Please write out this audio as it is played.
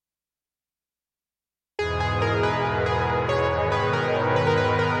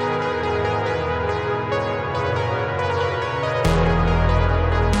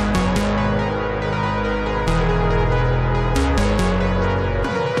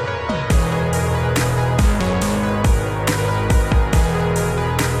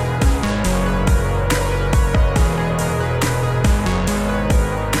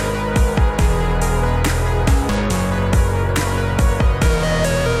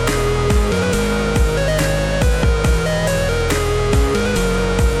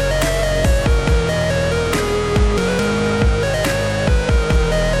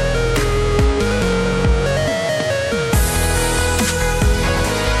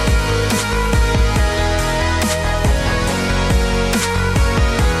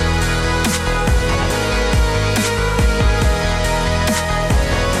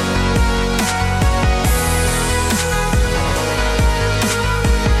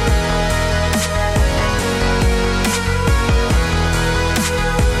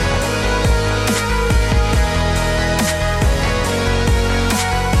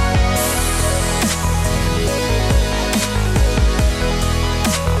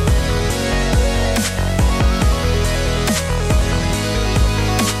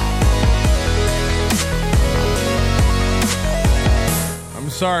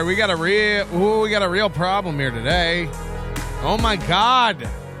sorry. We got a real problem here today. Oh my God.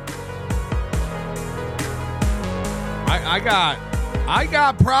 I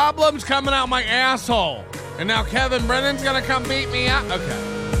got problems coming out my asshole. And now Kevin Brennan's gonna come beat me up. Okay.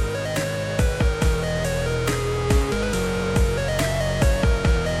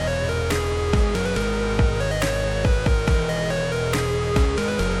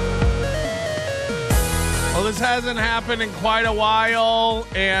 Well, this hasn't happened in quite a while,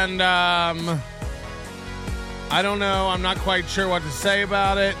 and I don't know. I'm not quite sure what to say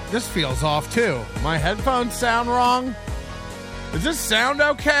about it. This feels off, too. My headphones sound wrong. Does this sound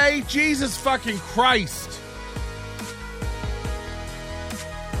okay? Jesus fucking Christ.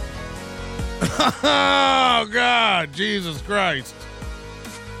 Oh, God. Jesus Christ.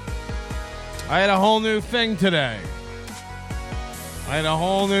 I had a whole new thing today.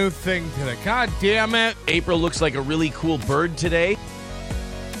 God damn it. April looks like a really cool bird today.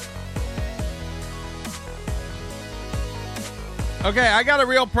 Okay, I got a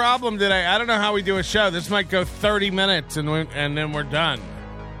real problem today. I don't know how we do a show. This might go 30 minutes and then we're done.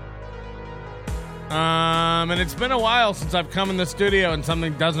 And it's been a while since I've come in the studio and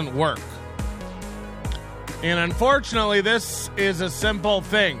something doesn't work. And unfortunately, this is a simple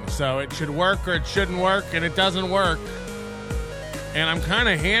thing. So it should work or it shouldn't work, and it doesn't work. And I'm kind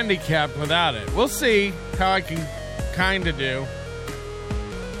of handicapped without it. We'll see how I can kind of do.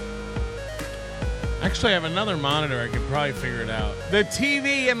 Actually, I have another monitor. I could probably figure it out. The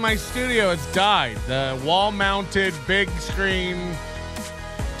TV in my studio has died. The wall-mounted big screen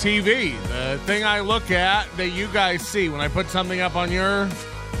TV. The thing I look at that you guys see when I put something up on your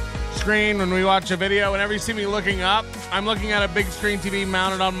screen when we watch a video. Whenever you see me looking up, I'm looking at a big screen TV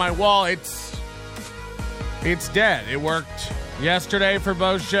mounted on my wall. It's dead. It worked yesterday for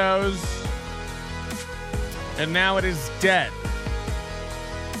both shows, and now it is dead.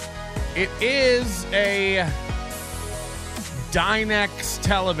 It is a Dynex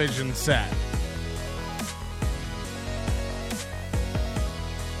television set,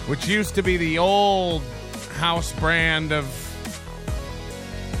 which used to be the old house brand of...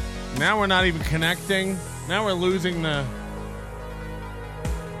 Now we're not even connecting. Now we're losing the...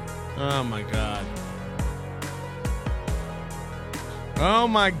 Oh my God. Oh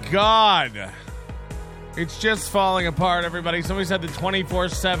my God. It's just falling apart, everybody. Somebody said the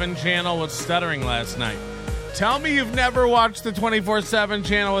 24/7 channel was stuttering last night. Tell me you've never watched the 24/7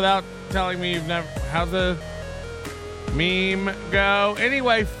 channel without telling me you've never... How'd the meme go?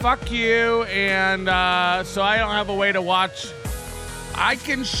 Anyway, fuck you. And so I don't have a way to watch. I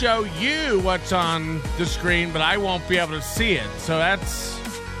can show you what's on the screen, but I won't be able to see it. So that's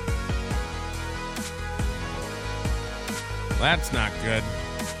not good.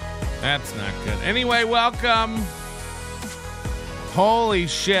 That's not good. Anyway, welcome. Holy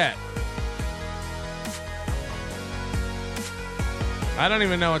shit. I don't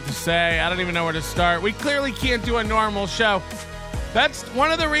even know what to say. I don't even know where to start. We clearly can't do a normal show. That's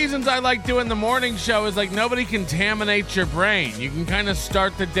one of the reasons I like doing the morning show is like nobody contaminates your brain. You can kind of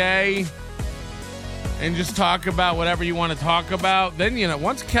start the day and just talk about whatever you want to talk about. Then, you know,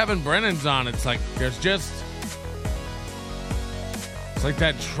 once Kevin Brennan's on, it's like there's just... It's like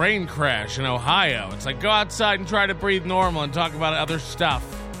that train crash in Ohio. It's like go outside and try to breathe normal and talk about other stuff.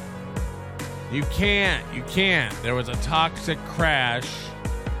 You can't. There was a toxic crash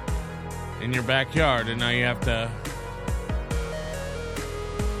in your backyard, and now you have to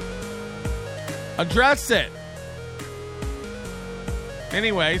address it.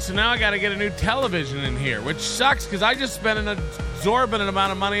 Anyway, so now I got to get a new television in here, which sucks because I just spent an exorbitant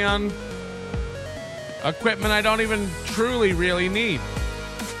amount of money on equipment I don't even truly really need.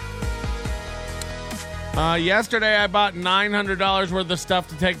 Yesterday I bought $900 worth of stuff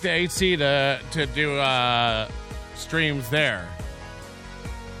to take to AC to do streams there.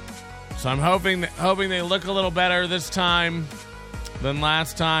 So I'm hoping they look a little better this time than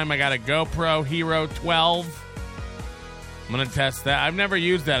last time. I got a GoPro Hero 12. I'm going to test that. I've never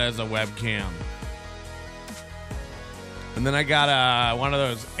used that as a webcam. And then I got one of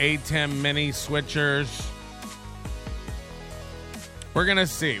those ATEM mini switchers. We're going to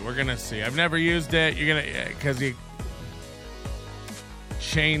see. I've never used it. You're going to... Because you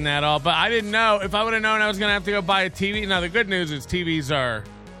chain that all. But I didn't know. If I would have known I was going to have to go buy a TV. Now, the good news is TVs are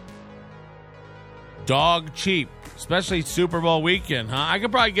dog cheap. Especially Super Bowl weekend, huh? I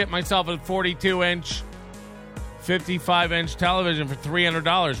could probably get myself a 42-inch, 55-inch television for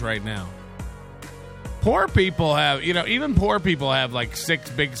 $300 right now. Poor people have, even poor people have like 6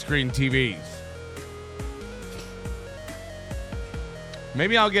 big screen TVs.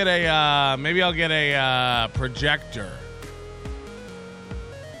 Maybe I'll get a projector.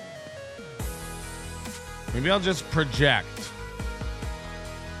 Maybe I'll just project.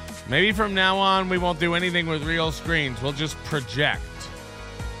 Maybe from now on, we won't do anything with real screens. We'll just project.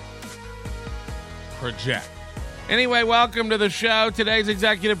 Project. Anyway, welcome to the show. Today's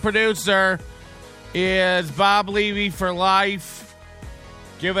executive producer is Bob Levy for life.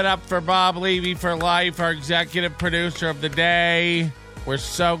 Give it up for Bob Levy for life, our executive producer of the day. We're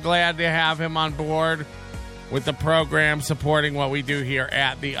so glad to have him on board with the program supporting what we do here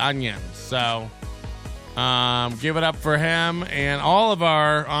at The Onion. So, give it up for him and all of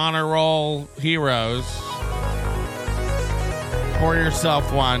our honor roll heroes. Pour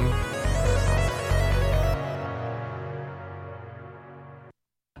yourself one.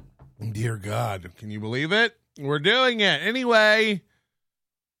 Dear God, can you believe it? We're doing it. Anyway,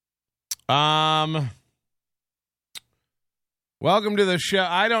 welcome to the show.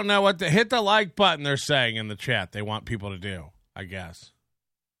 I don't know what to hit the like button, they're saying in the chat. They want people to do, I guess.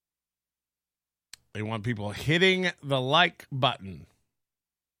 They want people hitting the like button.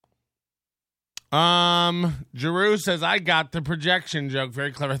 Jeru says, I got the projection joke.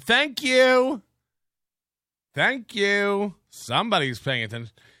 Very clever. Thank you. Thank you. Somebody's paying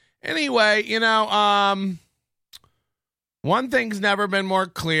attention. Anyway, one thing's never been more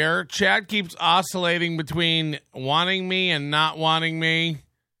clear. Chad keeps oscillating between wanting me and not wanting me.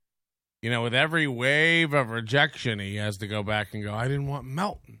 With every wave of rejection, he has to go back and go, I didn't want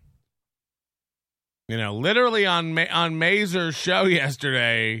Melton. Literally on Mazur's show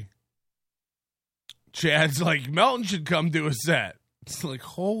yesterday, Chad's like, Melton should come do a set. It's like,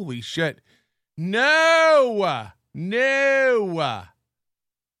 holy shit. No.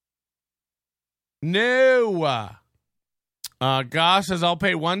 Goss says, I'll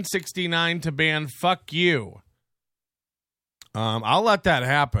pay $169 to ban Fuck You. I'll let that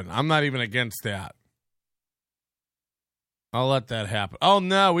happen. I'm not even against that. I'll let that happen. Oh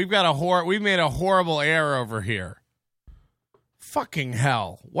no, we've made a horrible error over here. Fucking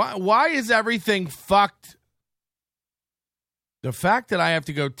hell. Why is everything fucked? The fact that I have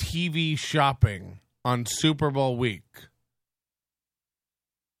to go TV shopping on Super Bowl week.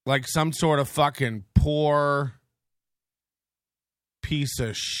 Like some sort of fucking poor piece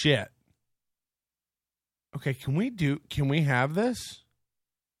of shit. Okay, can we have this?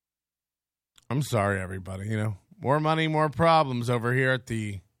 I'm sorry, everybody. More money, more problems over here at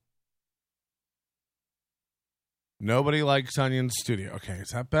the Nobody Likes Onion studio. Okay, is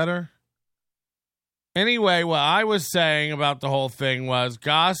that better? Anyway, what I was saying about the whole thing was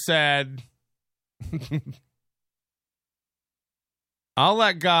Goss said, I'll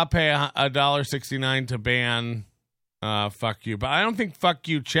let Goss pay $1.69 to ban Fuck You, but I don't think Fuck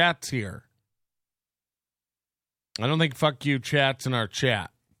You chat's here. I don't think Fuck You chat's in our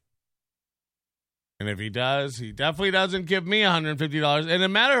chat. And if he does, he definitely doesn't give me $150. And a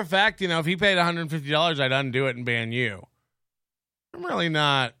matter of fact, if he paid $150, I'd undo it and ban you. I'm really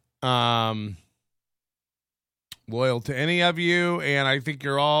not loyal to any of you, and I think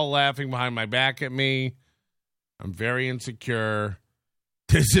you're all laughing behind my back at me. I'm very insecure.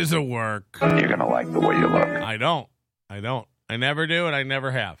 This is a work. You're going to like the way you look. I don't. I never do, and I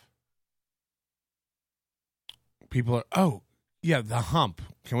never have. People are, the hump.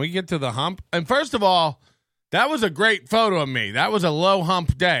 Can we get to the hump? And first of all, that was a great photo of me. That was a low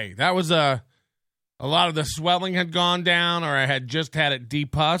hump day. That was a lot of the swelling had gone down, or I had just had it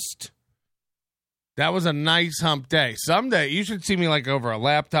depussed. That was a nice hump day. Someday, you should see me like over a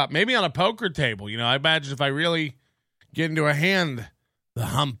laptop, maybe on a poker table. I imagine if I really get into a hand, the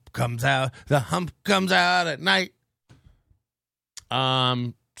hump comes out. The hump comes out at night.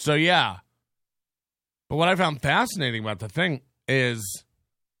 So yeah. But what I found fascinating about the thing is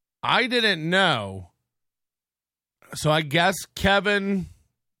I didn't know. So I guess Kevin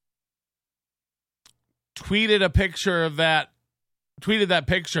tweeted that picture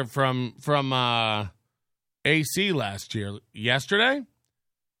from AC yesterday.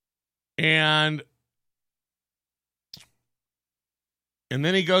 And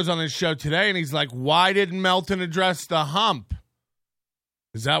then he goes on his show today and he's like, why didn't Melton address the hump?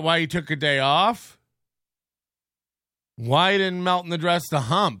 Is that why he took a day off? Why didn't Melton address the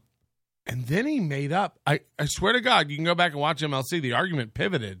hump? And then he made up. I swear to God, you can go back and watch MLC. The argument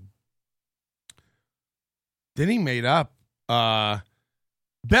pivoted. Then he made up.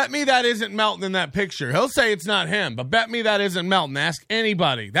 Bet me that isn't Melton in that picture. He'll say it's not him, but bet me that isn't Melton. Ask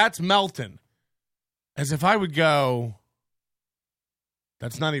anybody. That's Melton. As if I would go,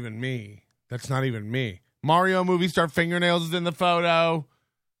 that's not even me. That's not even me. Mario movie star fingernails is in the photo.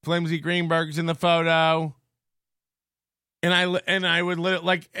 Flimsy Greenberg's in the photo. And I would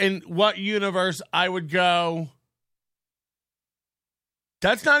like, in what universe I would go,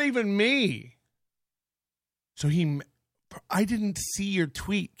 that's not even me. So I didn't see your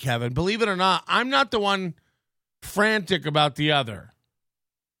tweet, Kevin. Believe it or not, I'm not the one frantic about the other.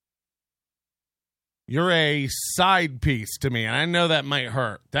 You're a side piece to me, and I know that might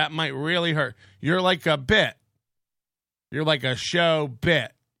hurt. That might really hurt. You're like a bit. You're like a show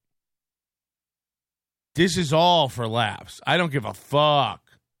bit. This is all for laughs. I don't give a fuck.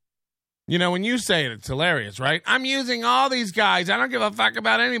 You know, when you say it, it's hilarious, right? I'm using all these guys. I don't give a fuck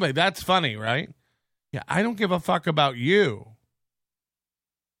about anybody. That's funny, right? Yeah, I don't give a fuck about you.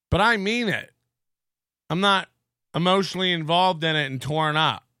 But I mean it. I'm not emotionally involved in it and torn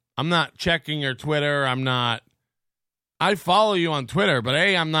up. I'm not checking your Twitter. I follow you on Twitter, but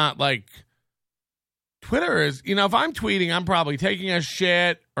hey, I'm not like, Twitter is, if I'm tweeting, I'm probably taking a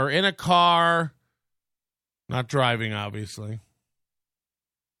shit or in a car, not driving, obviously,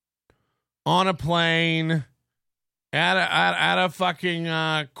 on a plane, at a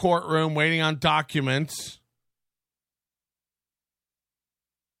fucking courtroom waiting on documents.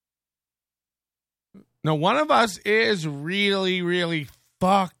 Now, one of us is really, really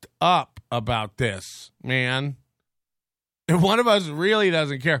fucked up about this, man. And one of us really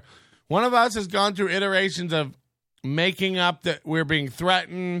doesn't care. One of us has gone through iterations of making up that we're being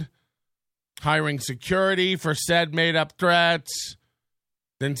threatened, hiring security for said made-up threats,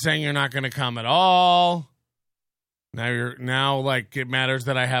 then saying you're not going to come at all. Now like it matters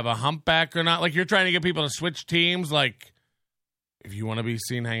that I have a humpback or not. Like you're trying to get people to switch teams. Like if you want to be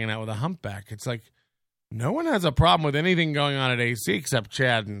seen hanging out with a humpback, it's like no one has a problem with anything going on at AC except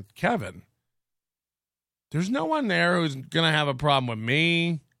Chad and Kevin. There's no one there who's going to have a problem with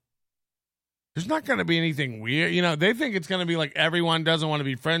me. There's not going to be anything weird. They think it's going to be like everyone doesn't want to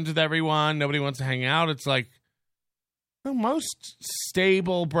be friends with everyone. Nobody wants to hang out. It's like most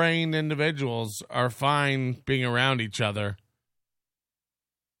stable-brained individuals are fine being around each other.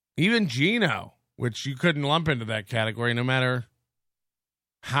 Even Gino, which you couldn't lump into that category no matter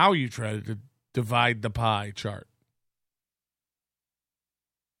how you try to divide the pie chart.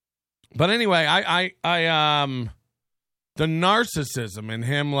 But anyway, I the narcissism in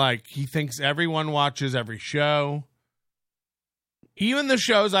him, like he thinks everyone watches every show. Even the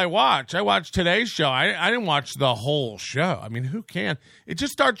shows I watch Today's Show. I didn't watch the whole show. I mean, who can? It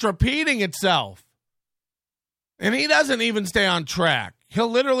just starts repeating itself. And he doesn't even stay on track. He'll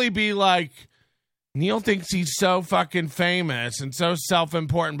literally be like, Neil thinks he's so fucking famous and so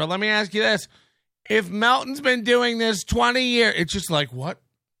self-important. But let me ask you this. If Melton's been doing this 20 years, it's just like, what?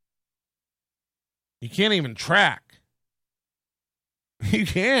 You can't even track. You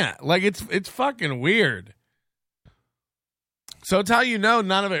can't. Like, it's fucking weird. So it's how you know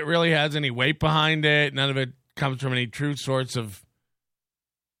none of it really has any weight behind it. None of it comes from any true source of...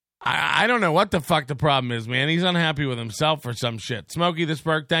 I don't know what the fuck the problem is, man. He's unhappy with himself for some shit. Smokey the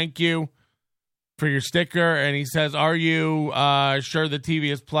Spurk, thank you for your sticker. And he says, are you sure the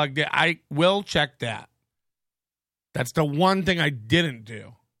TV is plugged in? I will check that. That's the one thing I didn't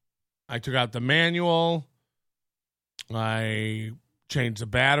do. I took out the manual. I changed the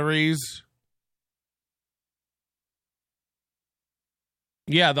batteries.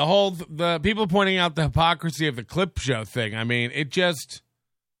 Yeah, the people pointing out the hypocrisy of the clip show thing. I mean, it just...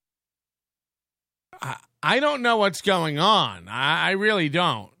 I don't know what's going on. I really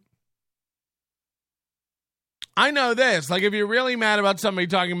don't. I know this. Like, if you're really mad about somebody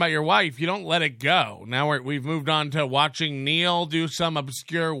talking about your wife, you don't let it go. Now we've moved on to watching Neil do some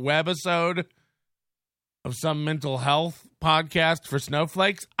obscure webisode of some mental health podcast for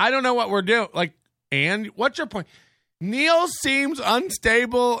snowflakes. I don't know what we're doing. Like, and what's your point? Neil seems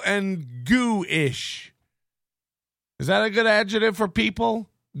unstable and goo-ish. Is that a good adjective for people?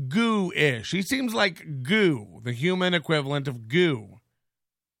 Goo-ish. He seems like goo, the human equivalent of goo.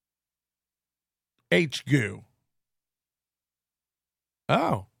 H-goo.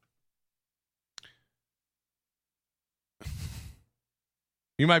 Oh.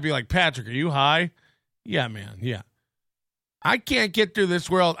 You might be like, Patrick, are you high? Yeah, man, yeah. I can't get through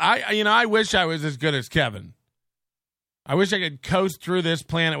this world. I wish I was as good as Kevin. I wish I could coast through this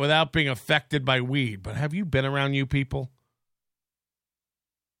planet without being affected by weed. But have you been around you people?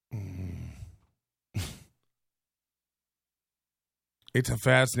 It's a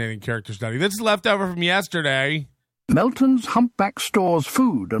fascinating character study. This is leftover from yesterday. Melton's humpback stores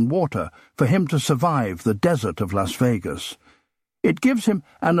food and water for him to survive the desert of Las Vegas. It gives him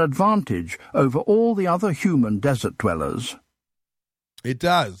an advantage over all the other human desert dwellers. It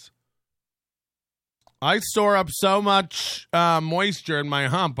does. I store up so much moisture in my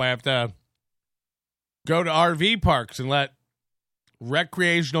hump, I have to go to RV parks and let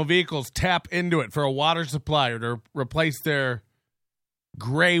recreational vehicles tap into it for a water supply or to replace their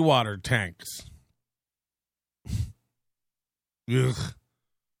gray water tanks. Ugh.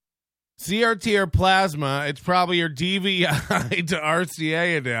 CRT or plasma, it's probably your DVI to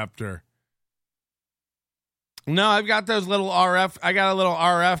RCA adapter. No, I've got those little RF. I got a little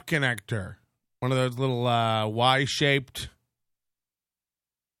RF connector. One of those little Y-shaped.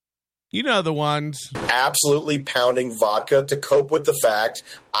 You know the ones. Absolutely pounding vodka to cope with the fact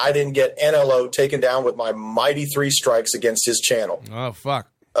I didn't get NLO taken down with my mighty 3 strikes against his channel. Oh, fuck.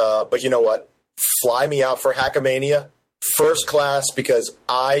 But you know what? Fly me out for Hackamania, first class, because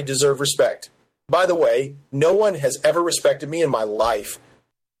I deserve respect. By the way, no one has ever respected me in my life.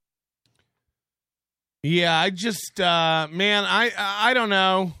 Yeah, I just, man, I don't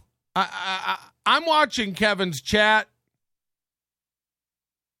know. I'm watching Kevin's chat.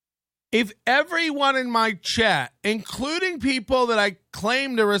 If everyone in my chat, including people that I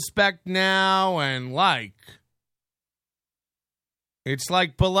claim to respect now and like, it's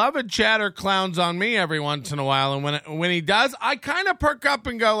like beloved chatter clowns on me every once in a while, and when he does, I kind of perk up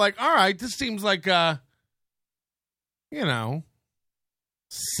and go like, all right, this seems like a, 70%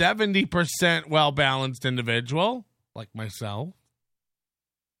 well-balanced individual, like myself.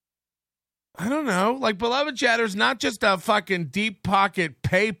 I don't know. Like, beloved chatter's not just a fucking deep pocket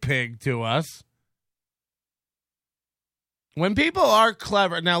pay pig to us. When people are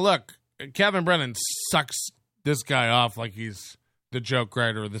clever. Now, look, Kevin Brennan sucks this guy off like he's the joke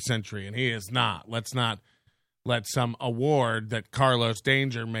writer of the century, and he is not. Let's not let some award that Carlos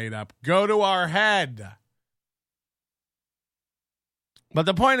Danger made up go to our head. But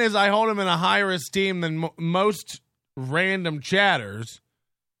the point is, I hold him in a higher esteem than most random chatters.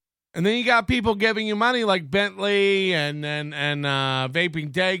 And then you got people giving you money like Bentley and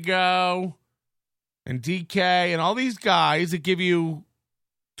Vaping Dago and DK and all these guys that give you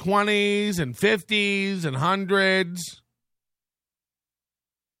 20s and 50s and 100s.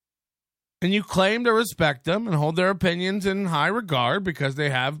 And you claim to respect them and hold their opinions in high regard because they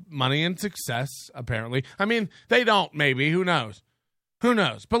have money and success, apparently. I mean, they don't, maybe. Who knows? Who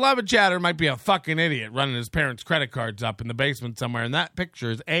knows? Beloved chatter might be a fucking idiot running his parents' credit cards up in the basement somewhere, and that picture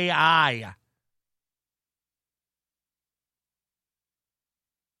is AI.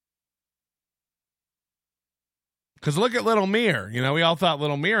 Because look at Little Mir. We all thought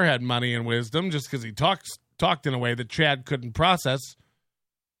Little Mir had money and wisdom just because he talked in a way that Chad couldn't process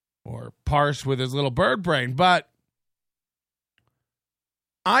or parse with his little bird brain. But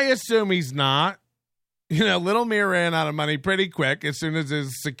I assume he's not. Little Mir ran out of money pretty quick as soon as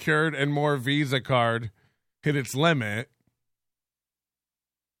his secured and more Visa card hit its limit.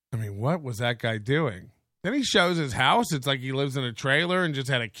 I mean, what was that guy doing? Then he shows his house. It's like he lives in a trailer and just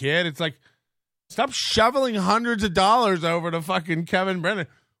had a kid. It's like, stop shoveling hundreds of dollars over to fucking Kevin Brennan.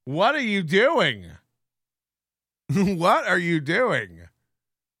 What are you doing? What are you doing?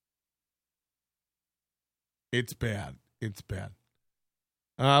 It's bad. It's bad.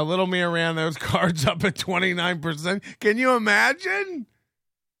 Little Mir ran those cards up at 29%. Can you imagine?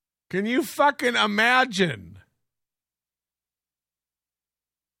 Can you fucking imagine?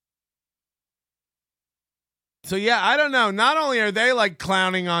 So, yeah, I don't know. Not only are they, like,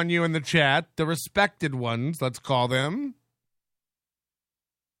 clowning on you in the chat, the respected ones, let's call them.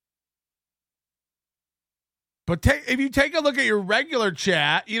 But if you take a look at your regular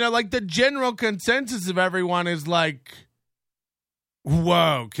chat, like, the general consensus of everyone is like,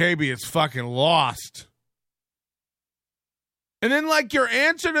 whoa, KB is fucking lost. And then, like, your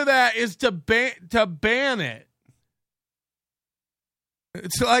answer to that is to ban it.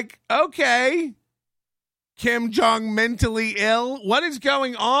 It's like, okay, Kim Jong mentally ill? What is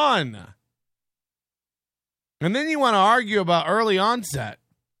going on? And then you want to argue about early onset.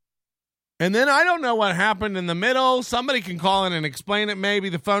 And then I don't know what happened in the middle. Somebody can call in and explain it maybe.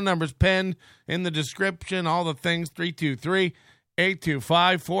 The phone number's pinned in the description. All the things,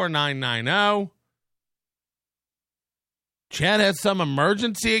 323-825-4990. Chad has some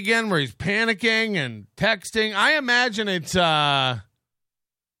emergency again where he's panicking and texting. I imagine it's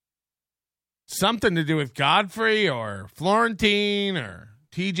something to do with Godfrey or Florentine or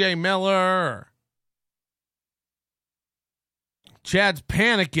TJ Miller. Or Chad's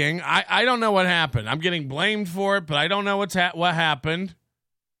panicking. I don't know what happened. I'm getting blamed for it, but I don't know what happened.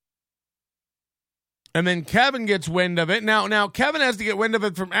 And then Kevin gets wind of it. Now Kevin has to get wind of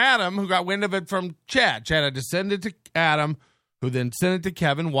it from Adam, who got wind of it from Chad. Chad had to send it to Adam, who then sent it to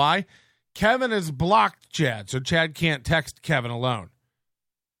Kevin. Why? Kevin has blocked Chad, so Chad can't text Kevin alone.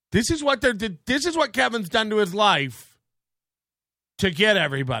 This is what Kevin's done to his life to get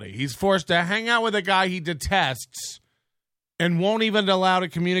everybody. He's forced to hang out with a guy he detests and won't even allow to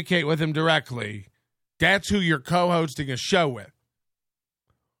communicate with him directly. That's who you're co-hosting a show with.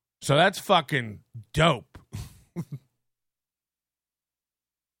 So that's fucking dope.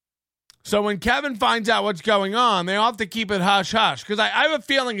 So when Kevin finds out what's going on, they all have to keep it hush-hush. Because I have a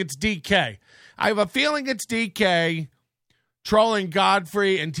feeling it's DK. I have a feeling it's DK trolling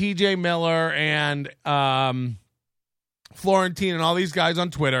Godfrey and TJ Miller and Florentine and all these guys on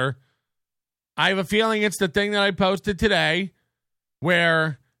Twitter. I have a feeling it's the thing that I posted today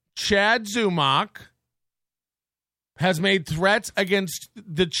where Chad Zumock has made threats against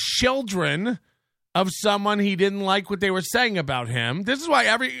the children of someone he didn't like what they were saying about him. This is why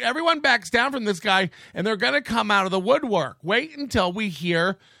everyone backs down from this guy, and they're going to come out of the woodwork. Wait until we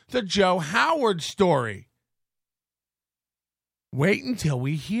hear the Joe Howard story. Wait until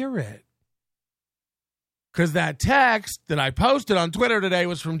we hear it. Because that text that I posted on Twitter today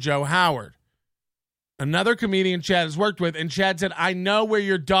was from Joe Howard, another comedian Chad has worked with, and Chad said, I know where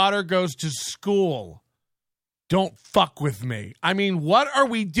your daughter goes to school. Don't fuck with me. I mean, what are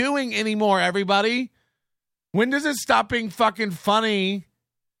we doing anymore, everybody? When does it stop being fucking funny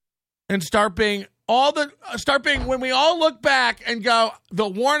and start being when we all look back and go, the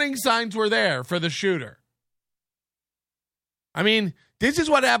warning signs were there for the shooter? I mean, this is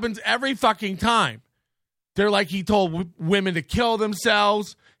what happens every fucking time. They're like, he told women to kill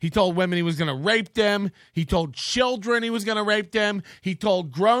themselves. He told women he was going to rape them. He told children he was going to rape them. He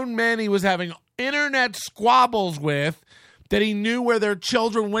told grown men he was having internet squabbles with, that he knew where their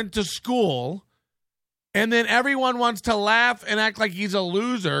children went to school. And then everyone wants to laugh and act like he's a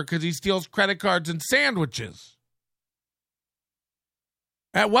loser because he steals credit cards and sandwiches.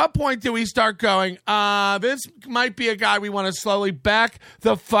 At what point do we start going, this might be a guy we want to slowly back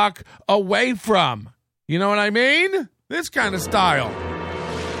the fuck away from? You know what I mean? This kind of style.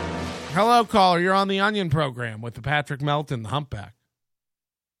 Hello, caller. You're on the Onion program with the Patrick Melton, the Humpback.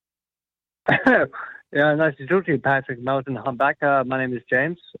 Yeah, nice to talk to you, Patrick Melton, the Humpback. My name is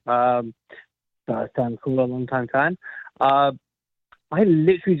James. Sounds cool, a long-time fan. I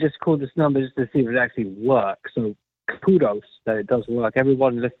literally just called this number just to see if it actually works. So kudos that it does work.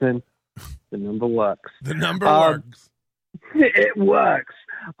 Everyone listening, the number works. The number works. It works.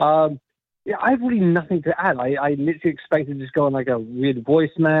 Yeah, I have really nothing to add. I literally expected to just go on like a weird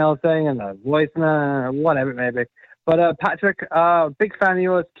voicemail thing and a voicemail, whatever it may be. But Patrick, big fan of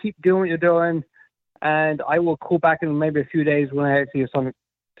yours. Keep doing what you're doing. And I will call back in maybe a few days when I actually have something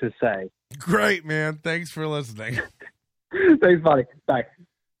to say. Great, man. Thanks for listening. Thanks, buddy. Bye.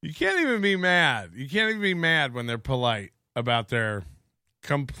 You can't even be mad. You can't even be mad when they're polite about their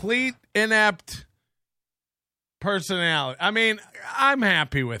complete inept personality. I mean, I'm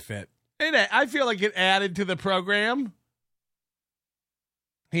happy with it. I feel like it added to the program.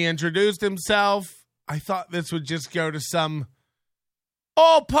 He introduced himself. I thought this would just go to some,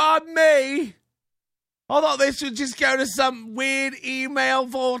 oh, pardon me. I thought this would just go to some weird email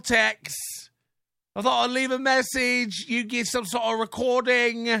vortex. I thought I'd leave a message. You get some sort of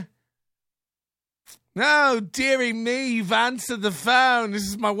recording. No, dearie me, you've answered the phone. This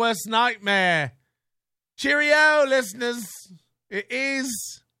is my worst nightmare. Cheerio, listeners. It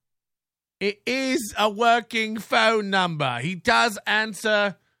is a working phone number. He does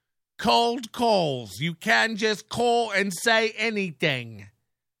answer cold calls. You can just call and say anything,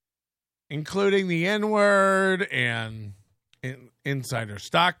 including the N-word and insider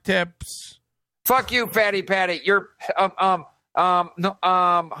stock tips. Fuck you, Fatty Patty. Your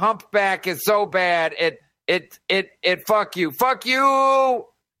humpback is so bad. It fuck you. Fuck you.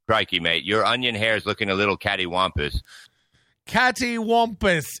 Crikey, mate. Your onion hair is looking a little cattywampus.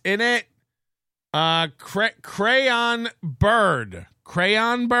 Cattywampus in it. Crayon bird.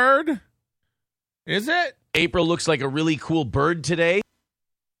 Crayon bird? Is it? April looks like a really cool bird today.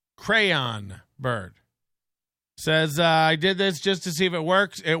 Crayon bird. Says, I did this just to see if it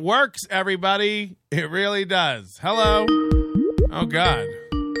works. It works, everybody. It really does. Hello? Oh, God.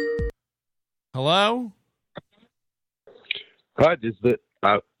 Hello? What is the...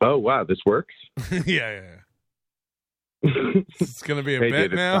 oh, wow, this works? Yeah. It's going to be a bit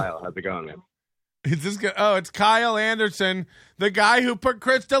dude, now. Kyle. How's it going, man? Is this good? Oh, it's Kyle Anderson, the guy who put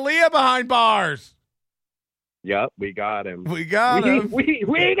Chris D'Elia behind bars. Yep, we got him. We got him. We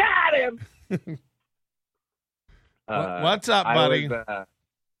got him. What's up, buddy?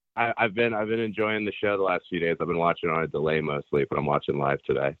 I've been enjoying the show the last few days. I've been watching on a delay mostly, but I'm watching live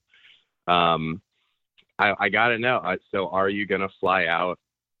today. I gotta know. So, are you gonna fly out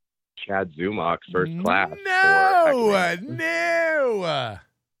Chad Zumock first class? No.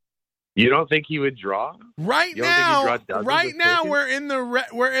 You don't think he would draw? Right now, we're in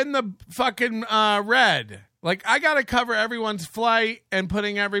the fucking red. Like, I got to cover everyone's flight and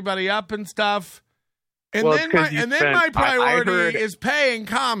putting everybody up and stuff. And Well, then it's 'cause you my spent- priority I heard- is paying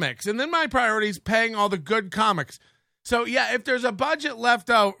comics. And then my priority is paying all the good comics. So, yeah, if there's a budget left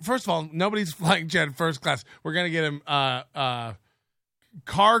out, first of all, nobody's flying Jed first class. We're going to get him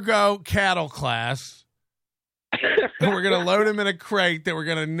cargo cattle class. And we're going to load him in a crate that we're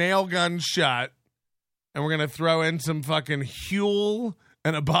going to nail gun shut. And we're going to throw in some fucking Huel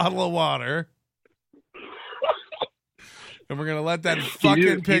and a bottle of water. And we're going to let that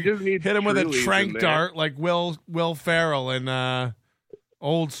fucking pig hit him with a trank dart like Will Ferrell in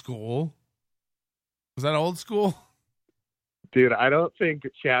Old School. Was that Old School? Dude, I don't think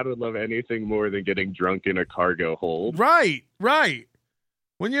Chad would love anything more than getting drunk in a cargo hold. Right.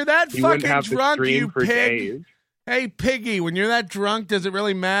 When you're that He wouldn't fucking have to drunk, stream you for pig. days. Hey, piggy, when you're that drunk, does it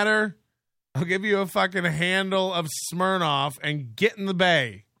really matter? I'll give you a fucking handle of Smirnoff and get in the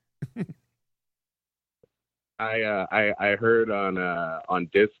bay. I heard on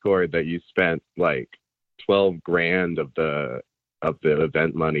Discord that you spent like $12,000 of the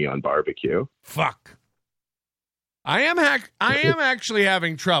event money on barbecue. Fuck. I am actually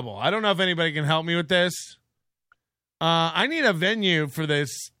having trouble. I don't know if anybody can help me with this. I need a venue for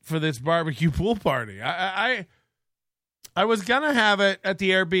this barbecue pool party. I was gonna have it at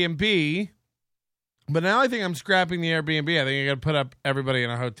the Airbnb, but now I think I'm scrapping the Airbnb. I think I gotta put up everybody in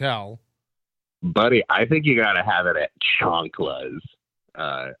a hotel. Buddy, I think you gotta have it at Chonkla's.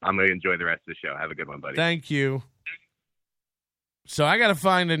 I'm gonna enjoy the rest of the show. Have a good one, buddy. Thank you. So I gotta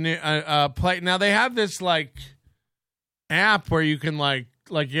find a new play. Now they have this like app where you can like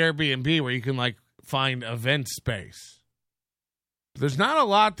Airbnb where you can like find event space. There's not a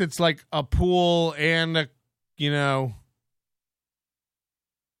lot that's like a pool and a, in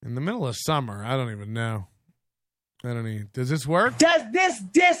the middle of summer. I don't even know. Does this work? Does this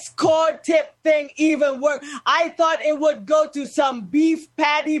Discord tip thing even work? I thought it would go to some beef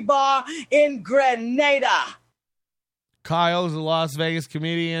patty bar in Grenada. Kyle is a Las Vegas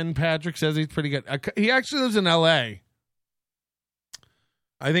comedian. Patrick says he's pretty good. He actually lives in L.A.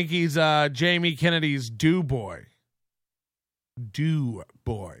 I think he's Jamie Kennedy's do boy.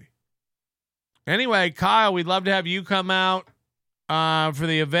 Anyway, Kyle, we'd love to have you come out for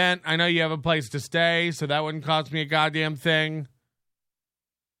the event. I know you have a place to stay, so that wouldn't cost me a goddamn thing.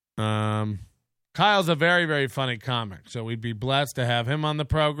 Kyle's a very, very funny comic, so we'd be blessed to have him on the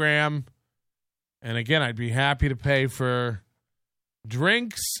program. And again, I'd be happy to pay for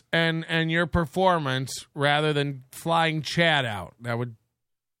drinks and your performance rather than flying Chad out. That would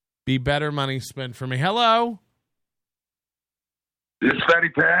be better money spent for me. Hello? It's Fatty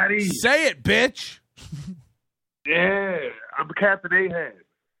Patty. Say it, bitch. Yeah, I'm Captain Ahab.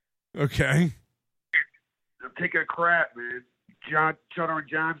 Okay. I'm taking a crap, man. John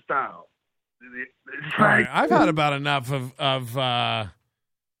style. It's All right, like, I've had about enough of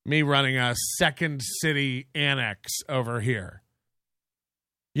me running a second city annex over here.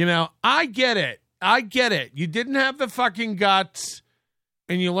 I get it. You didn't have the fucking guts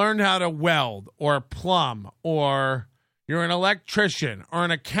and you learned how to weld or plumb or you're an electrician or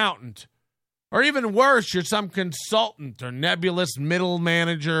an accountant or even worse, you're some consultant or nebulous middle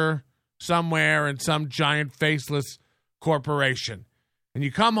manager somewhere in some giant faceless corporation. And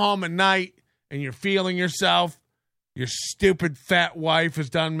you come home at night and you're feeling yourself. Your stupid fat wife is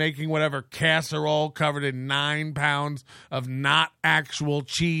done making whatever casserole covered in 9 pounds of not actual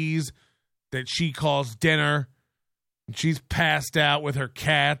cheese that she calls dinner. And she's passed out with her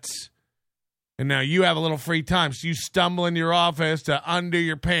cats. And now you have a little free time. So you stumble into your office to undo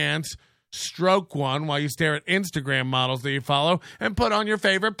your pants, stroke one while you stare at Instagram models that you follow, and put on your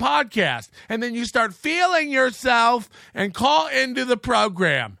favorite podcast. And then you start feeling yourself and call into the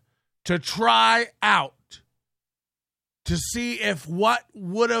program to try out, to see if what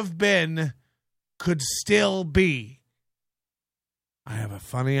would have been could still be. I have a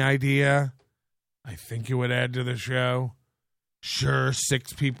funny idea. I think it would add to the show. Sure,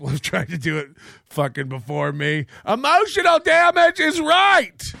 6 people have tried to do it fucking before me. Emotional damage is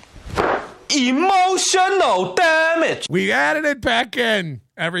right. Emotional damage. We added it back in,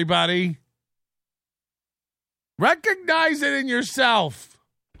 everybody. Recognize it in yourself.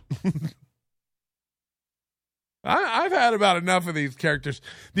 I've had about enough of these characters.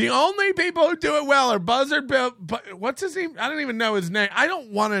 The only people who do it well are Buzzard Bill. What's his name? I don't even know his name. I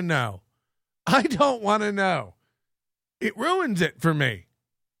don't want to know. It ruins it for me.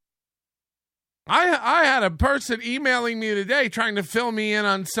 I had a person emailing me today trying to fill me in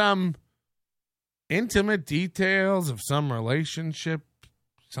on some intimate details of some relationship,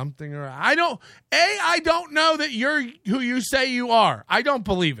 something or I don't know that you're who you say you are. I don't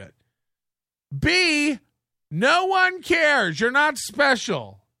believe it. B, no one cares. You're not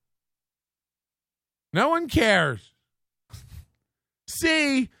special. No one cares.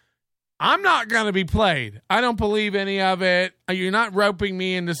 See, I'm not going to be played. I don't believe any of it. You're not roping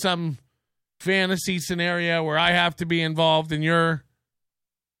me into some fantasy scenario where I have to be involved in your...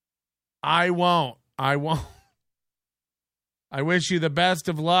 I won't. I wish you the best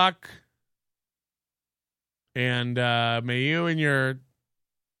of luck. And may you and your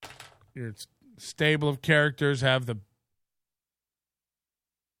stable of characters have the...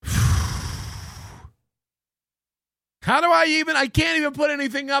 I can't even put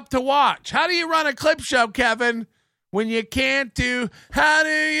anything up to watch. How do you run a clip show, Kevin, when you can't do... How do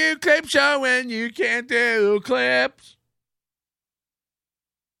you clip show when you can't do clips?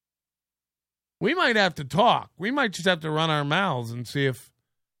 We might have to talk. We might just have to run our mouths and see if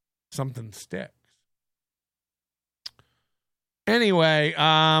something sticks. Anyway,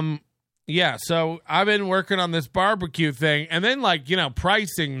 yeah, so I've been working on this barbecue thing, and then, like,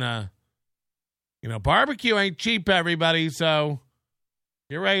 pricing the... barbecue ain't cheap, everybody, so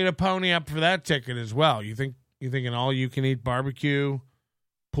get ready to pony up for that ticket as well. You think an all-you-can-eat barbecue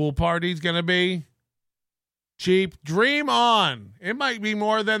pool party's going to be cheap? Dream on. It might be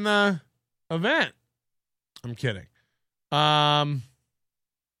more than the event. I'm kidding.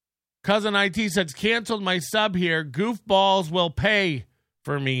 Cousin IT says, canceled my sub here. Goofballs will pay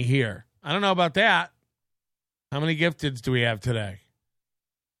for me here. I don't know about that. How many gifteds do we have today?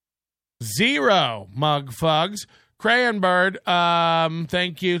 0 mug fugs. Crayon Bird,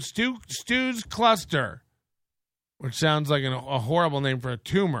 thank you. Stu's Cluster, which sounds like a horrible name for a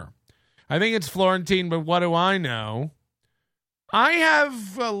tumor. I think it's Florentine, but what do I know? I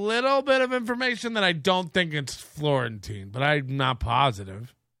have a little bit of information that I don't think it's Florentine, but I'm not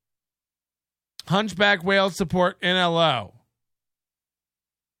positive. Hunchback whale support NLO.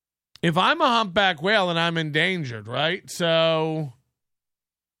 If I'm a humpback whale, then I'm endangered, right? So...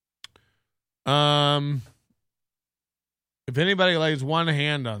 if anybody lays one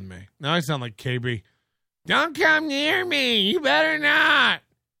hand on me, now I sound like KB. Don't come near me. You better not.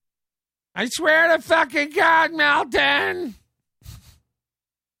 I swear to fucking God, Melton.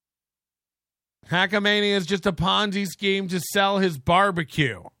 Hackamania is just a Ponzi scheme to sell his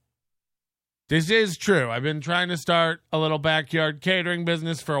barbecue. This is true. I've been trying to start a little backyard catering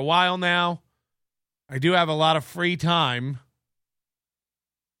business for a while now. I do have a lot of free time.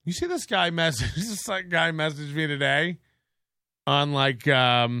 You see this guy messaged me today on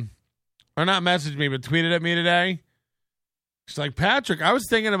or not messaged me, but tweeted at me today. She's like, Patrick, I was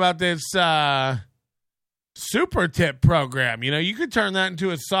thinking about this super tip program. You could turn that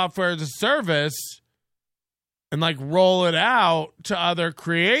into a software as a service and roll it out to other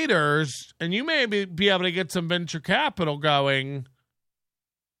creators, and you may be able to get some venture capital going.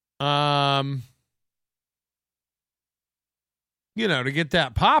 To get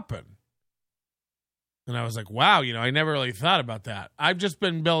that popping. And I was like, wow, I never really thought about that. I've just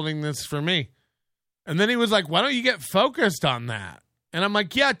been building this for me. And then he was like, why don't you get focused on that? And I'm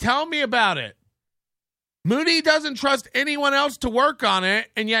like, yeah, tell me about it. Moody doesn't trust anyone else to work on it,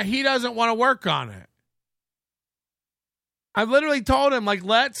 and yet he doesn't want to work on it. I literally told him,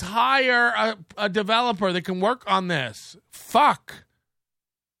 let's hire a developer that can work on this. Fuck.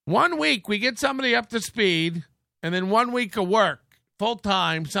 1 week, we get somebody up to speed, and then 1 week of work. Full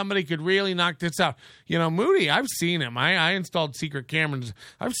time, somebody could really knock this out. Moody, I've seen him. I installed secret cameras.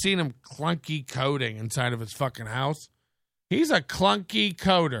 I've seen him clunky coding inside of his fucking house. He's a clunky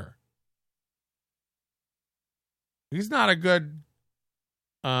coder. He's not a good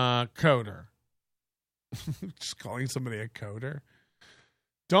coder. Just calling somebody a coder.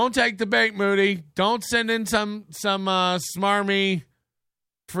 Don't take the bait, Moody. Don't send in some smarmy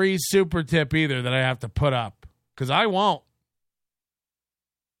free super tip either that I have to put up, because I won't.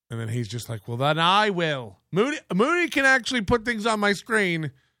 And then he's just like, well, then I will. Moody can actually put things on my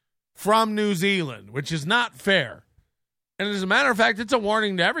screen from New Zealand, which is not fair. And as a matter of fact, it's a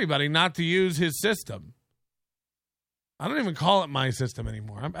warning to everybody not to use his system. I don't even call it my system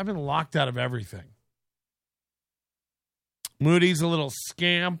anymore. I've been locked out of everything. Moody's a little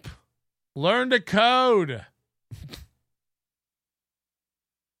scamp. Learn to code.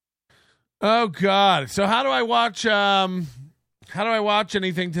 Oh, God. So how do I watch... How do I watch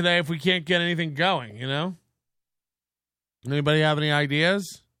anything today if we can't get anything going, Anybody have any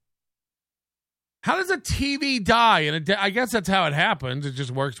ideas? How does a TV die? I guess that's how it happens. It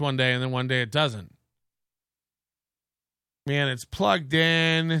just works one day and then one day it doesn't. Man, it's plugged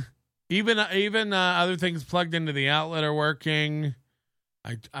in. Even other things plugged into the outlet are working.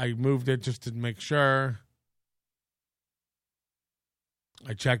 I moved it just to make sure.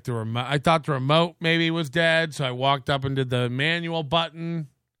 I checked the remote. I thought the remote maybe was dead, so I walked up and did the manual button.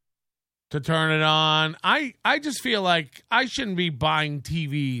 to turn it on. I just feel like I shouldn't be buying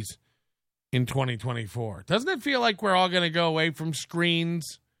TVs in 2024. Doesn't it feel like we're all going to go away from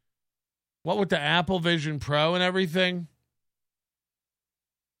screens? What with the Apple Vision Pro and everything?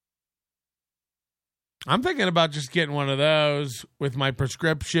 I'm thinking about just getting one of those with my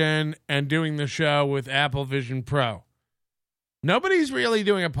prescription and doing the show with Apple Vision Pro. Nobody's really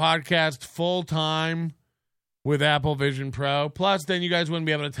doing a podcast full time with Apple Vision Pro. Plus, then you guys wouldn't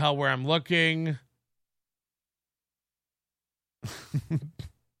be able to tell where I'm looking.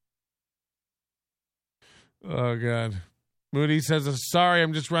 Oh, God. Moody says, sorry,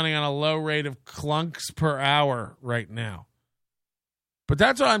 I'm just running on a low rate of clunks per hour right now. But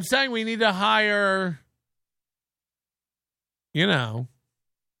that's what I'm saying. We need to hire,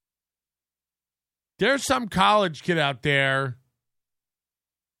 there's some college kid out there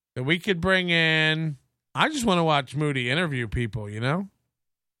that we could bring in. I just want to watch Moody interview people,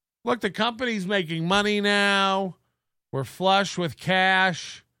 Look, the company's making money now. We're flush with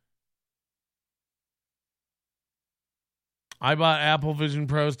cash. I bought Apple Vision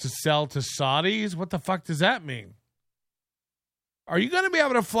Pros to sell to Saudis. What the fuck does that mean? Are you going to be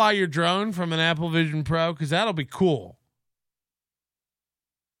able to fly your drone from an Apple Vision Pro? Because that'll be cool.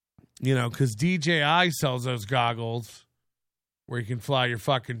 Because DJI sells those goggles where you can fly your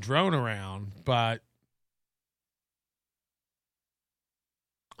fucking drone around. But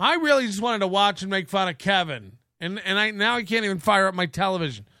I really just wanted to watch and make fun of Kevin. And now I can't even fire up my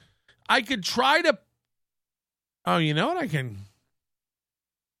television. I could try to... Oh, you know what I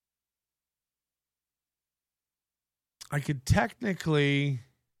could technically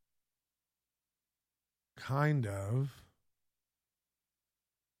kind of.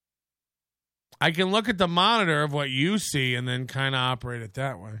 I can look at the monitor of what you see and then kind of operate it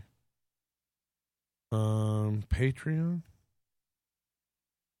that way. Patreon.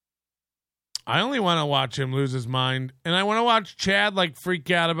 I only want to watch him lose his mind. And I want to watch Chad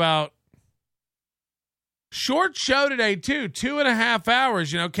freak out about. Short show today, too. 2.5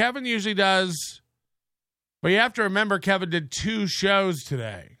 hours. Kevin usually does. But you have to remember Kevin did 2 shows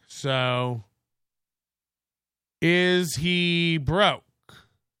today. So, is he broke?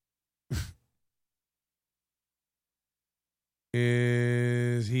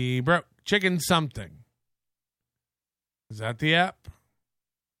 Is he broke? Chicken something. Is that the app?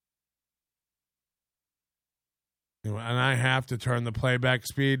 And I have to turn the playback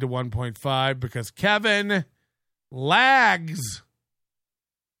speed to 1.5 because Kevin lags.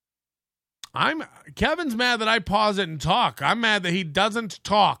 Kevin's mad that I pause it and talk. I'm mad that he doesn't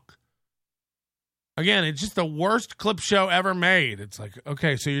talk. Again, it's just the worst clip show ever made. It's like,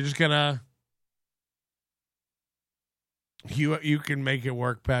 okay, so you're just gonna you can make it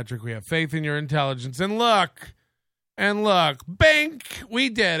work, Patrick. We have faith in your intelligence. And look, bink, we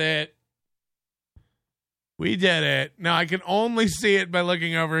did it. We did it. Now, I can only see it by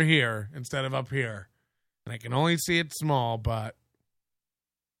looking over here instead of up here. And I can only see it small, but...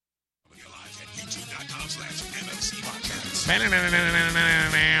 I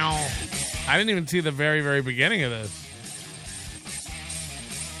didn't even see the very, very beginning of this.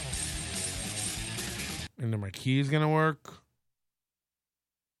 And then my key's going to work.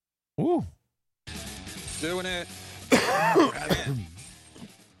 Ooh. Doing it. I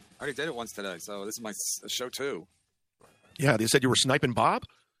already did it once today, so this is my show 2. Yeah, they said you were sniping Bob?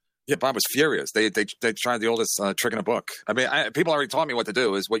 Yeah, Bob was furious. They tried the oldest trick in a book. I mean, people already taught me what to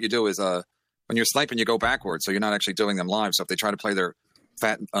do. Is what you do is when you're sniping, you go backwards, so you're not actually doing them live. So if they try to play their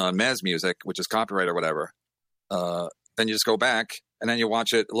fat Mez music, which is copyright or whatever, then you just go back, and then you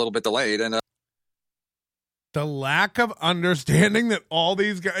watch it a little bit delayed. And the lack of understanding that all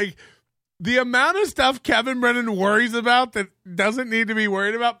these guys... The amount of stuff Kevin Brennan worries about that doesn't need to be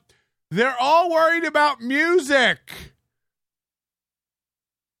worried about, they're all worried about music.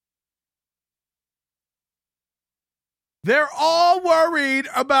 They're all worried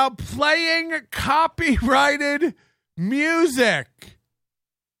about playing copyrighted music.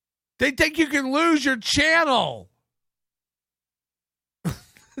 They think you can lose your channel.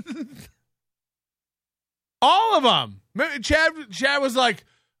 All of them. Chad was like,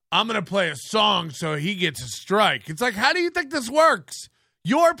 I'm going to play a song so he gets a strike. It's like, how do you think this works?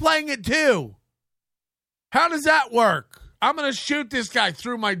 You're playing it too. How does that work? I'm going to shoot this guy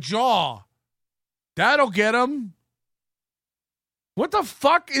through my jaw. That'll get him. What the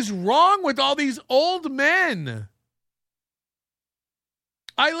fuck is wrong with all these old men?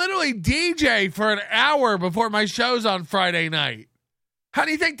 I literally DJ for an hour before my show's on Friday night. How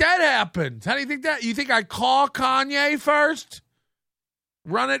do you think that happens? How do you think that? You think I call Kanye first?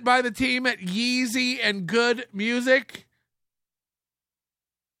 Run it by the team at Yeezy and Good Music?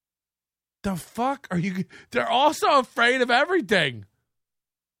 The fuck are you? They're also afraid of everything.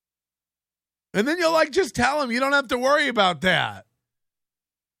 And then you'll like just tell him you don't have to worry about that.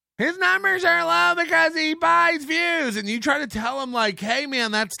 His numbers are low because he buys views. And you try to tell him like, hey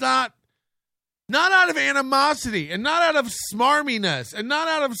man, that's not out of animosity and not out of smarminess and not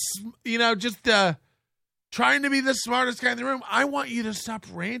out of, just trying to be the smartest guy in the room. I want you to stop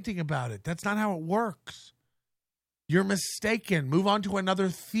ranting about it. That's not how it works. You're mistaken. Move on to another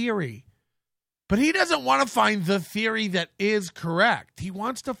theory. But he doesn't want to find the theory that is correct. He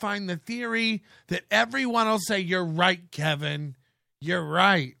wants to find the theory that everyone will say, you're right, Kevin. You're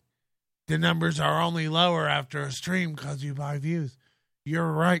right. The numbers are only lower after a stream because you buy views.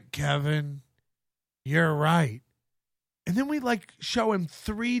 You're right, Kevin. You're right. And then we show him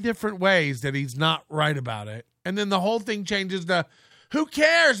 3 different ways that he's not right about it. And then the whole thing changes to, who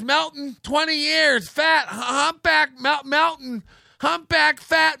cares? Melton, 20 years, fat, humpback, Melton. Humpback,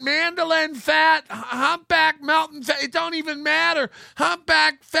 fat, mandolin, fat, humpback, Melton, fat. It don't even matter.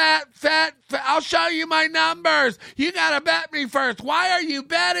 Humpback, fat. I'll show you my numbers. You got to bet me first. Why are you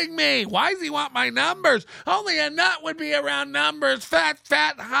betting me? Why does he want my numbers? Only a nut would be around numbers. Fat,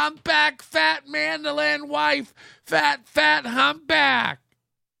 humpback, fat, mandolin, wife, fat, humpback.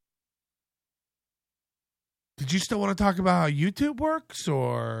 Did you still want to talk about how YouTube works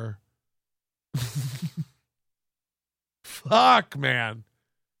or... Fuck, man.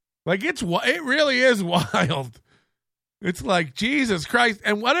 It really is wild. It's like, Jesus Christ.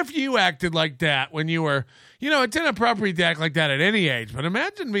 And what if you acted like that when you were, it's inappropriate to act like that at any age, but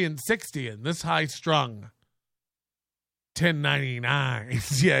imagine being 60 and this high strung. 1099.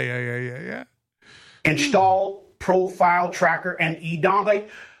 Yeah. Install Profile Tracker and eDongle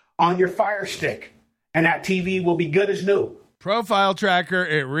on your Fire Stick, and that TV will be good as new. Profile Tracker,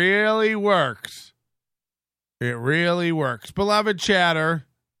 it really works. It really works. Beloved chatter,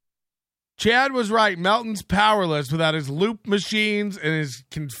 Chad was right. Melton's powerless without his loop machines and his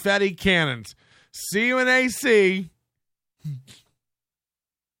confetti cannons. See you in AC.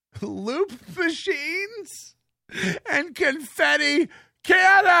 Loop machines and confetti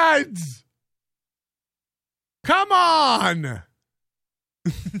cannons. Come on.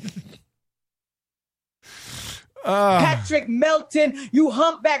 Patrick Melton, you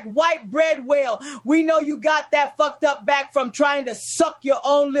humpback white bread whale. We know you got that fucked up back from trying to suck your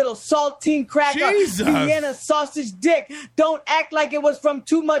own little saltine cracker. Jesus. Vienna sausage dick. Don't act like it was from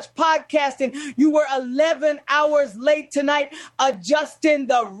too much podcasting. You were 11 hours late tonight adjusting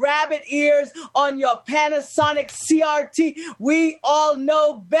the rabbit ears on your Panasonic CRT. We all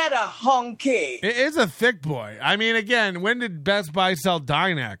know better, honky. It is a thick boy. I mean, again, when did Best Buy sell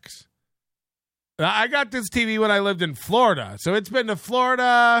Dynex? I got this TV when I lived in Florida. So it's been to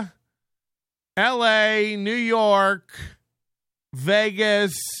Florida, LA, New York,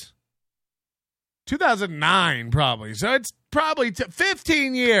 Vegas, 2009 probably. So it's probably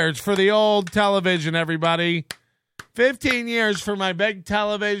 15 years for the old television, everybody. 15 years for my big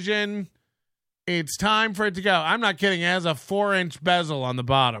television. It's time for it to go. I'm not kidding. It has a 4-inch bezel on the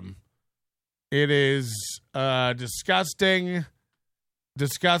bottom. It is disgustingly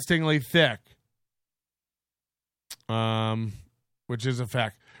thick. Which is a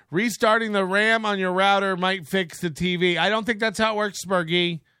fact. Restarting the RAM on your router might fix the TV. I don't think that's how it works,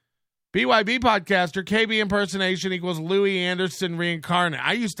 Spurgy. BYB podcaster, KB impersonation equals Louis Anderson reincarnate.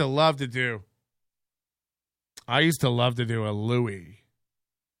 I used to love to do a Louis.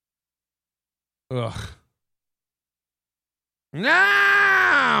 Ugh.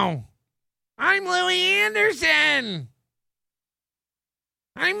 No! I'm Louis Anderson!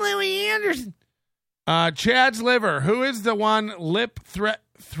 Chad's liver. Who is the one lip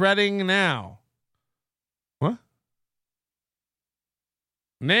threading now? What?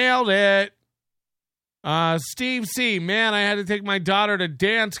 Nailed it. Steve C. Man, I had to take my daughter to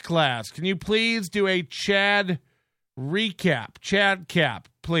dance class. Can you please do a Chad recap? Chad cap,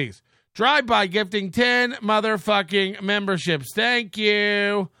 please. Drive-by gifting 10 motherfucking memberships. Thank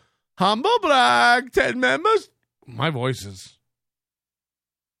you. Humble Black, 10 members. My voice is...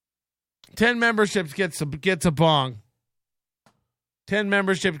 10 memberships gets a bong. 10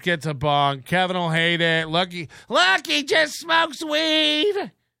 memberships gets a bong. Kevin will hate it. Lucky just smokes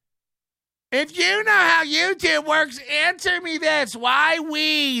weed. If you know how YouTube works, answer me this. Why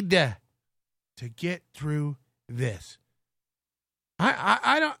weed? To get through this.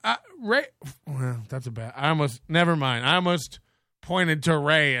 Ray, well, that's a bad. Never mind. I almost pointed to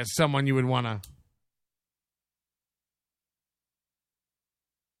Ray as someone you would want to.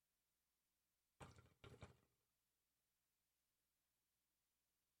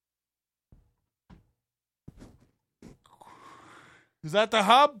 Is that the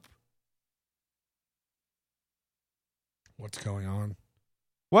hub? What's going on?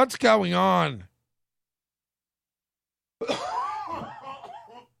 What's going on?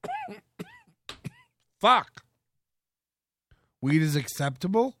 Fuck. Weed is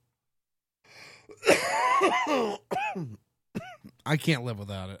acceptable? I can't live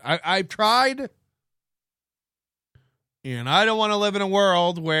without it. I've tried, and I don't want to live in a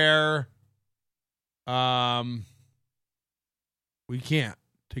world where we can't.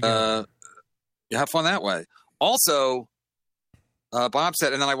 You have fun that way. Also, Bob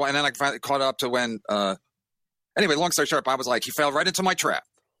said, and then I finally caught up to when. Anyway, long story short, Bob was like, he fell right into my trap.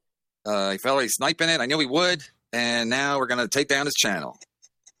 He's sniping it. I knew he would, and now we're gonna take down his channel.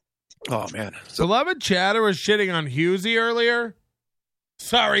 Oh man! Beloved chatter was shitting on Husey earlier.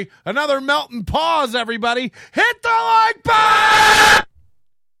 Sorry, another melting pause, everybody. Hit the like button!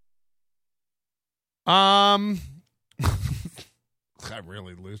 I'm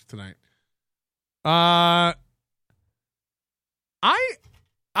really loose tonight.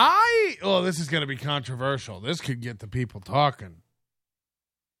 Oh, this is going to be controversial. This could get the people talking.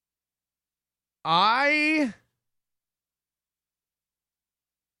 I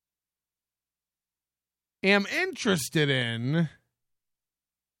am interested in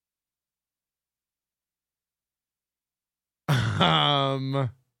how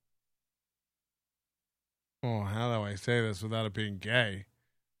do I say this without it being gay?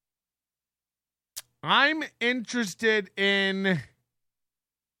 I'm interested in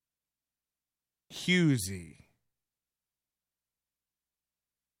Husey.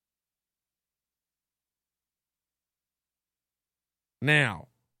 Now,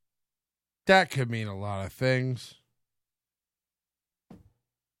 that could mean a lot of things.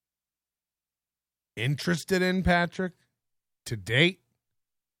 Interested in Patrick? To date?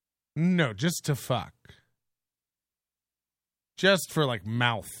 No, just to fuck. Just for like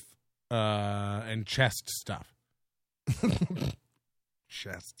mouth and chest stuff.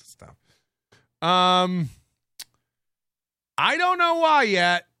 Chest stuff. I don't know why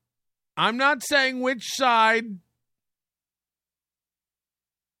yet. I'm not saying which side.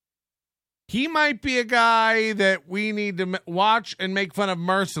 He might be a guy that we need to watch and make fun of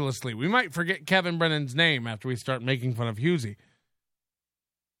mercilessly. We might forget Kevin Brennan's name after we start making fun of Husey.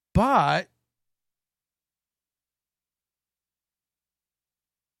 But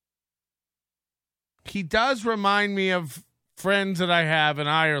he does remind me of friends that I have in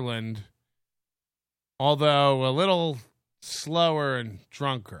Ireland, although a little slower and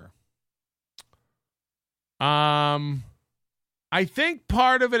drunker. I think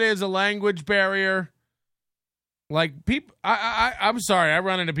part of it is a language barrier. Like people, I'm sorry, I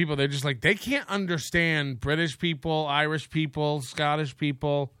run into people. They're just like, they can't understand British people, Irish people, Scottish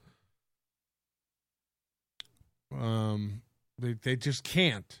people. They just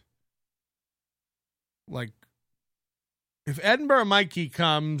can't. Like, if Edinburgh Mikey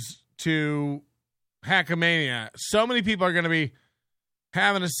comes to Hackamania, so many people are going to be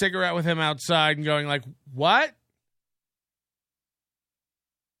having a cigarette with him outside and going like, what?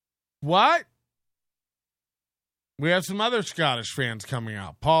 What? We have some other Scottish fans coming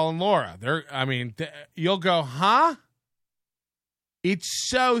out, Paul and Laura. You'll go, huh? It's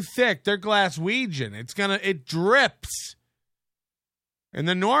so thick. They're Glaswegian. It drips. And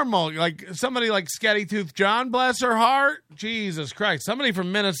the normal, like somebody like Scatty Tooth John, bless her heart. Jesus Christ. Somebody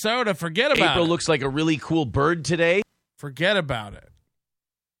from Minnesota, forget about it. April looks like a really cool bird today. Forget about it.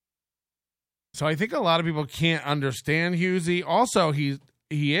 So I think a lot of people can't understand Husey. Also, he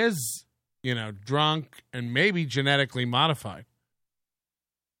is, drunk and maybe genetically modified.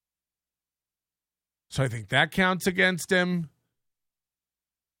 So I think that counts against him.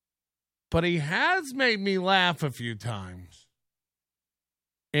 But he has made me laugh a few times.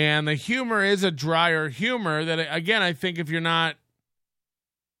 And the humor is a drier humor that, again, I think if you're not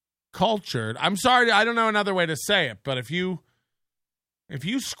cultured, I'm sorry, I don't know another way to say it, but if you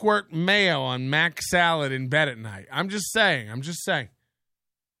squirt mayo on mac salad in bed at night, I'm just saying,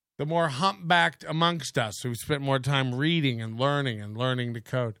 the more humpbacked amongst us who spent more time reading and learning to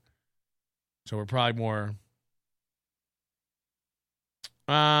code. So we're probably more.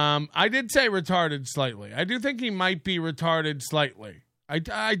 I did say retarded slightly. I do think he might be retarded slightly.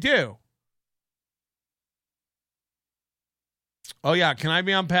 I do. Oh, yeah. Can I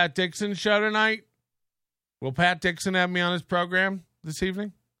be on Pat Dixon's show tonight? Will Pat Dixon have me on his program this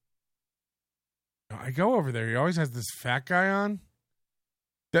evening? I go over there. He always has this fat guy on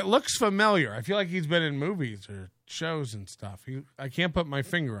that looks familiar. I feel like he's been in movies or shows and stuff. I can't put my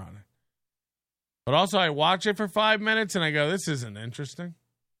finger on it. But also, I watch it for 5 minutes and I go, this isn't interesting.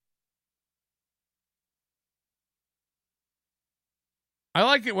 I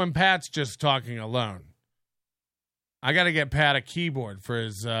like it when Pat's just talking alone. I got to get Pat a keyboard for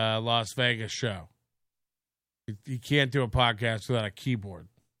his Las Vegas show. He can't do a podcast without a keyboard.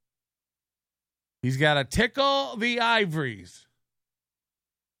 He's got to tickle the ivories.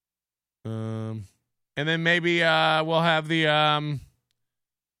 And then maybe we'll have the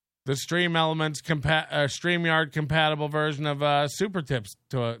Stream Elements StreamYard compatible version of Super Tips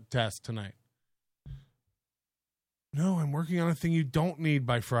to test tonight. No, I'm working on a thing you don't need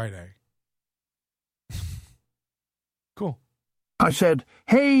by Friday. Cool. I said,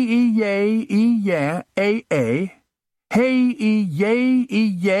 hey, yay, yeah, a. Hey, yay,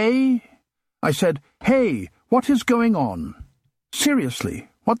 yay. I said, hey, what is going on? Seriously,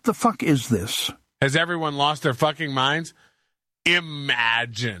 what the fuck is this? Has everyone lost their fucking minds?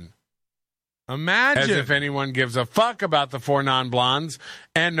 Imagine. As if anyone gives a fuck about the 4 non-blondes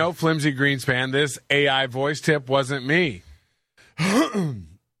and no flimsy Greenspan. This AI voice tip wasn't me. I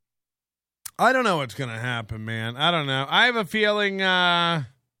don't know what's going to happen, man. I don't know. I have a feeling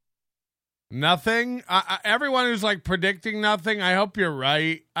nothing. Everyone who's like predicting nothing, I hope you're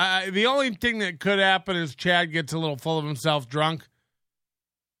right. The only thing that could happen is Chad gets a little full of himself drunk.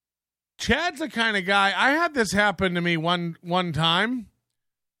 Chad's the kind of guy. I had this happen to me one time.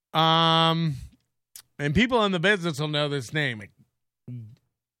 And people in the business will know this name.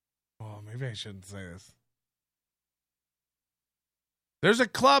 Oh, maybe I shouldn't say this. There's a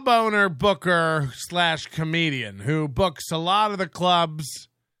club owner, booker / comedian who books a lot of the clubs,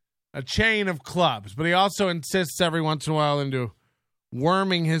 a chain of clubs, but he also insists every once in a while into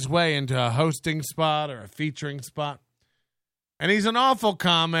worming his way into a hosting spot or a featuring spot. And he's an awful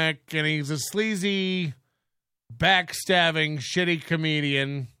comic, and he's a sleazy, backstabbing, shitty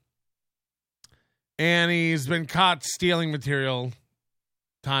comedian. And he's been caught stealing material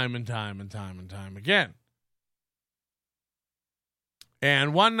time and time again.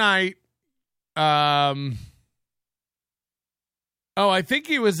 And one night, I think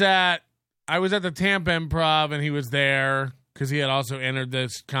I was at the Tampa Improv, and he was there because he had also entered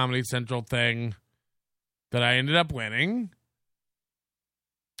this Comedy Central thing that I ended up winning.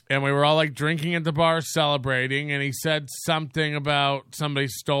 And we were all like drinking at the bar, celebrating, and he said something about somebody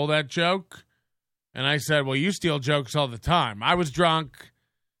stole that joke. And I said, well, you steal jokes all the time. I was drunk.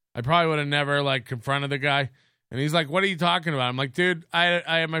 I probably would have never like confronted the guy. And he's like, what are you talking about? I'm like, dude, I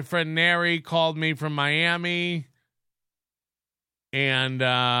had my friend Neri called me from Miami and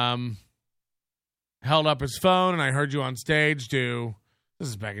held up his phone, and I heard you on stage do, this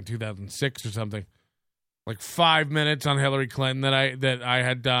is back in 2006 or something, like 5 minutes on Hillary Clinton that I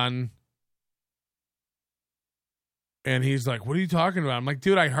had done. And he's like, what are you talking about? I'm like,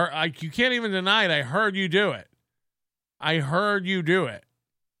 dude, you can't even deny it. I heard you do it.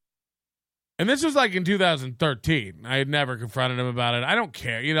 And this was like in 2013. I had never confronted him about it. I don't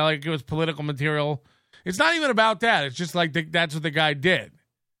care. You know, like it was political material. It's not even about that. It's just like that's what the guy did.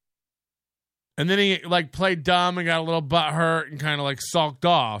 And then he like played dumb and got a little butthurt and kind of like sulked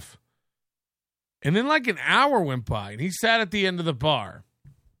off. And then like an hour went by and he sat at the end of the bar.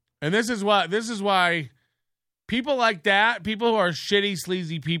 And this is why people like that, people who are shitty,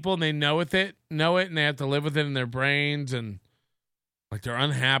 sleazy people, and they know it, and they have to live with it in their brains, and like they're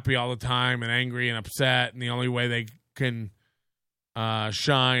unhappy all the time and angry and upset, and the only way they can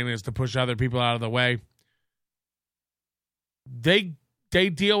shine is to push other people out of the way. They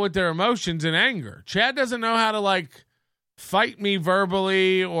deal with their emotions in anger. Chad doesn't know how to like fight me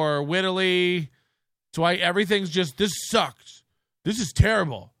verbally or wittily. That's why everything's just, this sucks. This is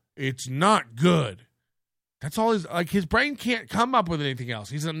terrible. It's not good. That's all his brain can't come up with anything else.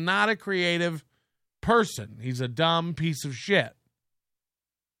 He's not a creative person. He's a dumb piece of shit.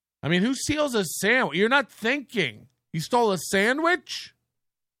 I mean, who steals a sandwich? You're not thinking. You stole a sandwich?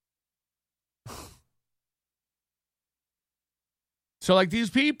 So like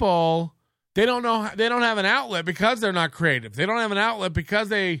these people, they don't have an outlet because they're not creative. They don't have an outlet because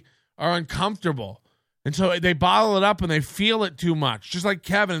they are uncomfortable. And so they bottle it up and they feel it too much, just like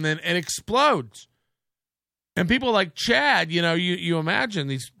Kevin, and then it explodes. And people like Chad, you know, you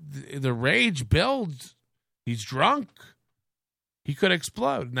imagine the rage builds. He's drunk. He could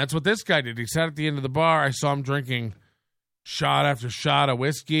explode. And that's what this guy did. He sat at the end of the bar. I saw him drinking shot after shot of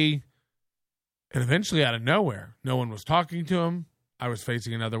whiskey. And eventually, out of nowhere, no one was talking to him. I was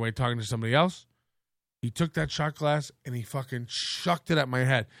facing another way, talking to somebody else. He took that shot glass and he fucking chucked it at my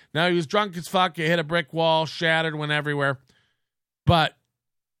head. Now, he was drunk as fuck. It hit a brick wall, shattered, went everywhere. But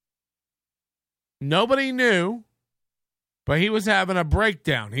nobody knew. But he was having a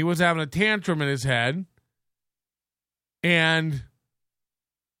breakdown. He was having a tantrum in his head. And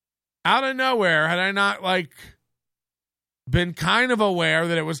out of nowhere, had I not like been kind of aware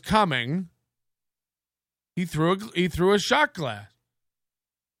that it was coming, He threw a shot glass.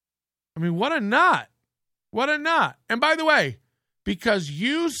 I mean, what a nut. What a nut. And by the way, because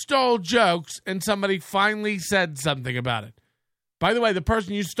you stole jokes and somebody finally said something about it. By the way, the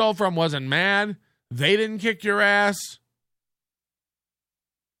person you stole from wasn't mad. They didn't kick your ass.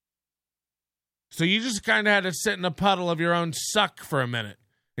 So you just kind of had to sit in a puddle of your own suck for a minute.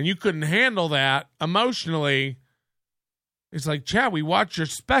 And you couldn't handle that emotionally. It's like, Chad, we watched your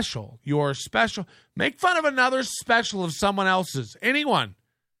special. Your special. Make fun of another special of someone else's. Anyone.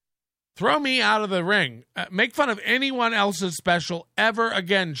 Throw me out of the ring. Make fun of anyone else's special ever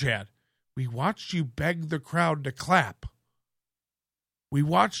again, Chad. We watched you beg the crowd to clap. We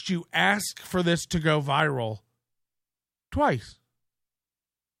watched you ask for this to go viral twice.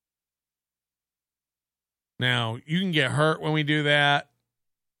 Now, you can get hurt when we do that.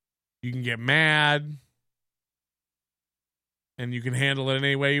 You can get mad. And you can handle it in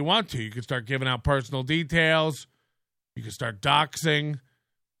any way you want to. You can start giving out personal details. You can start doxing.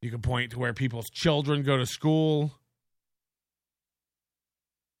 You can point to where people's children go to school.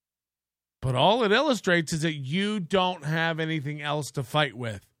 But all it illustrates is that you don't have anything else to fight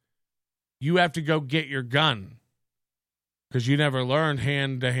with. You have to go get your gun. Because you never learned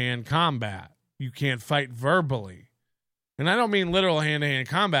hand-to-hand combat. You can't fight verbally. And I don't mean literal hand-to-hand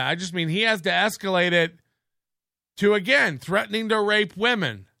combat. I just mean he has to escalate it to, again, threatening to rape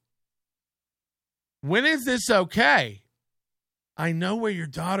women. When is this okay? I know where your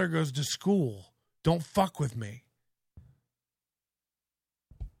daughter goes to school. Don't fuck with me.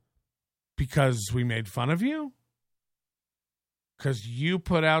 Because we made fun of you? Because you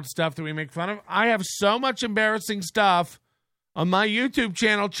put out stuff that we make fun of? I have so much embarrassing stuff on my YouTube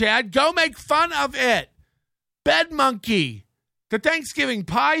channel, Chad. Go make fun of it. Bed Monkey. The Thanksgiving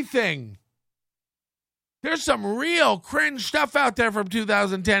pie thing. There's some real cringe stuff out there from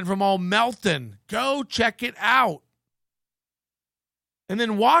 2010 from old Melton. Go check it out. And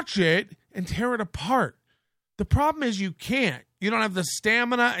then watch it and tear it apart. The problem is you can't. You don't have the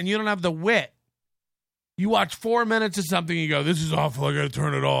stamina and you don't have the wit. You watch 4 minutes of something and you go, this is awful, I got to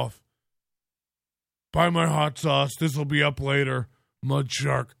turn it off. Buy my hot sauce. This will be up later. Mud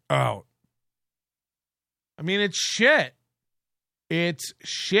Shark out. I mean, it's shit. It's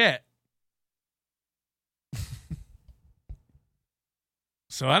shit.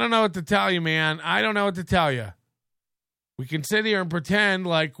 So I don't know what to tell you, man. I don't know what to tell you. We can sit here and pretend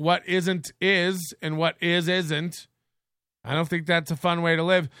like what isn't is and what is isn't. I don't think that's a fun way to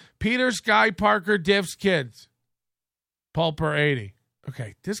live. Peter Sky Parker diffs kids. Pulper 80.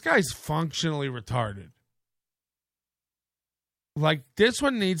 Okay, this guy's functionally retarded. Like, this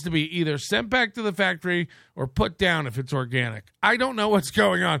one needs to be either sent back to the factory or put down if it's organic. I don't know what's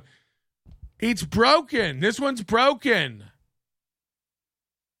going on. It's broken. This one's broken.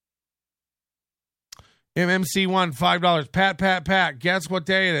 MMC1, $5. Pat. Guess what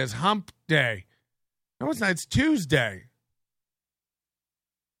day it is? Hump day. No, it's not. It's Tuesday.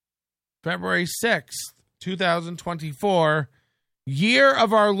 February 6th, 2024. Year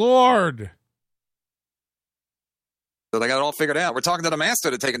of our Lord. So they got it all figured out. We're talking to the master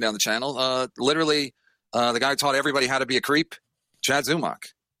to taking down the channel. Literally, the guy who taught everybody how to be a creep, Chad Zumock.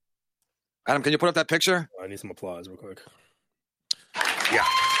 Adam, can you put up that picture? I need some applause real quick. Yeah.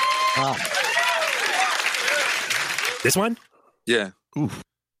 This one? Yeah. Oof.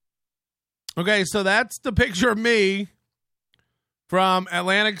 Okay, so that's the picture of me from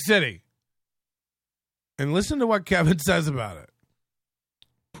Atlantic City. And listen to what Kevin says about it.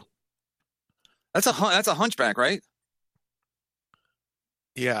 That's a hunchback, right?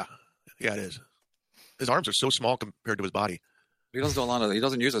 Yeah, it is. His arms are so small compared to his body. He doesn't do a lot of. He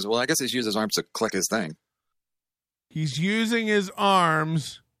doesn't use his. Well, I guess he's used his arms to click his thing. He's using his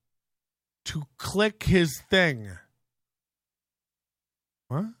arms to click his thing.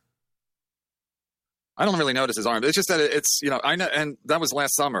 What? I don't really notice his arms. It's just that it's, I know, and that was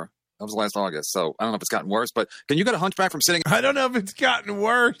last summer. That was last August. So I don't know if it's gotten worse, but can you get a hunchback from sitting? I don't know if it's gotten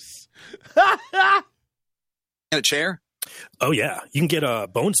worse. In a chair? Oh, yeah. You can get a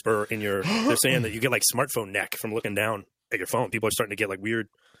bone spur in your, they're saying that you get like smartphone neck from looking down at your phone. People are starting to get like weird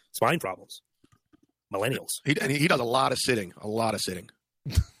spine problems. Millennials. He does a lot of sitting.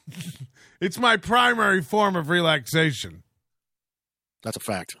 It's my primary form of relaxation. That's a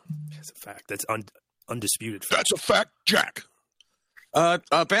fact. That's a fact. That's undisputed fact. That's a fact, Jack.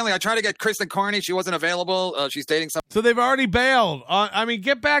 Apparently, I tried to get Kristen Carney. She wasn't available. She's dating somebody. So they've already bailed.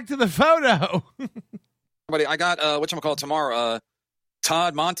 Get back to the photo. I got, whatchamacallit tomorrow,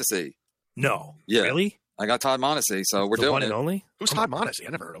 Todd Montesi. No. Yeah. Really? I got Todd Montesi, so we're doing one it. and only? Who's Todd Montesi?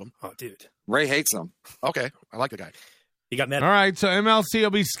 I never heard of him. Oh, dude. Ray hates him. Okay. I like the guy. He got mad All right, so MLC will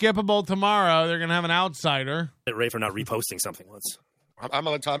be skippable tomorrow. They're going to have an outsider. at Ray for not reposting something once. I'm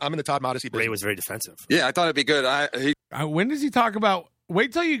in the Todd Modesty business. Ray was very defensive. Yeah, I thought it'd be good. When does he talk about?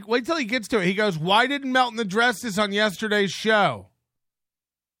 Wait till he gets to it. He goes, "Why didn't Melton address this on yesterday's show?"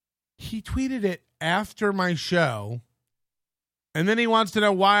 He tweeted it after my show, and then he wants to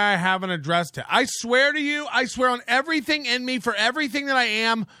know why I haven't addressed it. I swear to you, I swear on everything in me, for everything that I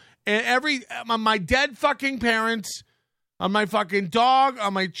am, and on my dead fucking parents, on my fucking dog,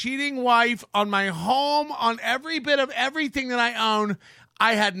 on my cheating wife, on my home, on every bit of everything that I own,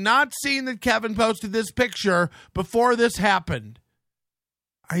 I had not seen that Kevin posted this picture before this happened.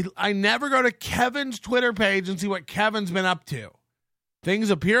 I never go to Kevin's Twitter page and see what Kevin's been up to. Things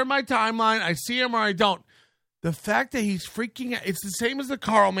appear in my timeline. I see them or I don't. The fact that he's freaking out, it's the same as the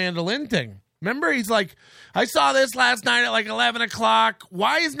Carl Mandolin thing. Remember, he's like, I saw this last night at like 11 o'clock.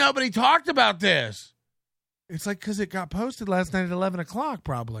 Why has nobody talked about this? It's like, because it got posted last night at 11 o'clock,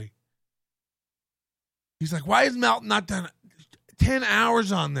 probably. He's like, why has Melton not done 10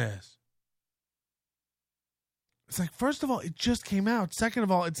 hours on this? It's like, first of all, it just came out. Second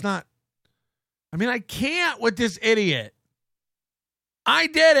of all, it's not. I mean, I can't with this idiot. I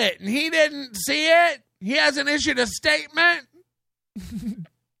did it, and he didn't see it. He hasn't issued a statement.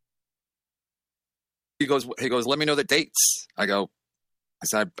 He goes, let me know the dates. I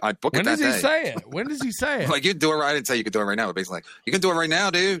said, I'd book it that day. When does he say it? When does he say it? Like, you can do it right. I didn't say you could do it right now, but basically, like, you can do it right now,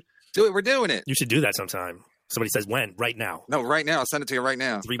 dude. Do it. We're doing it. You should do that sometime. Somebody says when? Right now. No, right now. I'll send it to you right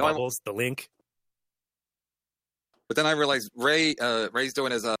now. Three bubbles, the link. But then I realized Ray's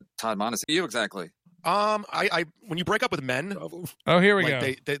doing his Todd Modesty. You exactly. I when you break up with men. Oh, here we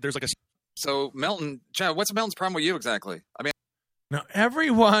go. There's like a. So Melton, Chad, what's Melton's problem with you exactly? I mean, now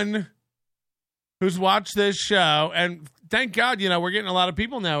everyone who's watched this show, and thank God, we're getting a lot of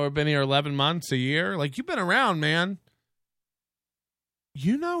people now who have been here 11 months, a year. Like, you've been around, man.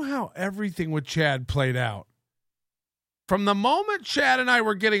 You know how everything with Chad played out. From the moment Chad and I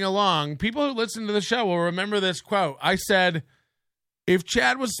were getting along, people who listen to the show will remember this quote. I said, if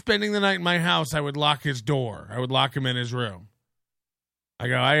Chad was spending the night in my house, I would lock his door. I would lock him in his room. I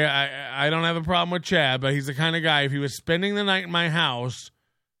go, I don't have a problem with Chad, but he's the kind of guy, if he was spending the night in my house,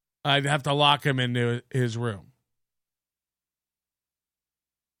 I'd have to lock him into his room.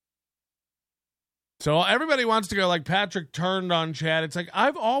 So everybody wants to go like Patrick turned on Chad. It's like,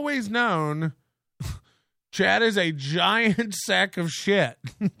 I've always known Chad is a giant sack of shit.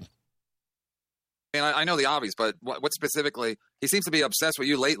 I know the obvious, but what specifically? He seems to be obsessed with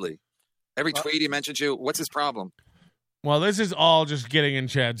you lately. Every tweet he mentions you. What's his problem? Well, this is all just getting in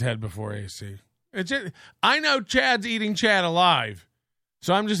Chad's head before AC. I know Chad's eating Chad alive,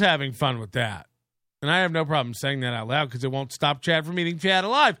 so I'm just having fun with that. And I have no problem saying that out loud because it won't stop Chad from eating Chad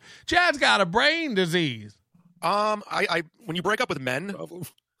alive. Chad's got a brain disease. I when you break up with men,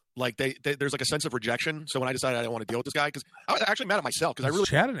 like there's like a sense of rejection. So when I decided I didn't want to deal with this guy, because I was actually mad at myself because I really. Is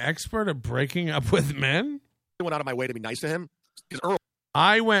Chad an expert at breaking up with men? I went out of my way to be nice to him.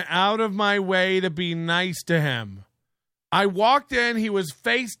 I went out of my way to be nice to him. I walked in, he was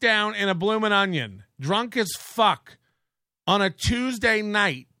face down in a bloomin' onion, drunk as fuck, on a Tuesday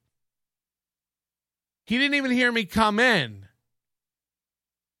night. He didn't even hear me come in.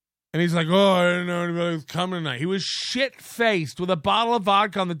 And he's like, oh, I didn't know anybody was coming tonight. He was shit-faced with a bottle of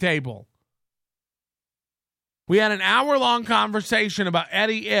vodka on the table. We had an hour-long conversation about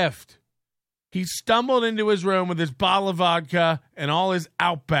Eddie Ift. He stumbled into his room with his bottle of vodka and all his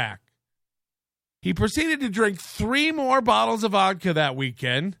Outback. He proceeded to drink 3 more bottles of vodka that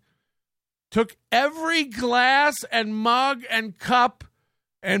weekend, took every glass and mug and cup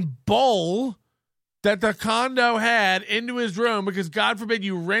and bowl that the condo had into his room because, God forbid,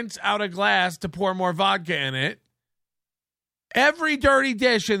 you rinse out a glass to pour more vodka in it. Every dirty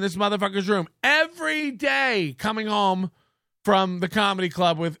dish in this motherfucker's room. Every day coming home from the comedy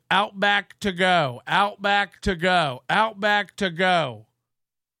club with Outback to go, Outback to go, Outback to go.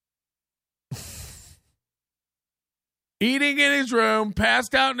 Eating in his room,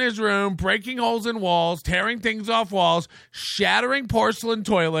 passed out in his room, breaking holes in walls, tearing things off walls, shattering porcelain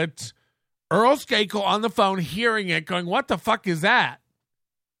toilets. Earl Skakel on the phone hearing it, going, what the fuck is that?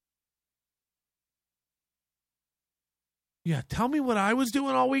 Yeah, tell me what I was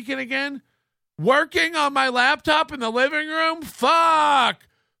doing all weekend again. Working on my laptop in the living room? Fuck!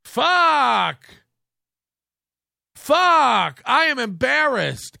 I am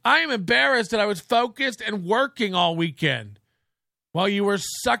embarrassed. I am embarrassed that I was focused and working all weekend while you were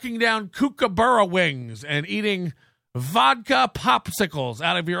sucking down kookaburra wings and eating vodka popsicles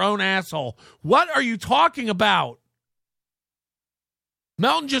out of your own asshole. What are you talking about?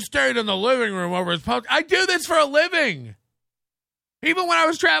 Melton just stayed in the living room over his post. I do this for a living. Even when I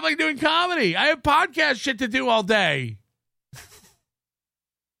was traveling doing comedy, I have podcast shit to do all day.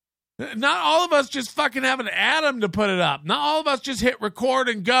 Not all of us just fucking have an atom to put it up. Not all of us just hit record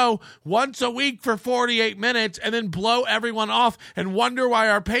and go once a week for 48 minutes and then blow everyone off and wonder why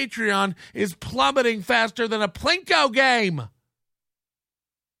our Patreon is plummeting faster than a Plinko game.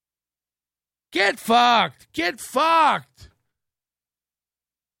 Get fucked. Get fucked.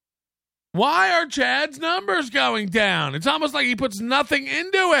 Why are Chad's numbers going down? It's almost like he puts nothing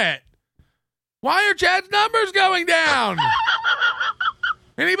into it. Why are Chad's numbers going down?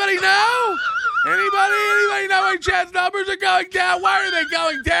 Anybody know? Anybody know why Chad's numbers are going down? Why are they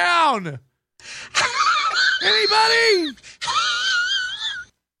going down? Anybody?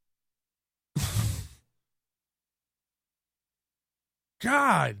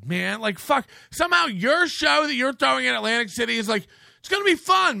 God, man, like, fuck. Somehow your show that you're throwing in Atlantic City is like, it's going to be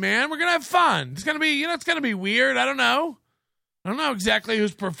fun, man. We're going to have fun. It's going to be, it's going to be weird. I don't know exactly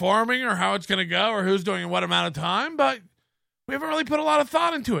who's performing or how it's going to go or who's doing what amount of time, but we haven't really put a lot of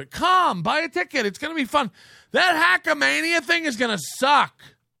thought into it. Come, buy a ticket. It's going to be fun. That Hackamania thing is going to suck.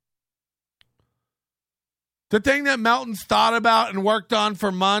 The thing that Melton's thought about and worked on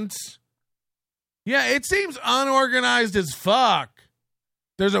for months. Yeah, it seems unorganized as fuck.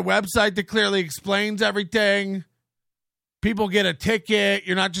 There's a website that clearly explains everything. People get a ticket.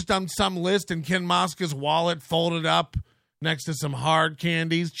 You're not just on some list in Ken Mosca's wallet folded up next to some hard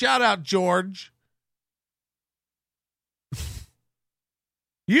candies. Shout out, George.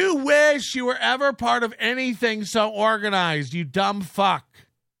 You wish you were ever part of anything so organized, you dumb fuck.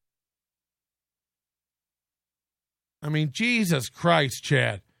 I mean, Jesus Christ,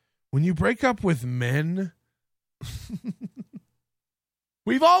 Chad. When you break up with men...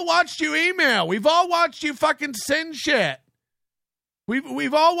 We've all watched you email. We've all watched you fucking send shit.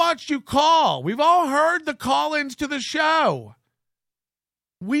 We've all watched you call. We've all heard the call-ins to the show.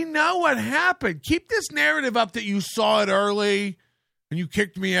 We know what happened. Keep this narrative up that you saw it early and you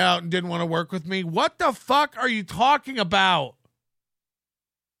kicked me out and didn't want to work with me. What the fuck are you talking about?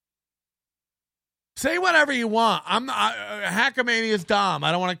 Say whatever you want. Hackamania's Dom.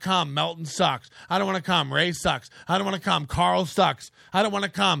 I don't want to come. Melton sucks. I don't want to come. Ray sucks. I don't want to come. Carl sucks. I don't want to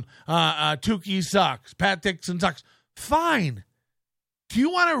come. Tukey sucks. Pat Dixon sucks. Fine. Do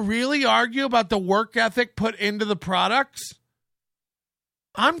you want to really argue about the work ethic put into the products?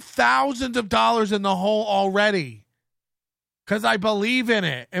 I'm thousands of dollars in the hole already because I believe in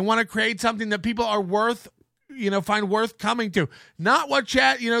it and want to create something that people are find worth coming to. Not what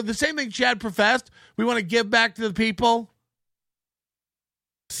Chad, the same thing Chad professed. We want to give back to the people.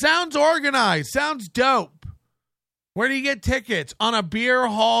 Sounds organized. Sounds dope. Where do you get tickets? On a beer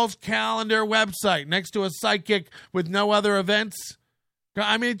hall's calendar website next to a psychic with no other events?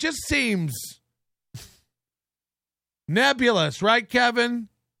 I mean, it just seems nebulous, right, Kevin?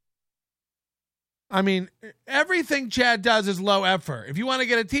 I mean, everything Chad does is low effort. If you want to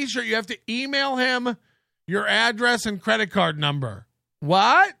get a t-shirt, you have to email him your address and credit card number.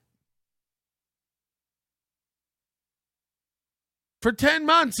 What? For 10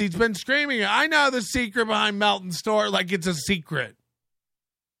 months, he's been screaming, I know the secret behind Melton's store like it's a secret.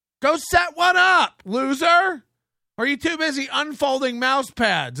 Go set one up, loser. Or are you too busy unfolding mouse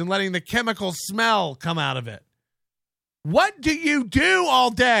pads and letting the chemical smell come out of it? What do you do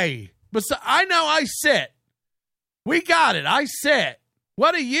all day? I know I sit. We got it. I sit.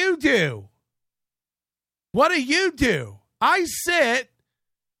 What do you do? What do you do? I sit,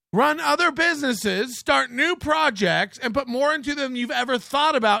 run other businesses, start new projects, and put more into them than you've ever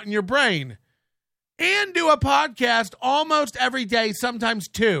thought about in your brain. And do a podcast almost every day, sometimes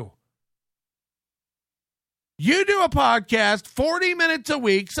two. You do a podcast 40 minutes a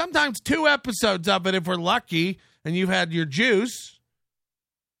week, sometimes 2 episodes of it if we're lucky and you've had your juice.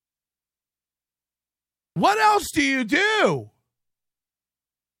 What else do you do?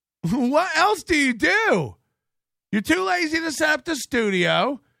 What else do you do? You're too lazy to set up the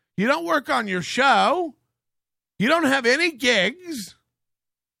studio. You don't work on your show. You don't have any gigs.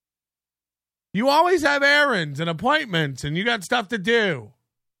 You always have errands and appointments and you got stuff to do.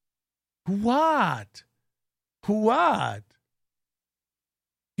 What? What?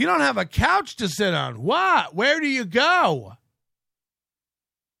 You don't have a couch to sit on. What? Where do you go?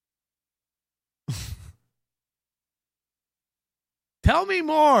 Tell me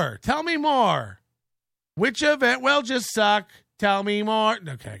more. Tell me more. Which event will just suck? Tell me more.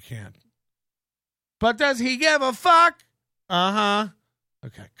 Okay, I can't. But does he give a fuck? Uh-huh.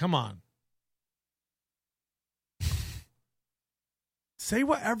 Okay, come on. Say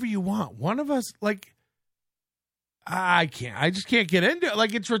whatever you want. One of us, I can't. I just can't get into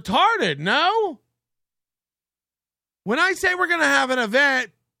it. It's retarded, no? When I say we're going to have an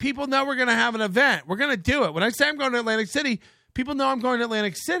event, people know we're going to have an event. We're going to do it. When I say I'm going to Atlantic City, people know I'm going to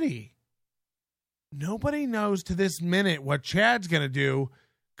Atlantic City. Nobody knows to this minute what Chad's going to do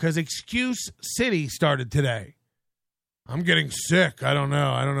because Excuse City started today. I'm getting sick. I don't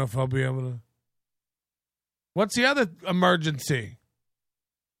know. I don't know if I'll be able to. What's the other emergency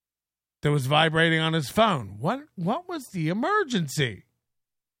that was vibrating on his phone? What was the emergency?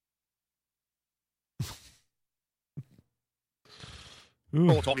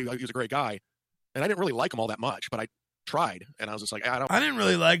 Cole told me he was a great guy, and I didn't really like him all that much, but I tried, and I was just like, I didn't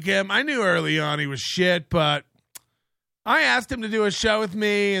really like him. I knew early on he was shit, but I asked him to do a show with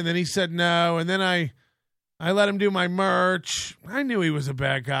me, and then he said no, and then I let him do my merch. I knew he was a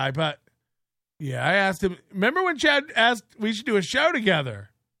bad guy, but yeah, I asked him. Remember when Chad asked we should do a show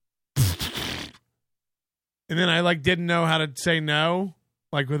together? And then I didn't know how to say no,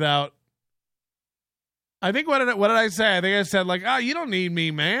 without. I think what did I say? I think I said you don't need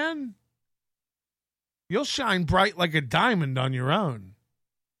me, man. You'll shine bright like a diamond on your own.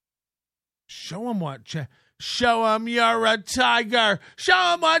 Show him what Chad. Show him you're a tiger.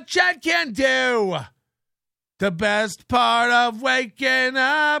 Show him what Chad can do. The best part of waking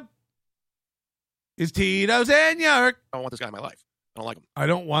up is Tito's in your. I don't want this guy in my life. I don't like him. I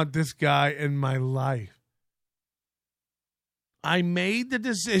don't want this guy in my life. I made the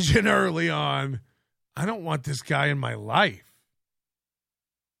decision early on. I don't want this guy in my life.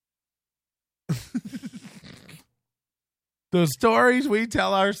 The stories we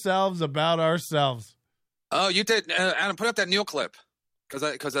tell ourselves about ourselves. Oh, you did, Adam. Put up that Neil clip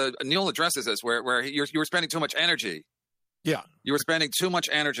because Neil addresses this where you were spending too much energy. Yeah, you were spending too much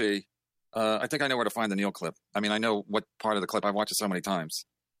energy. I think I know where to find the Neil clip. I mean, I know what part of the clip. I've watched it so many times.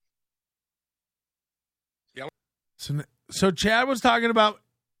 Yeah. So Chad was talking about.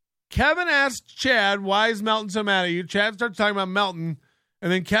 Kevin asked Chad, "Why is Melton so mad at you?" Chad starts talking about Melton,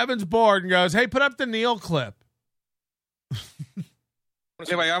 and then Kevin's bored and goes, "Hey, put up the Neil clip."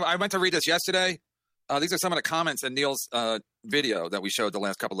 Anyway, I went to read this yesterday. These are some of the comments in Neil's video that we showed the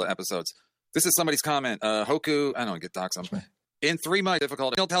last couple of episodes. This is somebody's comment. Hoku, I don't get doxed. In 3 months,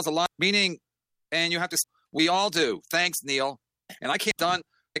 difficult. Neil tells a lot, meaning, and you have to. We all do. Thanks, Neil. And I can't done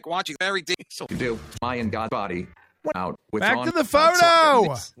watching very deep. So you do. Mayan God body. Out with back to the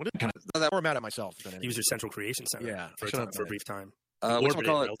photo. More mad at myself than he was your central creation center. Yeah, for a brief time. What's we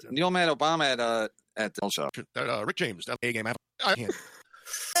call it? Neil met Obama at the show. Rick James, that A game. I can't.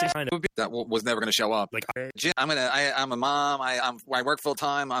 That was never going to show up. I'm a mom. I work full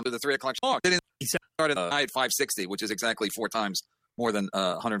time. I'm to the 3 o'clock. Oh, he started at 560, which is exactly 4 times more than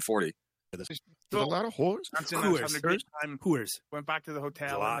 140. There's a lot of whores. Whores. Went back to the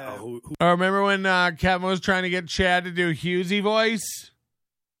hotel. I remember when Kevin was trying to get Chad to do Husey voice?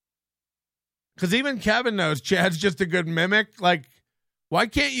 Because even Kevin knows Chad's just a good mimic. Why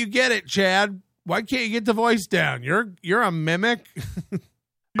can't you get it, Chad? Why can't you get the voice down? You're a mimic.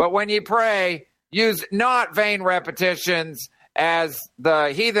 But when you pray, use not vain repetitions as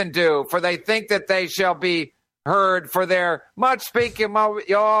the heathen do, for they think that they shall be heard for their much speaking.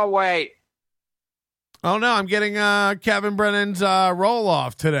 Wait. Oh, no, I'm getting Kevin Brennan's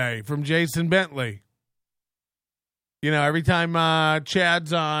roll-off today from Jason Bentley. You know, every time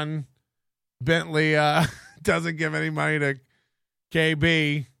Chad's on, Bentley doesn't give any money to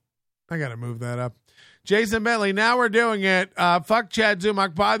KB. I got to move that up. Jason Bentley, now we're doing it. Fuck Chad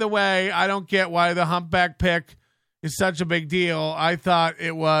Zumock. By the way, I don't get why the humpback pick is such a big deal. I thought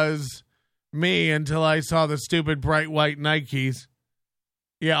it was me until I saw the stupid bright white Nikes.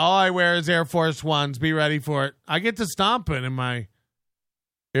 Yeah, all I wear is Air Force Ones. Be ready for it. I get to stomping in my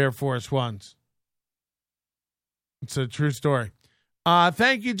Air Force Ones. It's a true story.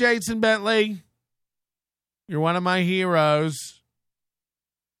 Thank you, Jason Bentley. You're one of my heroes.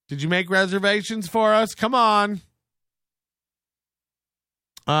 Did you make reservations for us? Come on.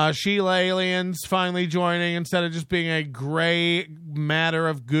 Sheila Aliens finally joining instead of just being a gray matter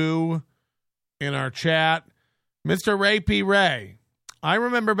of goo in our chat. Mr. Rapey Ray. I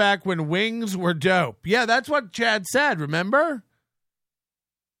remember back when wings were dope. Yeah, that's what Chad said, remember?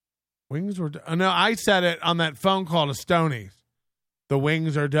 Wings were dope. No, I said it on that phone call to Stoney's. The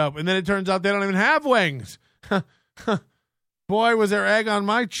wings are dope. And then it turns out they don't even have wings. Boy, was there egg on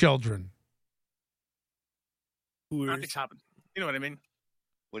my children. Nothing's happened. You know what I mean?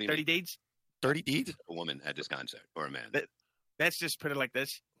 What do you 30 mean? deeds? 30 deeds? A woman at this concert or a man. Let's just put it like this.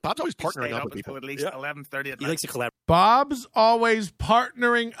 Bob's always Stay partnering up with until people. at least 11:30 at He night. likes to collaborate. Bob's always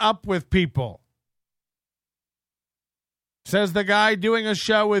partnering up with people. Says the guy doing a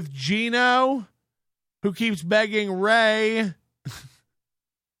show with Gino, who keeps begging Ray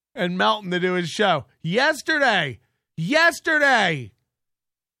and Melton to do his show. Yesterday, Yesterday.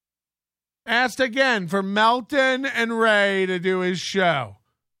 Asked again for Melton and Ray to do his show.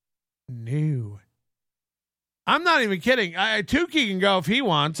 No. I'm not even kidding. Tukey can go if he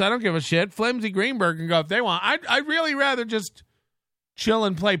wants. I don't give a shit. Flimsy Greenberg can go if they want. I'd really rather just chill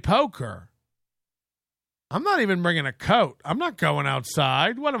and play poker. I'm not even bringing a coat. I'm not going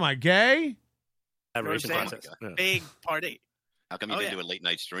outside. What am I, gay? Big party. How come you didn't do a late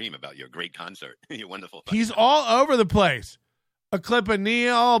night stream about your great concert? You're wonderful. He's all over the place. A clip of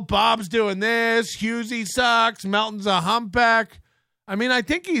Neil. Bob's doing this. Husey sucks. Melton's a humpback. I mean, I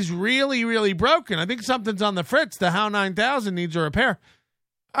think he's really, really broken. I think something's on the fritz. The HOW 9000 needs a repair.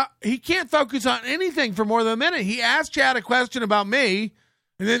 He can't focus on anything for more than a minute. He asked Chad a question about me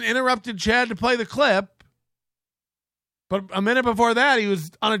and then interrupted Chad to play the clip. But a minute before that, he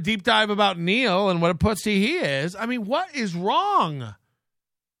was on a deep dive about Neil and what a pussy he is. I mean, what is wrong?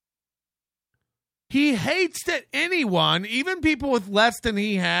 He hates that anyone, even people with less than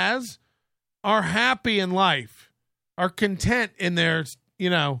he has, are happy in life, are content in their,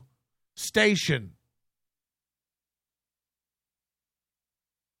 station.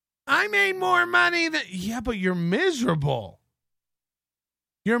 I made more money than... Yeah, but you're miserable.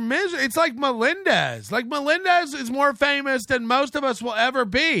 You're miserable. It's like Melendez. Like, Melendez is more famous than most of us will ever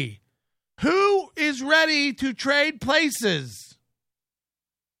be. Who is ready to trade places?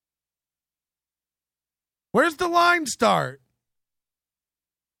 Where's the line start?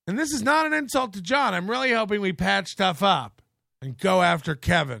 And this is not an insult to John. I'm really hoping we patch stuff up and go after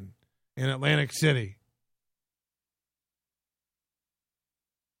Kevin in Atlantic City.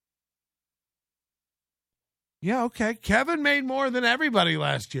 Yeah, okay. Kevin made more than everybody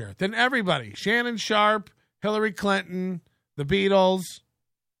last year. Than everybody. Shannon Sharp, Hillary Clinton, the Beatles.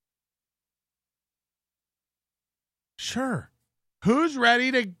 Sure. Who's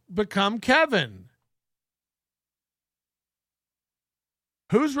ready to become Kevin?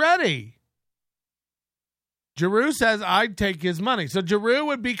 Who's ready? Giroux says I'd take his money. So Giroux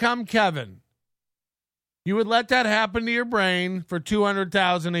would become Kevin. You would let that happen to your brain for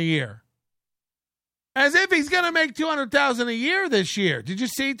 $200,000 a year. As if he's going to make $200,000 a year this year. Did you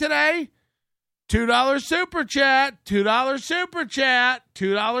see today? $2 super chat, $2 super chat,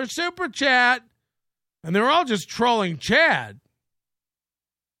 $2 super chat. And they're all just trolling Chad.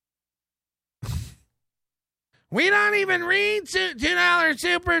 We don't even read $2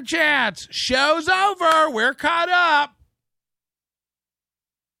 super chats. Show's over. We're caught up.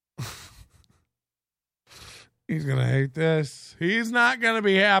 He's going to hate this. He's not going to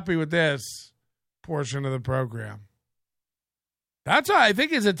be happy with this portion of the program. That's why I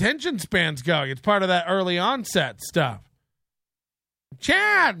think his attention span's going. It's part of that early onset stuff.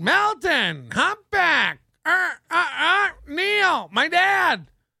 Chad, Melton, Humpback, Neil, my dad,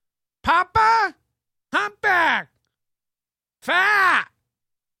 Papa, Humpback, Fat,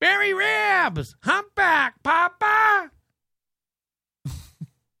 Barry Ribs, Humpback, Papa.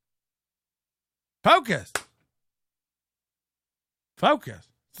 Focus.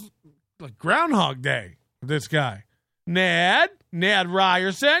 Like Groundhog Day with this guy. Ned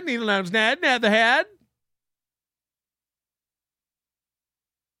Ryerson, Needle Nose Ned the head.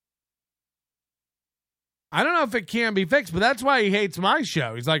 I don't know if it can be fixed, but that's why he hates my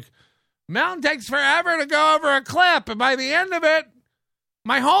show. He's like, Mountain takes forever to go over a clip, and by the end of it,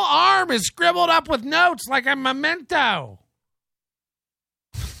 my whole arm is scribbled up with notes like a memento.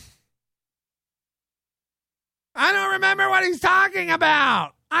 I don't remember what he's talking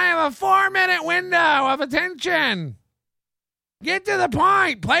about. I have a 4-minute window of attention. Get to the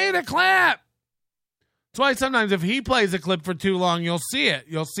point. Play the clip. That's why sometimes if he plays a clip for too long, you'll see it.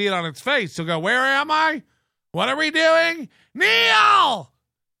 You'll see it on its face. You'll go, where am I? What are we doing? Neil!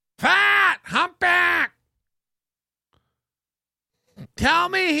 Fat! Humpback! Tell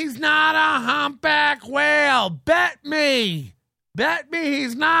me he's not a humpback whale. Bet me. Bet me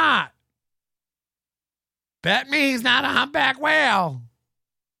he's not. Bet me he's not a humpback whale.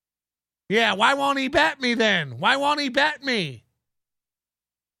 Yeah, why won't he bet me then? Why won't he bet me?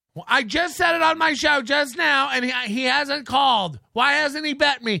 Well, I just said it on my show just now, and he hasn't called. Why hasn't he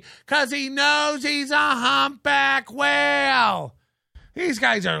bet me? Because he knows he's a humpback whale. These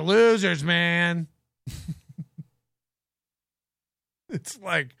guys are losers, man. It's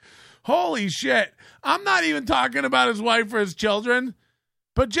like, holy shit. I'm not even talking about his wife or his children,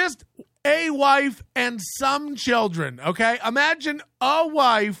 but just a wife and some children, okay? Imagine a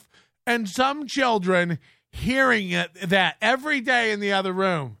wife and some children hearing that every day in the other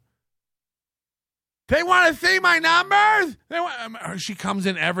room. They want to see my numbers? She comes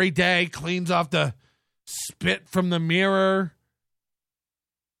in every day, cleans off the spit from the mirror.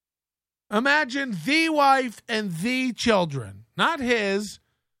 Imagine the wife and the children, not his,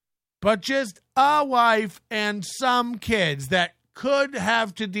 but just a wife and some kids that could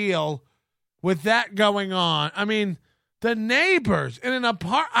have to deal with that going on. I mean, the neighbors in an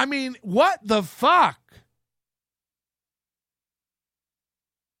apartment. I mean, what the fuck?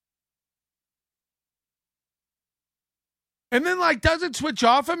 And then, like, does it switch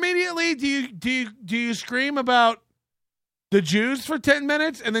off immediately? Do you scream about the Jews for 10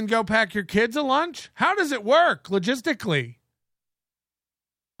 minutes and then go pack your kids a lunch? How does it work logistically?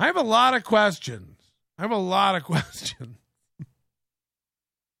 I have a lot of questions.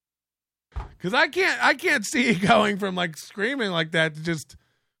 Because I can't see you going from like screaming like that to just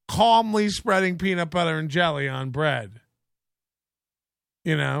calmly spreading peanut butter and jelly on bread.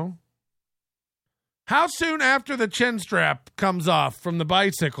 You know? How soon after the chin strap comes off from the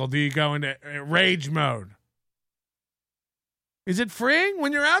bicycle do you go into rage mode? Is it freeing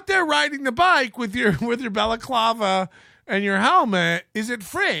when you're out there riding the bike with your balaclava and your helmet? Is it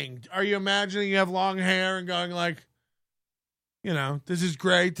freeing? Are you imagining you have long hair and going like, you know, this is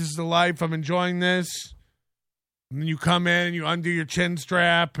great. This is the life. I'm enjoying this. And then you come in and you undo your chin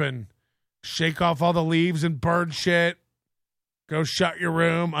strap and shake off all the leaves and bird shit. Go shut your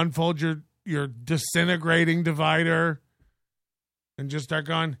room, unfold your disintegrating divider, and just start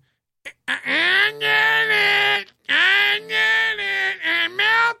going, and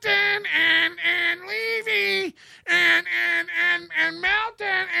melting and leafy and melting,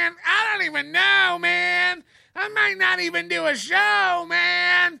 and I don't even know, man. I might not even do a show,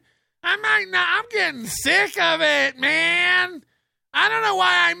 man. I'm getting sick of it, man. I don't know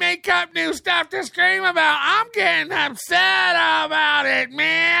why I make up new stuff to scream about. I'm getting upset about it,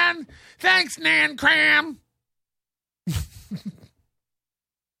 man. Thanks, Nan Cram.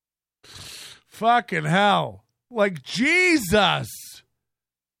 Fucking hell. Like, Jesus.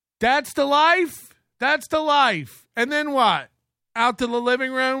 That's the life? That's the life. And then what? Out to the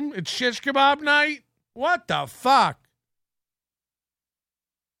living room? It's shish kebab night? What the fuck?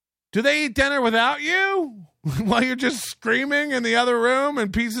 Do they eat dinner without you? While you're just screaming in the other room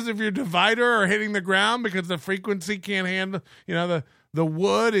and pieces of your divider are hitting the ground because the frequency can't handle, you know, the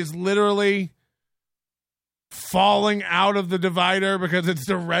wood is literally falling out of the divider because it's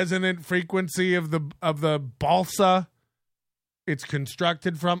the resonant frequency of the balsa it's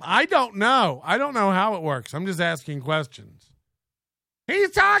constructed from. I don't know how it works. I'm just asking questions.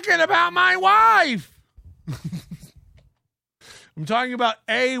 He's talking about my wife. I'm talking about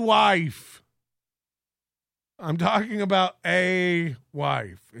a wife. I'm talking about a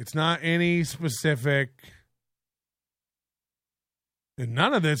wife. It's not any specific. And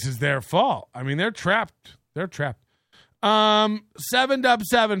none of this is their fault. I mean, they're trapped.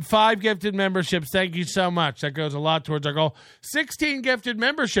 7dub7, 5 gifted memberships. Thank you so much. That goes a lot towards our goal. 16 gifted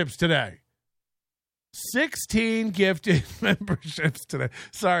memberships today. 16 gifted memberships today.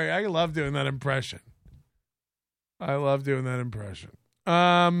 Sorry, I love doing that impression.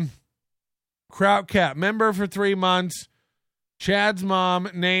 Krautcat, member for 3 months. Chad's mom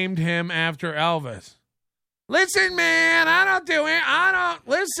named him after Elvis. Listen, man,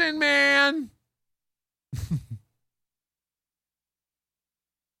 listen, man.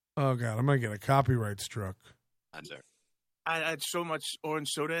 Oh, God, I'm going to get a copyright struck. I had so much orange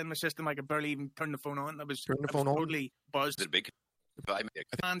soda in my system, I could barely even turn the phone on. I was totally buzzed.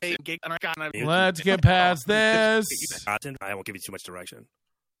 Let's get past this. I won't give you too much direction.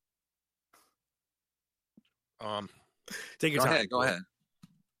 Take your time. Go ahead.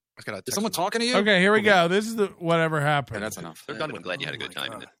 Is someone talking to you? Okay, here we go. This is whatever happened. Okay, that's enough. I'm glad you had a good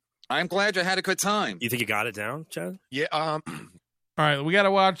time. I'm glad you had a good time. You think you got it down, Chad? Yeah. All right, we got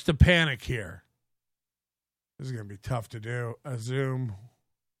to watch the panic here. This is going to be tough to do. A Zoom.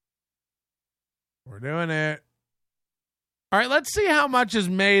 We're doing it. All right, let's see how much is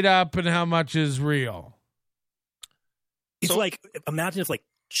made up and how much is real. It's like, imagine if like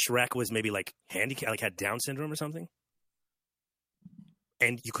Shrek was maybe like handicapped, like had Down syndrome or something.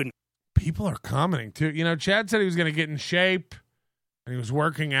 And you couldn't. People are commenting too. You know, Chad said he was going to get in shape and he was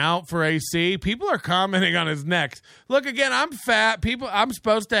working out for AC. People are commenting on his necks. Look, again, I'm fat. I'm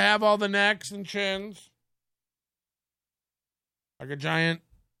supposed to have all the necks and chins. Like a giant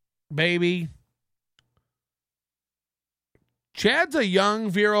baby. Chad's a young,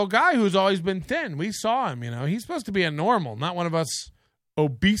 virile guy who's always been thin. We saw him, you know. He's supposed to be a normal, not one of us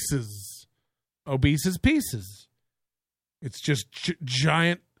obeses. Obeses pieces. It's just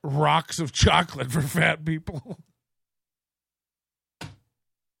giant rocks of chocolate for fat people.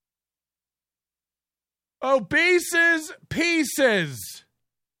 Obeses pieces.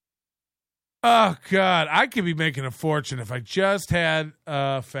 Oh, God. I could be making a fortune if I just had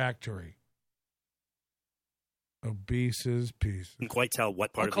a factory. Obese's pieces. Couldn't quite tell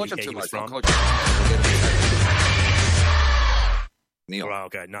what part Don't of the coach UK him he was too much. from. Don't coach him. Neil. Oh,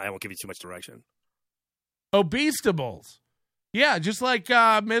 okay. No, I won't give you too much direction. Obestables. Yeah, just like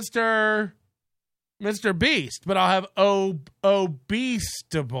Mr. Beast, but I'll have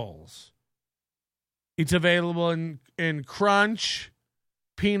Obestables. It's available in crunch,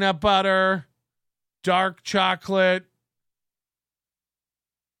 peanut butter, dark chocolate.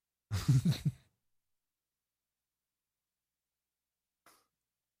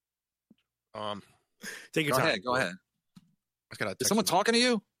 Take your Go time. ahead. Go ahead. Is Is someone talking to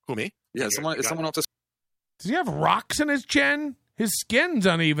you? Who, me? Yeah, someone. Is someone off the Does he have rocks in his chin? His skin's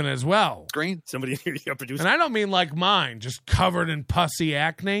uneven as well. screen? Somebody your producer. And I don't mean like mine, just covered in pussy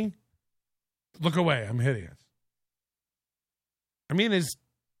acne. Look away, I'm hideous. I mean, his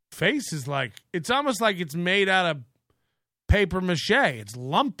face is like, it's almost like it's made out of paper mache. It's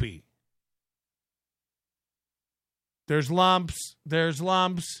lumpy. There's lumps. There's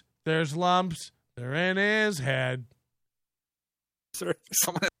lumps. There's lumps. They're in his head. Sir,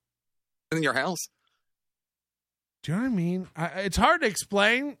 someone in your house? Do you know what I mean? It's hard to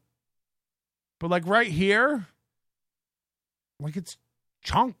explain, but like right here, like it's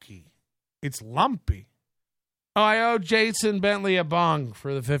chunky. It's lumpy. Oh, I owe Jason Bentley a bong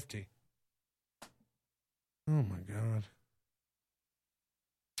for the 50. Oh, my God.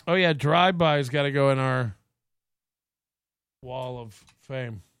 Oh, yeah, drive-by's got to go in our wall of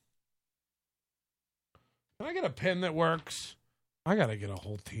fame. Can I get a pin that works? I got to get a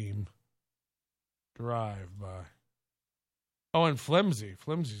whole team. Drive-by. Oh, and Flimsy.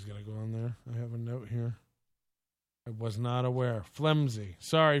 Flimsy's got to go on there. I have a note here. I was not aware. Flimsy.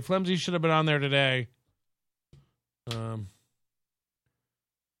 Sorry, Flimsy should have been on there today.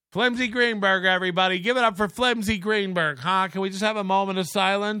 Flimsy Greenberg, everybody. Give it up for Flimsy Greenberg, huh? Can we just have a moment of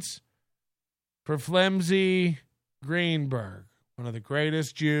silence for Flimsy Greenberg, one of the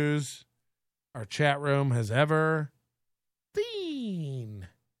greatest Jews our chat room has ever seen.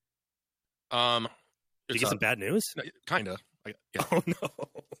 Did you get some bad news? Kind of. Yeah. Oh, no.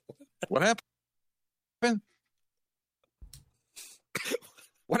 What happened?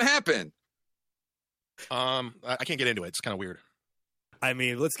 What happened? I can't get into it. It's kind of weird. I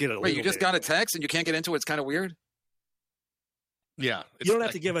mean, let's get it. Wait, you just got a text and you can't get into it? It's kind of weird? Yeah. You don't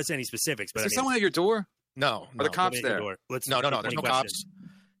have to give us any specifics, but Is there someone at your door? No. Are the cops there? Let's No. There's no cops.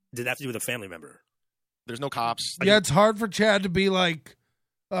 Did that have to do with a family member? There's no cops. Yeah, it's hard for Chad to be like,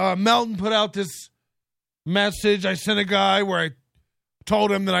 Melton put out this message. I sent a guy where I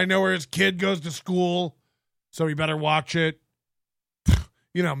told him that I know where his kid goes to school, so he better watch it.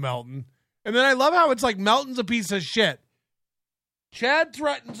 You know, Melton. And then I love how it's like Melton's a piece of shit. Chad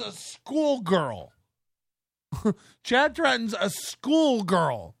threatens a schoolgirl. Chad threatens a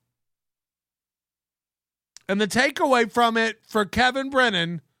schoolgirl. And the takeaway from it for Kevin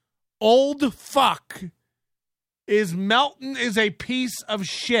Brennan, old fuck, is Melton is a piece of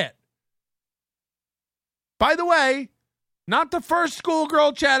shit. By the way, not the first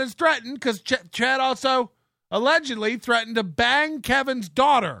schoolgirl Chad has threatened, because Chad also allegedly threatened to bang Kevin's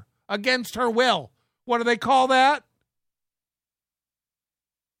daughter against her will. What do they call that?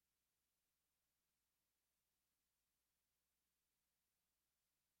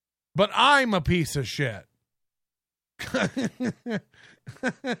 But I'm a piece of shit.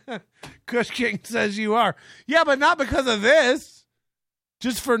 Kush King says you are. Yeah, but not because of this.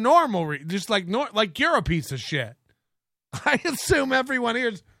 Just for normal just like you're a piece of shit. I assume everyone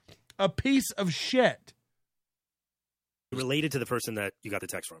here's a piece of shit. Related to the person that you got the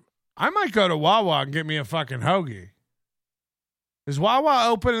text from. I might go to Wawa and get me a fucking hoagie. Is Wawa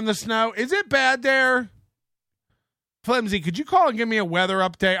open in the snow? Is it bad there? Flimsy, could you call and give me a weather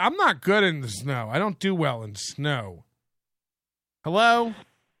update? I'm not good in the snow. I don't do well in snow. Hello?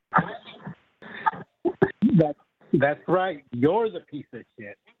 That's right. You're the piece of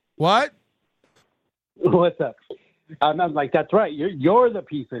shit. What? What's up? I'm like, that's right. You're the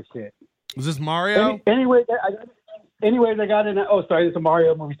piece of shit. Is this Mario? Anyways, I got an. Oh, sorry, it's a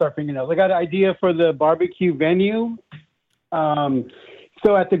Mario movie star fingernails. I got an idea for the barbecue venue.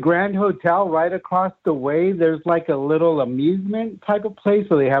 So at the Grand Hotel, right across the way, there's like a little amusement type of place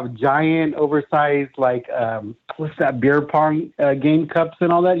where they have giant, oversized, like what's that, beer pong game cups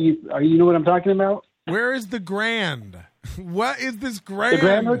and all that. You know what I'm talking about? Where is the Grand? What is this Grand? The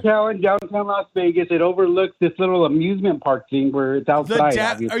Grand Hotel in downtown Las Vegas. It overlooks this little amusement park thing where it's outside.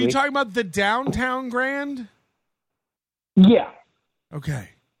 Are you talking about the downtown Grand? Yeah. Okay.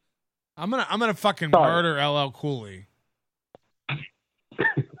 I'm gonna fucking murder LL Cooley.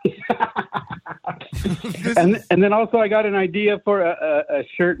 And then also I got an idea for a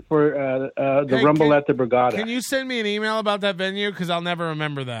shirt for the Hey, Rumble at the Borgata. Can you send me an email about that venue? Because I'll never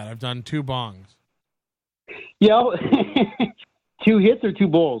remember that. I've done 2 bongs. Yeah, 2 hits or 2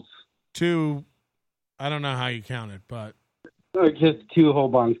 bowls? 2. I don't know how you count it, but Or just 2 whole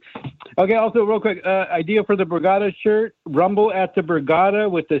bongs. Okay, also real quick, idea for the Borgata shirt, Rumble at the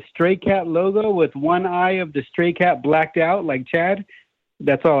Borgata with the Stray Cat logo with one eye of the Stray Cat blacked out like Chad.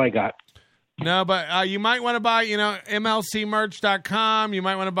 That's all I got. no. But you might want to buy, MLCmerch.com. You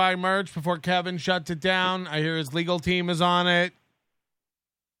might want to buy merch before Kevin shuts it down. I hear his legal team is on it.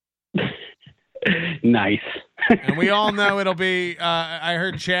 Nice. And we all know it'll be, I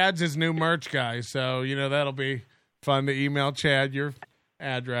heard Chad's his new merch guy. So, that'll be fun to email Chad your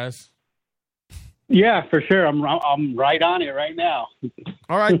address. Yeah, for sure. I'm right on it right now.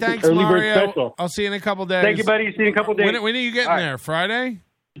 All right, thanks, Early bird Mario. special. I'll see you in a couple days. Thank you, buddy. See you in a couple days. When are you getting All right. there? Friday?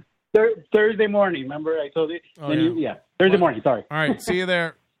 Thursday morning. Remember I told you? Oh, Then yeah. Thursday morning. Sorry. All right, see you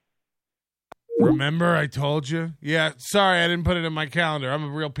there. Remember I told you? Yeah, sorry, I didn't put it in my calendar. I'm a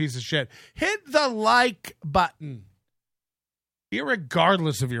real piece of shit. Hit the like button,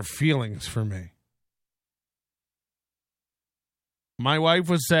 irregardless of your feelings for me. My wife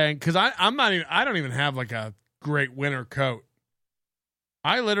was saying, because I don't even have like a great winter coat.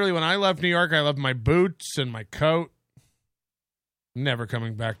 I literally, when I left New York, I left my boots and my coat. Never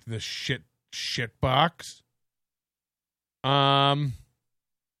coming back to this shit box. So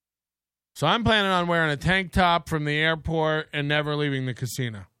I'm planning on wearing a tank top from the airport and never leaving the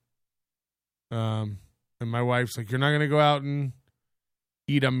casino. And my wife's like, "You're not going to go out and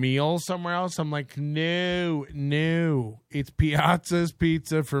eat a meal somewhere else?" I'm like, no. It's Piazza's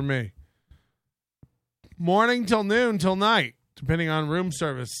Pizza for me. Morning till noon till night, depending on room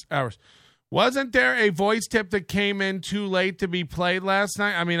service hours. Wasn't there a voice tip that came in too late to be played last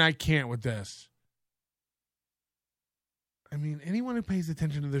night? I mean, I can't with this. I mean, anyone who pays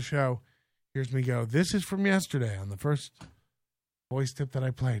attention to the show hears me go, this is from yesterday on the first voice tip that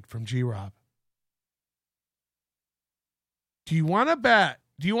I played from G-Rob. Do you want to bet?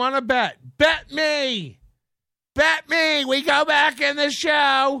 Bet me. Bet me. We go back in the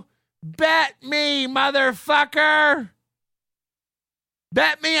show. Bet me, motherfucker.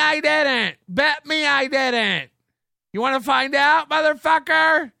 Bet me I didn't. Bet me I didn't. You want to find out,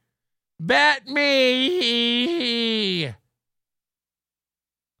 motherfucker? Bet me.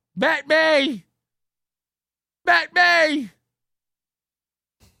 Bet me. Bet me.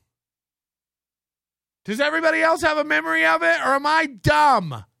 Does everybody else have a memory of it, or am I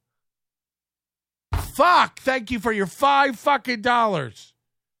dumb? Fuck. Thank you for your $5 fucking dollars.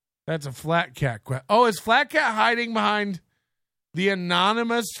 That's a Flat Cat question. Oh, is Flat Cat hiding behind the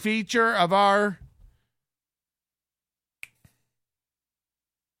anonymous feature of our...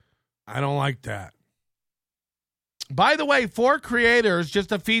 I don't like that. By the way, for creators,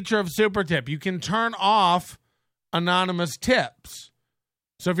 just a feature of Super Tip, you can turn off anonymous tips.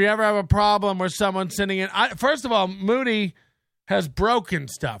 So if you ever have a problem where someone's sending in... first of all, Moody has broken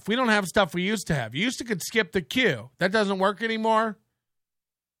stuff. We don't have stuff we used to have. You used to could skip the queue. That doesn't work anymore.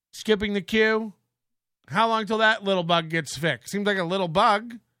 Skipping the queue. How long till that little bug gets fixed? Seems like a little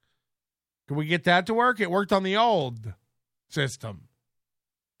bug. Can we get that to work? It worked on the old system.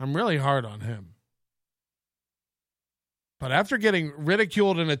 I'm really hard on him. But after getting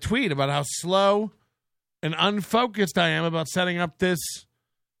ridiculed in a tweet about how slow and unfocused I am about setting up this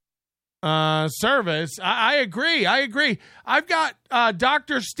service, I agree. I've got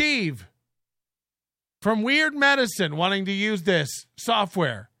Dr. Steve from Weird Medicine wanting to use this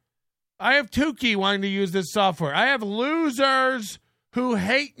software. I have Tukey wanting to use this software. I have losers who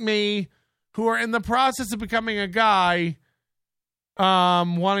hate me, who are in the process of becoming a guy,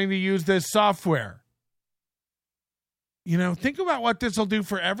 wanting to use this software. You know, think about what this will do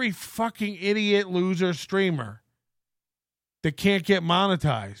for every fucking idiot loser streamer that can't get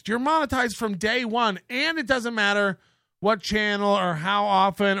monetized. You're monetized from day one, and it doesn't matter what channel or how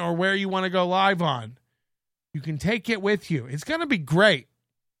often or where you want to go live on. You can take it with you. It's going to be great.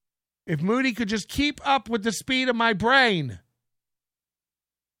 If Moody could just keep up with the speed of my brain.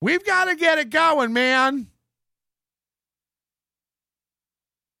 We've got to get it going, man.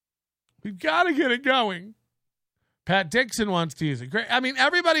 We've got to get it going. Pat Dixon wants to use it. Great. I mean,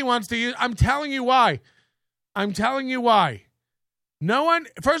 everybody wants to use it. I'm telling you why. No one,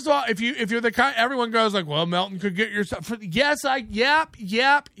 first of all, if you're the kind, everyone goes like, well, Melton could get your stuff. Yep.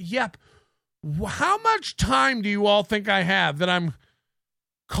 How much time do you all think I have that I'm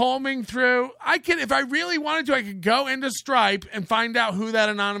combing through? I could, if I really wanted to, I could go into Stripe and find out who that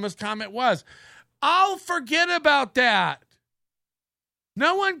anonymous comment was. I'll forget about that.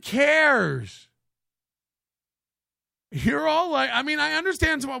 No one cares. You're all like, I mean, I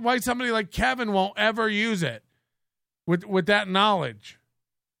understand why somebody like Kevin won't ever use it with that knowledge.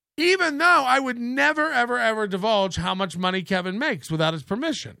 Even though I would never, ever, ever divulge how much money Kevin makes without his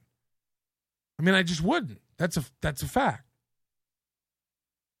permission. I mean, I just wouldn't. That's a fact.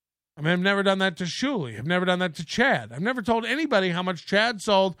 I mean, I've never done that to Shuli. I've never done that to Chad. I've never told anybody how much Chad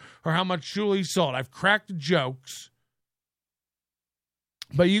sold or how much Shuli sold. I've cracked jokes.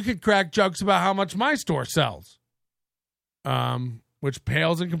 But you could crack jokes about how much my store sells, which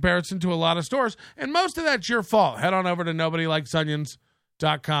pales in comparison to a lot of stores. And most of that's your fault. Head on over to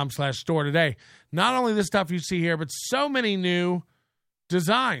nobodylikesonions.com/store today. Not only the stuff you see here, but so many new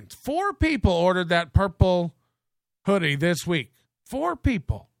designs. 4 people ordered that purple hoodie this week. 4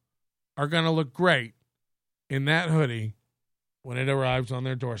 people are going to look great in that hoodie when it arrives on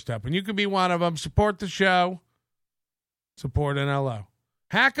their doorstep. And you can be one of them. Support the show. Support NLO.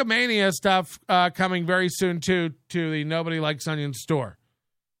 Hackamania stuff coming very soon, too, to the Nobody Likes Onions store.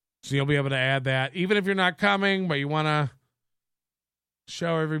 So you'll be able to add that. Even if you're not coming, but you want to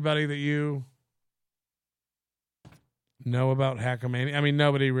show everybody that you know about Hackamania. I mean,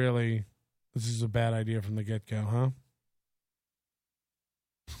 nobody really... This is a bad idea from the get-go, huh?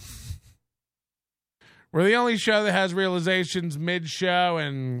 We're the only show that has realizations mid-show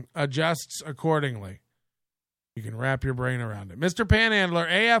and adjusts accordingly. You can wrap your brain around it. Mr. Panhandler,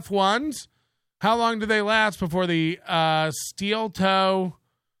 AF1s, how long do they last before the steel toe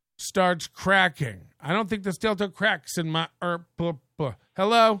starts cracking? I don't think the steel toe cracks in my...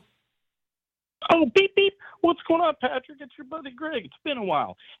 Hello? Oh, beep, beep. What's going on, Patrick? It's your buddy Greg. It's been a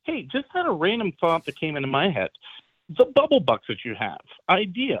while. Hey, just had a random thought that came into my head. The bubble bucks that you have,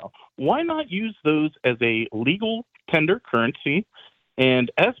 ideal. Why not use those as a legal tender currency?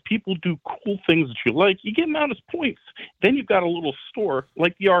 And as people do cool things that you like, you get them out as points. Then you've got a little store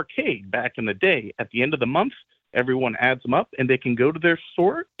like the arcade back in the day. At the end of the month, everyone adds them up, and they can go to their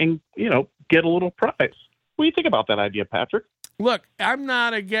store and, get a little prize. What do you think about that idea, Patrick? Look, I'm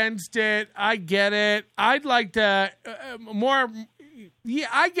not against it. I get it. I'd like to more... Yeah,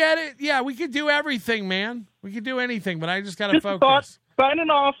 I get it. Yeah, we could do everything, man. We could do anything, but I just got to focus. Signing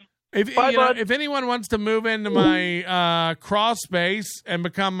off. If anyone wants to move into my crawl space and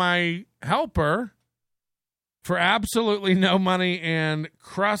become my helper for absolutely no money and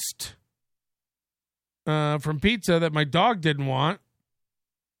crust from pizza that my dog didn't want,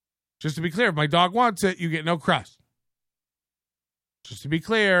 just to be clear, if my dog wants it, you get no crust. Just to be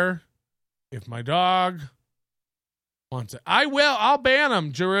clear, if my dog wants it, I will. I'll ban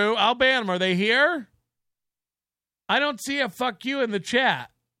them, Jeru. I'll ban them. Are they here? I don't see a fuck you in the chat.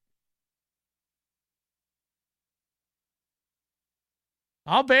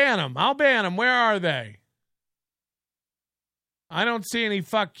 I'll ban them. Where are they? I don't see any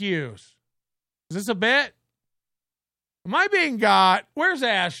fuck yous. Is this a bit? Am I being got? Where's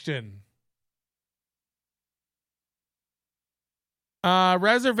Ashton?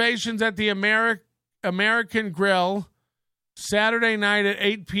 Reservations at the American Grill Saturday night at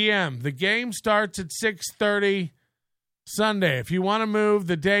 8 p.m. The game starts at 6:30 Sunday. If you want to move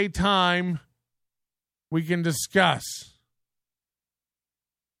the daytime, we can discuss.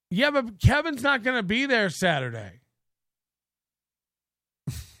 Yeah, but Kevin's not going to be there Saturday.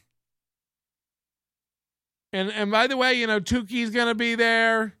 And by the way, Tuki's going to be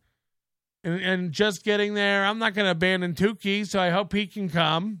there and just getting there. I'm not going to abandon Tuki, so I hope he can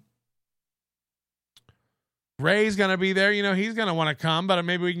come. Ray's going to be there. He's going to want to come, but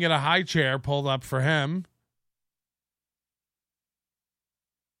maybe we can get a high chair pulled up for him.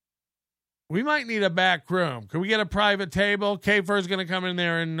 We might need a back room. Could we get a private table? Kafer's going to come in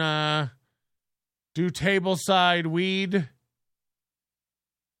there and do tableside weed.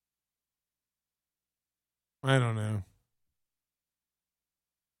 I don't know.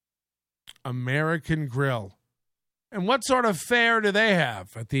 American Grill. And what sort of fare do they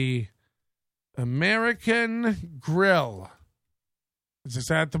have at the American Grill? Is this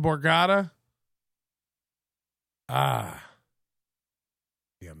at the Borgata? Ah.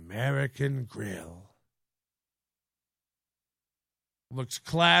 The American Grill. Looks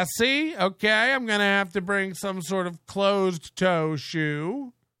classy. Okay, I'm going to have to bring some sort of closed-toe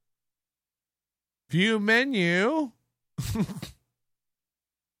shoe. View menu.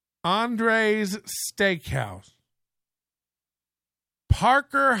 Andre's Steakhouse.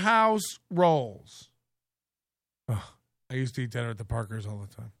 Parker House Rolls. Oh, I used to eat dinner at the Parkers all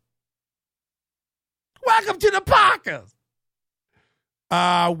the time. Welcome to the Parkers.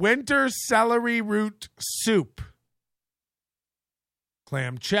 Winter celery root soup.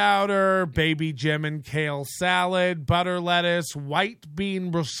 clam chowder, baby Jim and kale salad, butter lettuce, white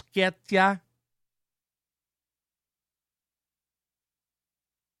bean bruschetta,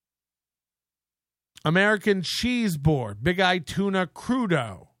 American cheese board, big eye tuna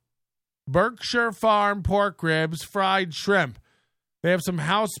crudo, Berkshire Farm pork ribs, fried shrimp. They have some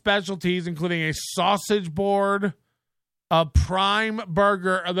house specialties, including a sausage board, a prime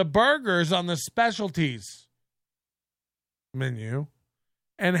burger, the burgers on the specialties menu,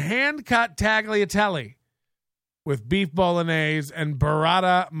 and hand-cut tagliatelle with beef bolognese and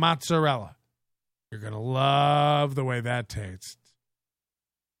burrata mozzarella. You're going to love the way that tastes.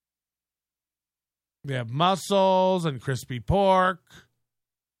 They have mussels and crispy pork.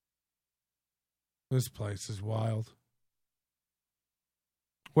 This place is wild.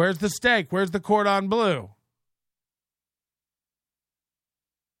 Where's the steak? Where's the cordon bleu?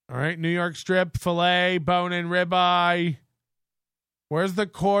 All right, New York strip, filet, bone-in ribeye. Where's the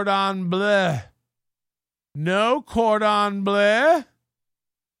cordon bleu? No cordon bleu.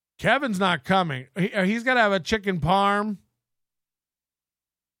 Kevin's not coming. He's got to have a chicken parm.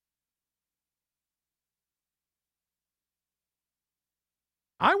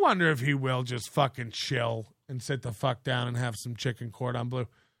 I wonder if he will just fucking chill and sit the fuck down and have some chicken cordon bleu.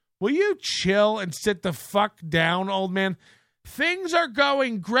 Will you chill and sit the fuck down, old man? Things are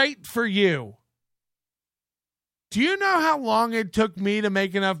going great for you. Do you know how long it took me to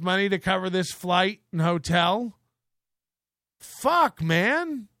make enough money to cover this flight and hotel? Fuck,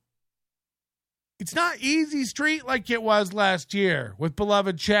 man. It's not easy street like it was last year with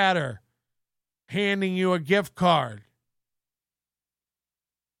beloved Chatter handing you a gift card.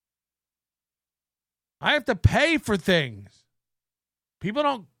 I have to pay for things. People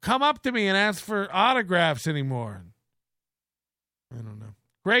don't come up to me and ask for autographs anymore. I don't know.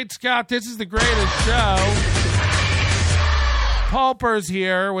 Great Scott, this is the greatest show. Pulper's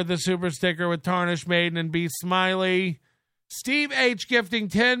here with the super sticker with Tarnished Maiden and B. Smiley. Steve H. gifting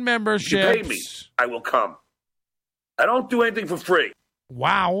 10 memberships. If you pay me, I will come. I don't do anything for free.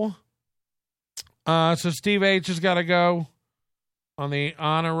 Wow. So Steve H. has got to go on the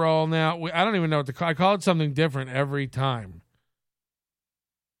honor roll now. I don't even know what to call it. I call it something different every time.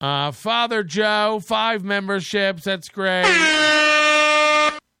 Father Joe, 5 memberships. That's great.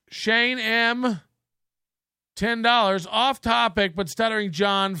 Shane M., $10. Off topic, but Stuttering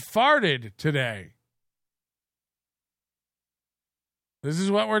John farted today. This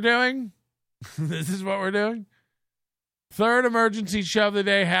is what we're doing? This is what we're doing? Third emergency show of the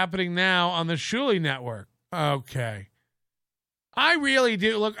day happening now on the Shuli Network. Okay. I really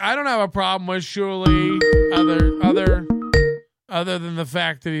do. Look, I don't have a problem with Shuli other than the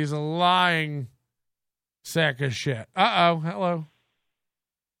fact that he's a lying sack of shit. Uh-oh. Hello.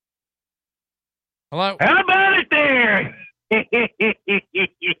 Hello. How about it there?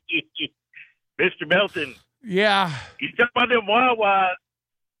 Mr. Melton. Yeah. You talk about them Wawas.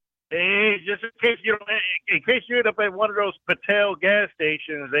 Hey, just in case you end up at one of those Patel gas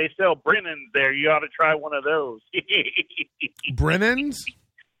stations, they sell Brennan's there. You ought to try one of those. Brennan's?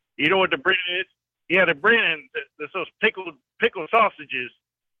 You know what the Brennan is? Yeah, the Brennan. There's those pickled sausages.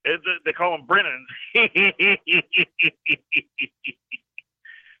 They call them Brennan's.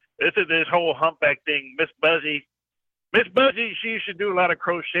 This is this whole humpback thing. Miss Buzzy, she used to do a lot of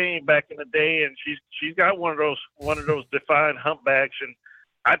crocheting back in the day, and she's got one of those defined humpbacks, and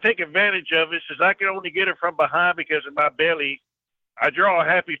I take advantage of it since I can only get it from behind because of my belly. I draw a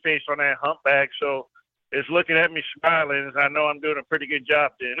happy face on that humpback, so it's looking at me smiling, as I know I'm doing a pretty good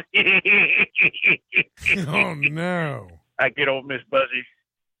job then. Oh, no. I get old Miss Buzzy.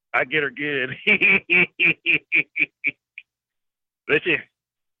 I get her good. Listen,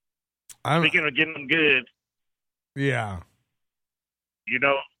 speaking of getting them good. Yeah. You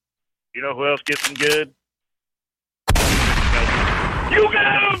know who else gets them good? You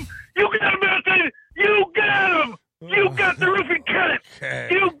got him! You got him, Milton! You got him! You got the roofing cut! Okay.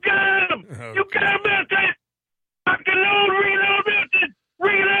 You got him! Okay. You got him, Milton! Reload, Milton!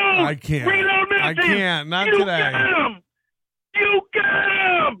 Reload! I can't. Reload, Milton! I can't. Not you today. Got him! You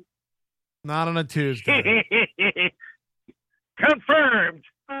got him! Not on a Tuesday. Confirmed.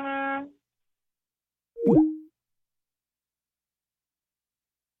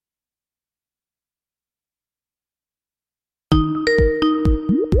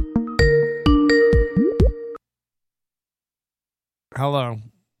 Hello.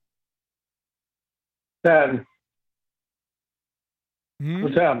 Dad, Hmm?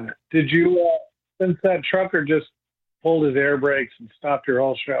 what's happening? Did you, since that trucker just pulled his air brakes and stopped your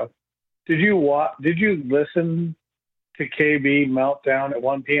whole show, did you listen to KB Meltdown at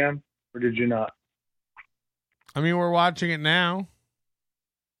 1 p.m. or did you not? I mean, we're watching it now.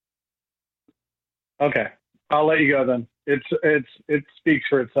 Okay, I'll let you go then. It speaks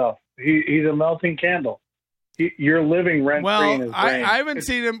for itself. He's a melting candle. You're living rent free in his brain. I haven't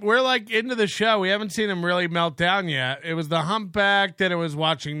seen him. We're like into the show. We haven't seen him really melt down yet. It was the humpback. Then it was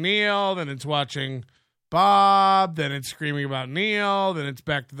watching Neil. Then it's watching Bob. Then it's screaming about Neil. Then it's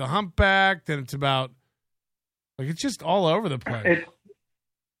back to the humpback. Then it's about it's just all over the place.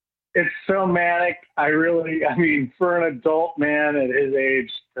 It's so manic. I mean, for an adult man at his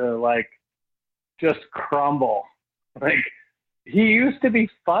age to just crumble. He used to be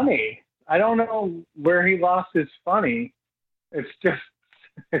funny. I don't know where he lost his funny. It's just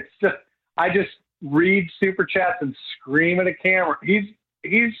I just read super chats and scream at a camera. He's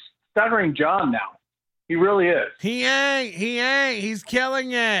stuttering John now. He really is. He ain't. He's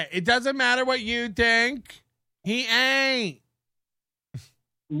killing it. It doesn't matter what you think. He ain't.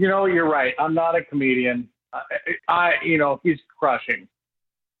 You're right. I'm not a comedian. He's crushing.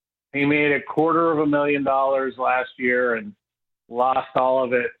 He made $250,000 last year and lost all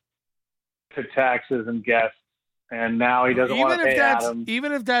of it to taxes and guests, and now he doesn't want to pay Adam.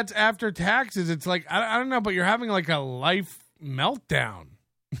 Even if that's after taxes, it's I don't know, but you're having a life meltdown.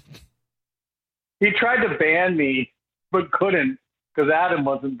 He tried to ban me, but couldn't because Adam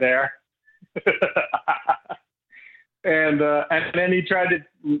wasn't there. and then he tried to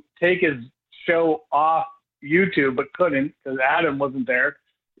take his show off YouTube, but couldn't because Adam wasn't there.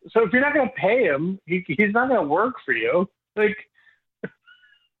 So if you're not going to pay him, he's not going to work for you.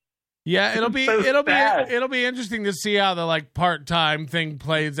 Yeah, it'll be interesting to see how the part-time thing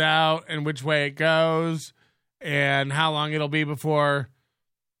plays out and which way it goes and how long it'll be before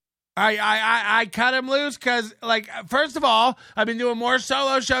I cut him loose because first of all, I've been doing more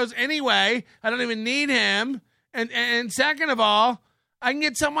solo shows anyway. I don't even need him. And second of all, I can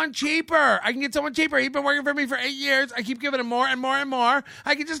get someone cheaper. He's been working for me for 8 years. I keep giving him more and more and more.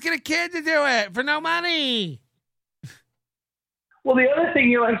 I can just get a kid to do it for no money. Well, the other thing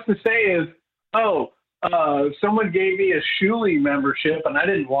he likes to say is, someone gave me a Shuli membership and I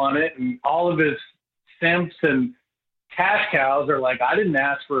didn't want it. And all of his simps and cash cows are I didn't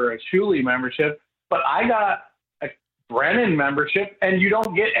ask for a Shuli membership, but I got a Brennan membership and you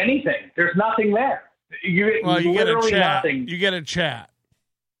don't get anything. There's nothing there. You get a chat. Nothing. You get a chat.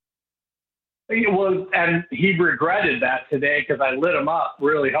 Well, and he regretted that today because I lit him up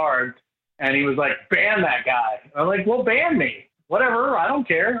really hard. And he was like, ban that guy. I'm like, well, ban me. Whatever, I don't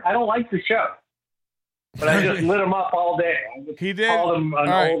care. I don't like the show. But I just lit him up all day. He did. Called him an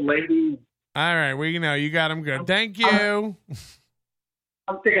old lady. All right, well, you got him good. Thank you.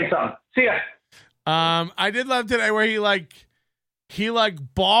 I'm taking some. See ya. I did love today where he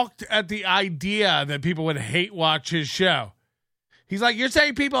balked at the idea that people would hate watch his show. He's like, you're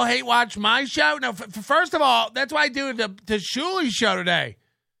saying people hate watch my show? No, first of all, that's why I do the Shuli's show today.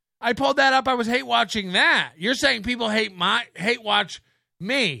 I pulled that up. I was hate watching that. You're saying people hate watch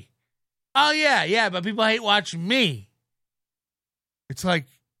me. Oh, yeah, but people hate watch me. It's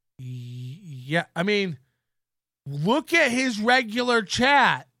yeah, I mean, look at his regular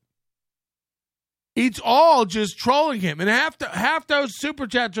chat. It's all just trolling him. And half those super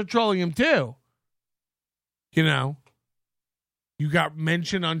chats are trolling him too. You got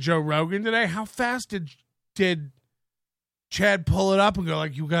mentioned on Joe Rogan today. How fast did Chad pull it up and go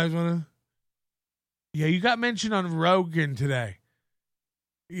you guys want to? Yeah, you got mentioned on Rogan today.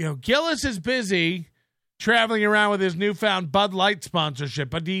 Gillis is busy traveling around with his newfound Bud Light sponsorship,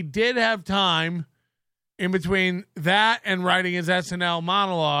 but he did have time in between that and writing his SNL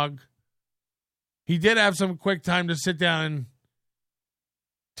monologue. He did have some quick time to sit down and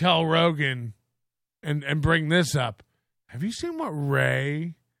tell Rogan and bring this up. Have you seen what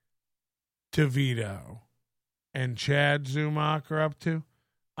Ray DeVito and Chad Zumock are up to?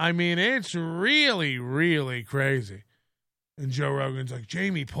 I mean, it's really, really crazy. And Joe Rogan's like,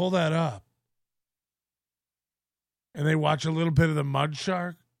 Jamie, pull that up. And they watch a little bit of the Mud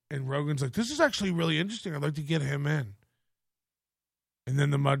Shark. And Rogan's like, this is actually really interesting. I'd like to get him in. And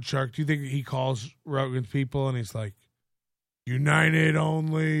then the Mud Shark, do you think he calls Rogan's people and he's like, United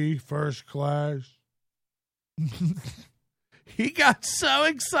only, first class? He got so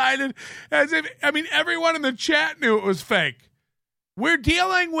excited everyone in the chat knew it was fake. We're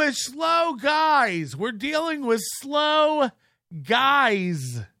dealing with slow guys. Oh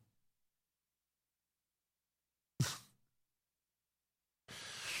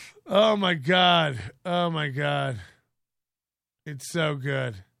my God. It's so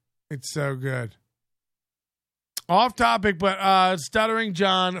good. Off topic, but Stuttering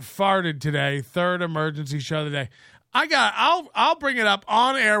John farted today. Third emergency show of the day. I'll bring it up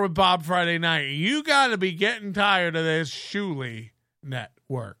on air with Bob Friday night. You got to be getting tired of this Shuli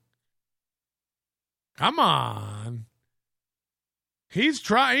network. Come on. He's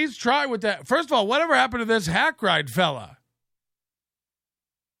tried with that. First of all, whatever happened to this hack ride fella?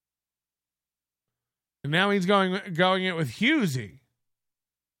 And now he's going it with Husey.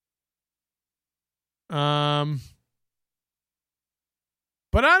 But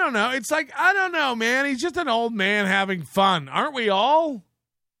I don't know. It's like, I don't know, man. He's just an old man having fun. Aren't we all?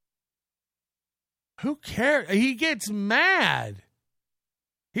 Who cares? He gets mad.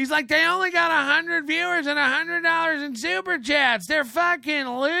 He's like, they only got 100 viewers and $100 in super chats. They're fucking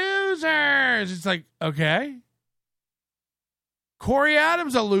losers. It's like, okay. Corey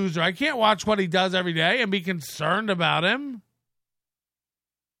Adams a loser. I can't watch what he does every day and be concerned about him.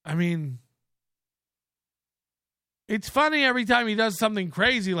 I mean, it's funny every time he does something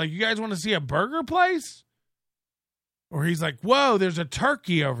crazy. Like, you guys want to see a burger place? Or he's like, whoa, there's a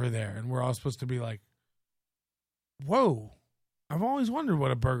turkey over there. And we're all supposed to be like, whoa, I've always wondered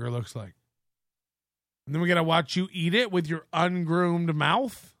what a burger looks like. And then we got to watch you eat it with your ungroomed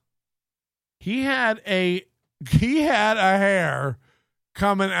mouth. He had a hair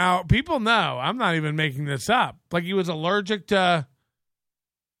coming out. People know. I'm not even making this up. Like he was allergic to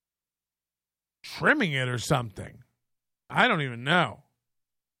trimming it or something. I don't even know.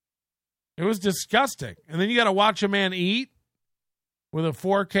 It was disgusting. And then you got to watch a man eat with a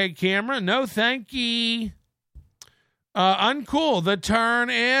 4K camera. No, thank ye. Uncool. The turn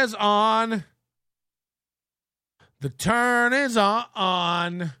is on. The turn is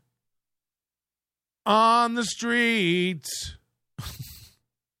on the streets.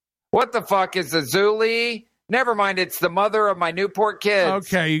 What the fuck is the Zuli? Never mind, it's the mother of my Newport kids.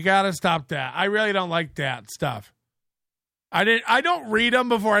 Okay, you got to stop that. I really don't like that stuff. I don't read them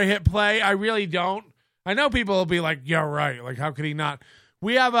before I hit play. I really don't. I know people will be like, yeah, right. Like, how could he not?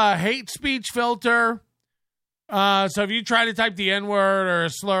 We have a hate speech filter. So if you try to type the N-word or a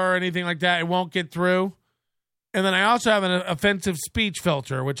slur or anything like that, it won't get through. And then I also have an offensive speech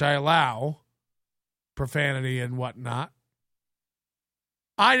filter, which I allow profanity and whatnot.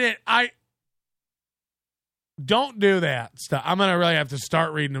 I don't do that stuff. I'm going to really have to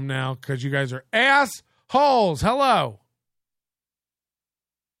start reading them now because you guys are assholes. Hello.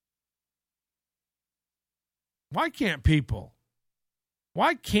 Why can't people?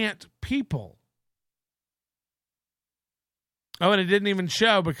 Oh, and it didn't even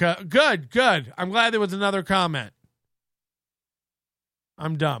show because good. I'm glad there was another comment.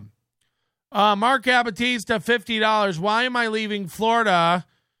 I'm dumb. Mark Abatista, $50. Why am I leaving Florida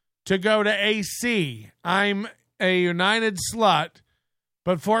to go to AC? I'm a United slut,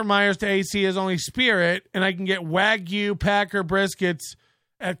 but Fort Myers to AC is only Spirit, and I can get Wagyu Packer briskets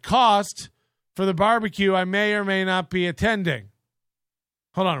at cost for the barbecue I may or may not be attending.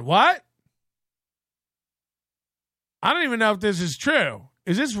 Hold on, what? I don't even know if this is true.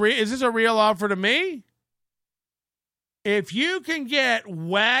 Is this a real offer to me? If you can get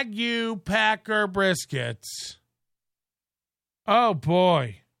Wagyu Packer briskets, oh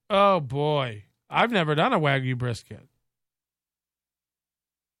boy. I've never done a Wagyu brisket.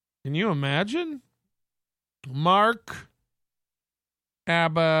 Can you imagine? Mark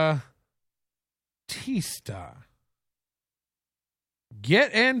Abatista.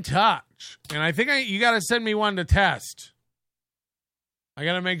 Get in touch. And I think you got to send me one to test. I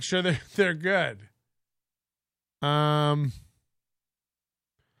got to make sure that they're good. Ari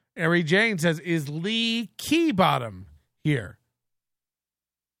Jane says, is Lee Keybottom here?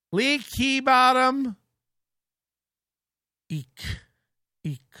 Lee Keybottom?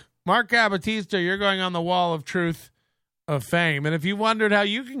 Eek. Mark Abatista, you're going on the wall of truth of fame. And if you wondered how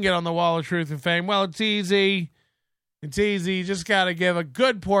you can get on the wall of truth of fame, well, it's easy. It's easy. You just got to give a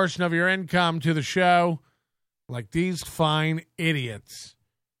good portion of your income to the show, like these fine idiots.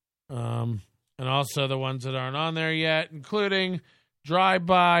 And also the ones that aren't on there yet, including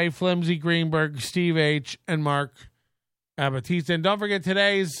Drive-By, Flimsy Greenberg, Steve H., and Mark Abatista. And don't forget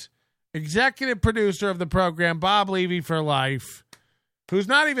today's executive producer of the program, Bob Levy for Life, who's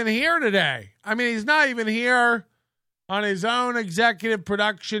not even here today. I mean, he's not even here on his own executive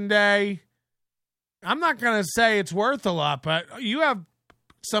production day. I'm not going to say it's worth a lot, but you have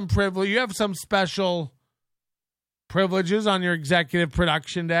some privilege. You have some special privileges on your executive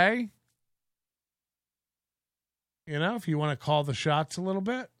production day. You know, if you want to call the shots a little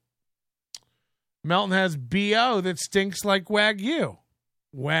bit. Melton has BO that stinks like Wagyu.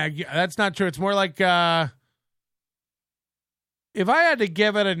 Wagyu. That's not true. It's more like, if I had to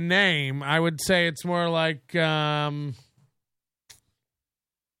give it a name, I would say it's more like,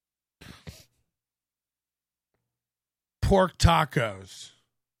 pork tacos.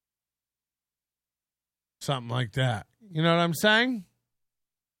 Something like that. You know what I'm saying?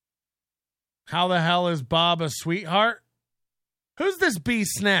 How the hell is Bob a sweetheart? Who's this B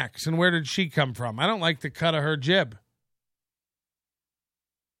Snacks and where did she come from? I don't like the cut of her jib.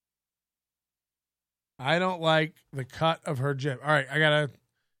 I don't like the cut of her jib. All right,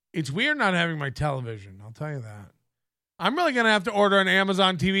 it's weird not having my television. I'll tell you that. I'm really going to have to order an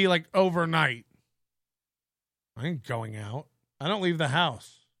Amazon TV like overnight. I ain't going out. I don't leave the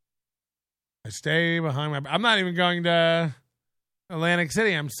house. I stay behind my... I'm not even going to Atlantic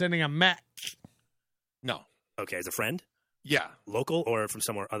City. I'm sending a Mac. No. Okay, as a friend? Yeah. Local or from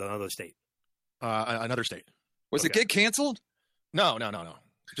somewhere, another state? Another state. Was the gig canceled? No. Does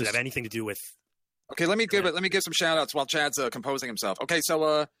it have anything to do with... Okay, let me give some shout-outs while Chad's composing himself. Okay,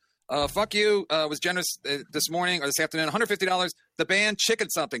 so Fuck You was generous this morning or this afternoon. $150. The band Chicken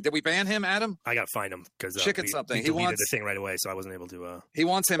Something. Did we ban him, Adam? I got to find him because Chicken Something. He deleted the thing right away, so I wasn't able to... He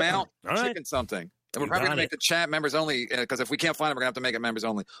wants him out. All right. Chicken Something. And we're probably going to make the chat members only because if we can't find him, we're going to have to make it members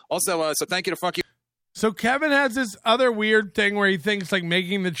only. Also, so thank you to Fuck You. So Kevin has this other weird thing where he thinks like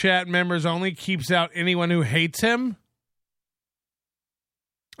making the chat members only keeps out anyone who hates him.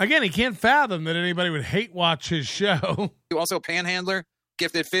 Again, he can't fathom that anybody would hate watch his show. Also, Panhandler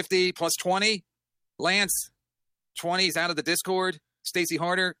gifted 50 plus 20. Lance, 20's out of the Discord. Stacey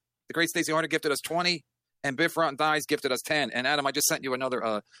Harder, the great Stacey Harder, gifted us 20. And Biff Rotten Dies gifted us 10. And Adam, I just sent you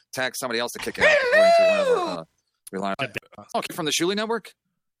another tag somebody else to kick out. Okay, from the Shuley Network?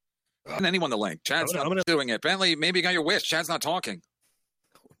 And anyone the link. Chad's not doing it. Bentley, maybe you got your wish. Chad's not talking.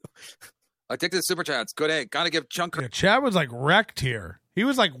 Addicted to Super Chats. Good egg. Got to give Chunk Chad was like wrecked here. He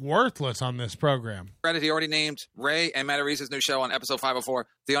was like worthless on this program. credit. He already named Ray and Matt Arise's new show on episode 504,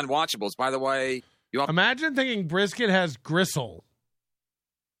 The Unwatchables. By the way, imagine thinking brisket has gristle.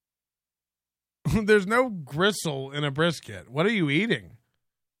 There's no gristle in a brisket. What are you eating?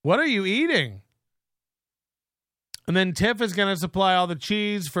 What are you eating? And then Tiff is going to supply all the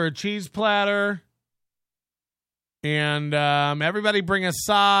cheese for a cheese platter. And everybody bring a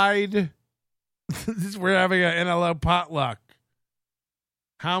side. We're having an NLO potluck.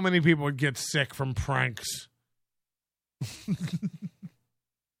 How many people would get sick from pranks?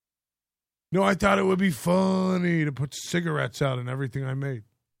 No, I thought it would be funny to put cigarettes out in everything I made.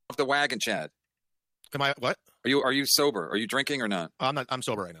 Off the wagon, Chad. Am I what? Are you sober? Are you drinking or not? I'm not. I'm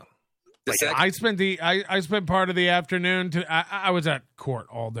sober right now. I spent part of the afternoon I was at court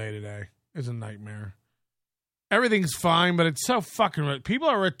all day today. It's a nightmare. Everything's fine, but it's so fucking people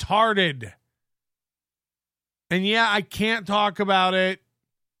are retarded. And yeah, I can't talk about it.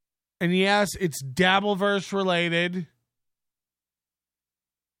 And yes, it's Dabbleverse related.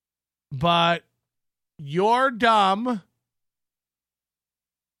 But you're dumb.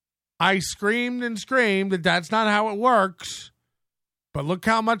 I screamed and screamed that that's not how it works. But look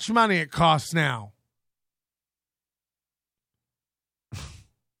how much money it costs now.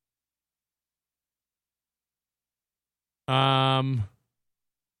 I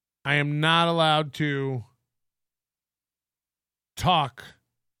am not allowed to talk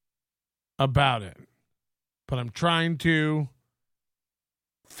about it. But I'm trying to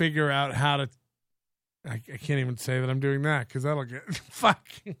figure out how to... I can't even say that I'm doing that because that'll get... Fuck.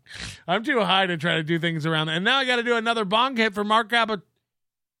 I'm too high to try to do things around that. And now I got to do another bong hit for Mark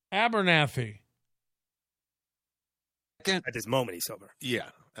Abernathy. At this moment, he's sober. Yeah,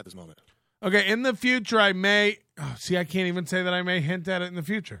 at this moment. Okay, in the future, I may... Oh, see, I can't even say that I may hint at it in the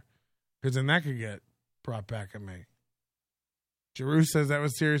future because then that could get brought back at me. Giroux says that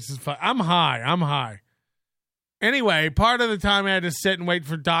was serious as fuck. I'm high. Anyway, part of the time I had to sit and wait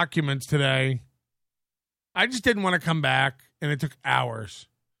for documents today. I just didn't want to come back, and it took hours.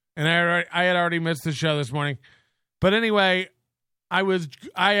 And I had already missed the show this morning. But anyway, I was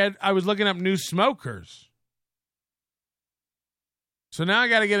looking up new smokers. So now I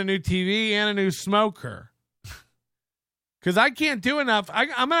got to get a new TV and a new smoker. Because I can't do enough. I'm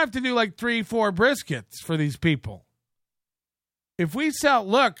going to have to do like 3-4 briskets for these people. If we sell,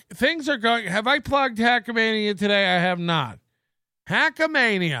 look, things are going. Have I plugged Hackamania today? I have not.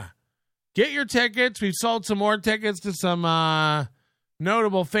 Hackamania. Get your tickets. We've sold some more tickets to some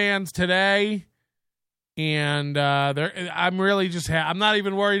notable fans today. And I'm really just I'm not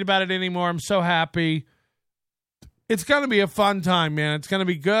even worried about it anymore. I'm so happy. It's going to be a fun time, man. It's going to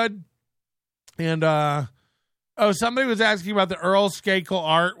be good. And, somebody was asking about the Earl Skakel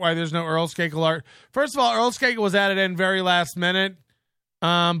art, why there's no Earl Skakel art. First of all, Earl Skakel was added in very last minute.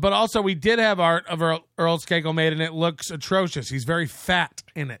 But also we did have art of Earl Skakel made, and it looks atrocious. He's very fat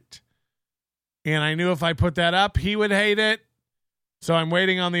in it. And I knew if I put that up, he would hate it. So I'm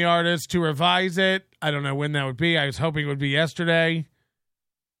waiting on the artist to revise it. I don't know when that would be. I was hoping it would be yesterday.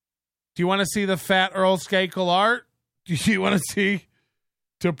 Do you want to see the fat Earl Skakel art? Do you want to see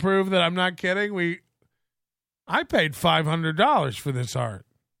to prove that I'm not kidding, I paid $500 for this art.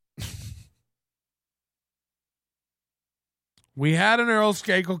 We had an Earl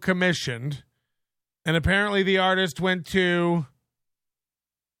Skakel commissioned, and apparently the artist went to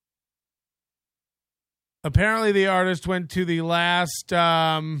the last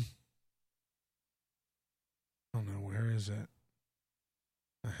oh no, where is it?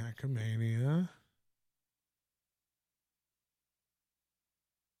 The Hackamania.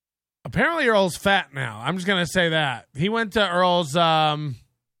 Apparently Earl's fat now. I'm just going to say that. He went to Earl's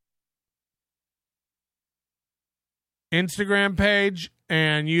Instagram page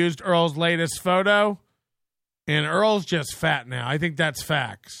and used Earl's latest photo, and Earl's just fat now. I think that's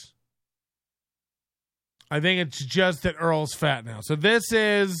facts. I think it's just that Earl's fat now. So this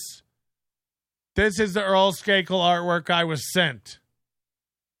is the Earl Skakel artwork I was sent.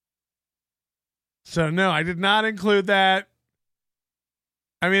 So no, I did not include that.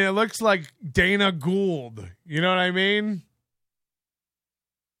 I mean, it looks like Dana Gould. You know what I mean?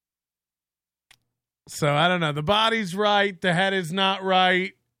 So I don't know. The body's right. The head is not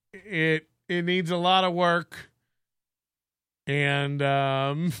right. It needs a lot of work. And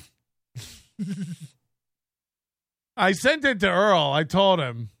I sent it to Earl. I told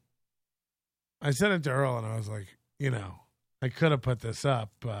him. I sent it to Earl, and I was like, I could have put this up,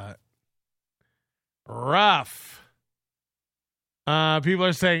 but rough. People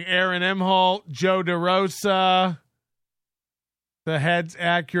are saying Aaron Emholt, Joe DeRosa. The head's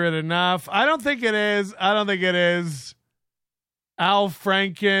accurate enough. I don't think it is. Al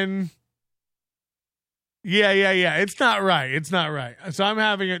Franken. Yeah. It's not right. So I'm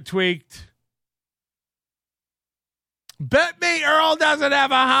having it tweaked. Bet me Earl doesn't have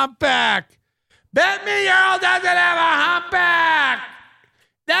a humpback. Bet me Earl doesn't have a humpback.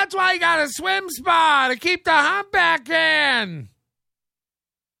 That's why he got a swim spa, to keep the humpback in.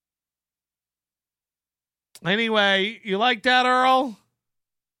 Anyway, you like that, Earl?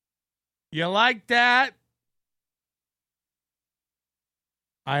 You like that?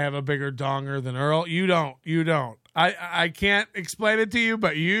 I have a bigger donger than Earl. You don't. I can't explain it to you,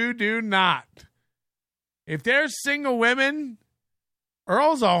 but you do not. If there's single women,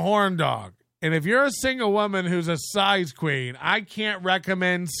 Earl's a horn dog. And if you're a single woman who's a size queen, I can't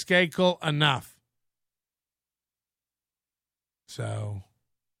recommend Skakel enough. So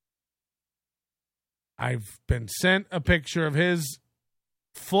I've been sent a picture of his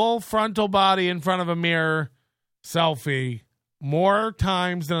full frontal body in front of a mirror selfie more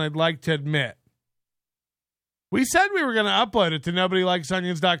times than I'd like to admit. We said we were going to upload it to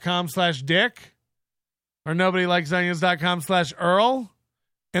nobodylikesonions.com/Dick or nobodylikesonions.com/Earl.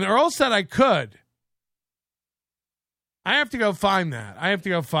 And Earl said I could. I have to go find that.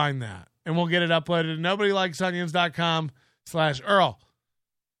 And we'll get it uploaded to nobodylikesonions.com/Earl.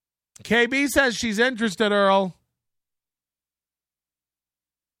 KB says she's interested, Earl.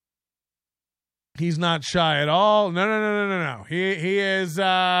 He's not shy at all. No. He is,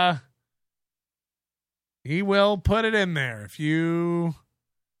 he will put it in there.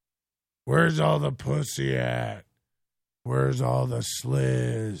 Where's all the pussy at? Where's all the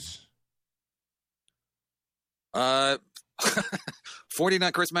sliz?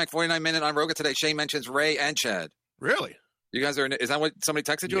 49 Chris Mack, 49 minute on Rogan today. Shane mentions Ray and Chad. Really? You guys is that what somebody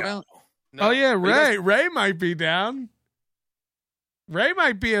texted you about? No. Oh yeah, Ray. Ray might be down. Ray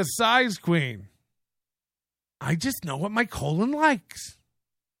might be a size queen. I just know what my colon likes.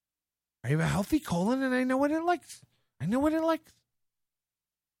 I have a healthy colon and I know what it likes.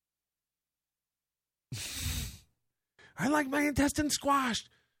 I like my intestines squashed.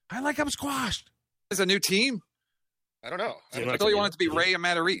 I like them squashed. Is a new team? I don't know. I thought you wanted to be Ray and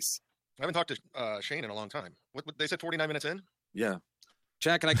Matarese. I haven't talked to Shane in a long time. What they said 49 minutes in? Yeah.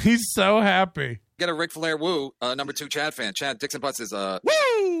 Chad, can I? He's so happy. Get a Ric Flair woo, number 2 Chad fan. Chad Dixon Butts is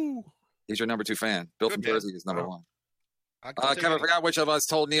woo. He's your number 2 fan. Bill from Jersey is number 1. Kevin, I anything. forgot which of us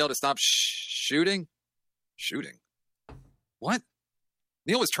told Neil to stop shooting. Shooting? What?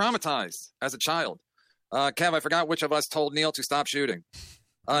 Neil was traumatized as a child. Kev, I forgot which of us told Neil to stop shooting.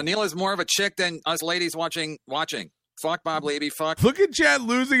 Neil is more of a chick than us ladies watching. Fuck Bob Levy. Fuck. Look at Chad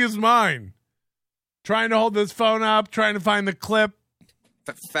losing his mind. Trying to hold this phone up, trying to find the clip.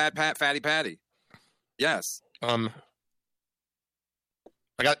 Fatty Patty. Yes. I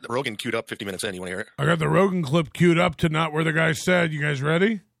got Rogan queued up 50 minutes in. You want to hear it? I got the Rogan clip queued up to not where the guy said. You guys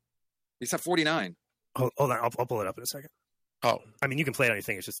ready? He said 49. Hold on. I'll pull it up in a second. Oh. I mean, you can play it on your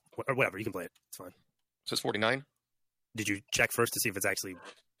thing. It's just, or whatever. You can play it. It's fine. It says 49. Did you check first to see if it's actually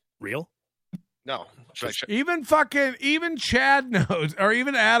real? No. Even Chad knows, or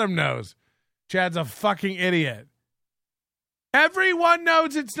even Adam knows. Chad's a fucking idiot. Everyone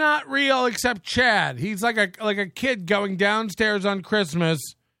knows it's not real except Chad. He's like a kid going downstairs on Christmas,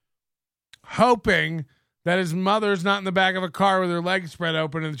 hoping that his mother's not in the back of a car with her legs spread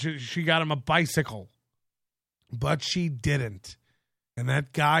open and she got him a bicycle. But she didn't. And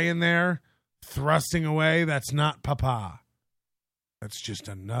that guy in there thrusting away, that's not Papa. That's just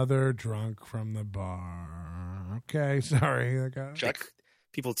another drunk from the bar. Okay, sorry. Check.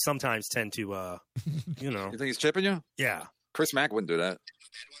 People sometimes tend to, You think he's chipping you? Yeah. Chris Mack wouldn't do that.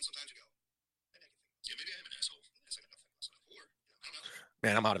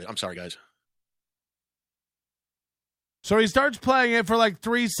 Man, I'm out of it. I'm sorry, guys. So he starts playing it for like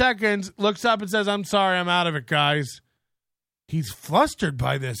 3 seconds, looks up and says, I'm sorry, I'm out of it, guys. He's flustered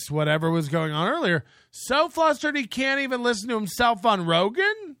by this, whatever was going on earlier. So flustered he can't even listen to himself on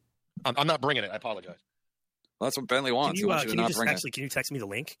Rogan? I'm not bringing it. I apologize. Well, that's what Bentley wants. Can He wants you to not bring it. can you text me the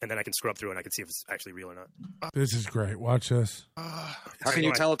link and then I can scrub through and I can see if it's actually real or not? This is great. Watch this. How can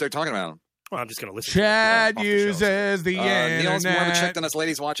you tell if they're talking about him? Well, I'm just going to listen. Chad uses the internet. Neil's more of a chick than us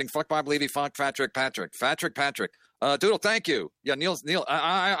ladies watching. Fuck Bob Levy. Fuck Patrick. Patrick. Doodle, thank you. Yeah, Neil.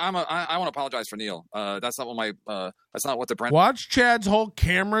 I want to apologize for Neil. That's not what that's not what the brand. Watch Chad's whole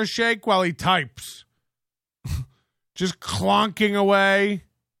camera shake while he types. Just clonking away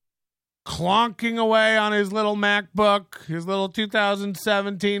on his little MacBook, his little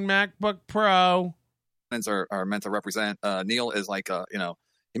 2017 MacBook Pro. Are meant to represent. Neil is like,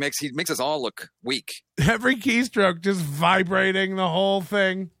 he makes us all look weak. Every keystroke just vibrating the whole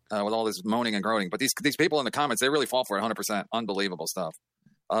thing. With all this moaning and groaning. But these people in the comments, they really fall for it 100%. Unbelievable stuff.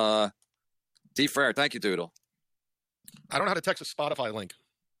 D. Frere, thank you, Doodle. I don't know how to text a Spotify link.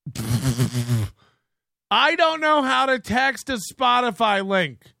 I don't know how to text a Spotify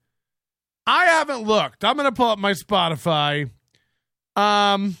link. I haven't looked. I'm going to pull up my Spotify.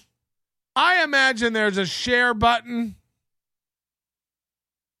 I imagine there's a share button.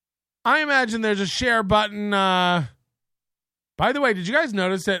 By the way, did you guys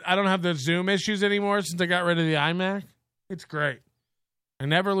notice that I don't have the Zoom issues anymore since I got rid of the iMac? It's great. I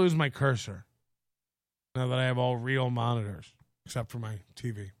never lose my cursor now that I have all real monitors, except for my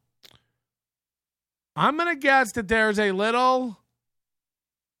TV. I'm going to guess that there's a little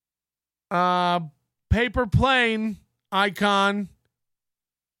paper plane icon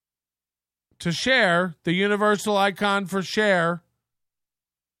to share, the universal icon for share,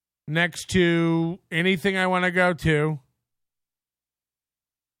 next to anything I want to go to. ...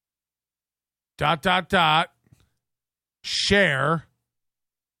 share,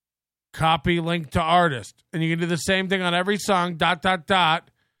 copy link to artist. And you can do the same thing on every song, ...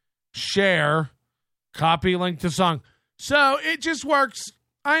 share, copy link to song. So it just works.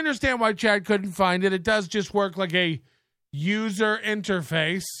 I understand why Chad couldn't find it. It does just work like a user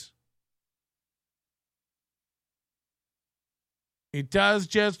interface. It does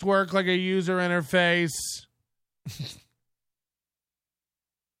just work like a user interface.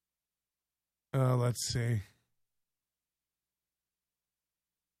 Let's see.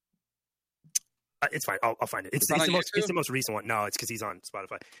 It's fine. I'll find it. It's the most recent one. No, it's because he's on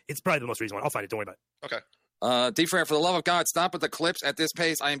Spotify. It's probably the most recent one. I'll find it. Don't worry about it. Okay. D. Frere, for the love of God, stop with the clips at this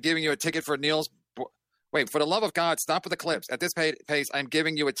pace. I am giving you a ticket for Neil's. Wait, for the love of God, stop with the clips at this pace. I am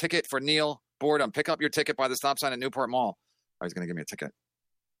giving you a ticket for Neil Boredom. Pick up your ticket by the stop sign at Newport Mall. Oh, he's going to give me a ticket.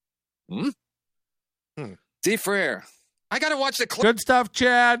 D. Frere, I got to watch the clip. Good stuff,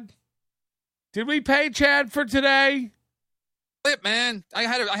 Chad. Did we pay Chad for today? Clip, man. I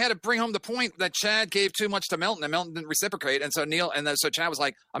had to bring home the point that Chad gave too much to Melton, and Melton didn't reciprocate, and so so Chad was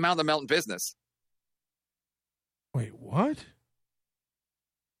like, "I'm out of the Melton business." Wait, what?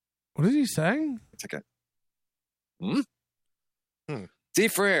 What is he saying? Ticket. D.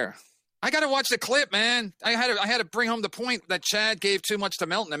 Frere, I got to watch the clip, man. I had to bring home the point that Chad gave too much to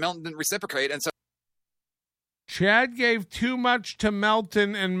Melton, and Melton didn't reciprocate, and so Chad gave too much to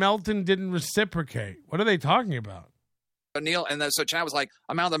Melton, and Melton didn't reciprocate. What are they talking about? Neil, and so Chad was like,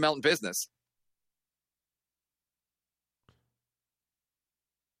 "I'm out of the Melton business."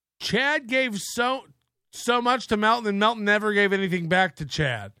 Chad gave so much to Melton, and Melton never gave anything back to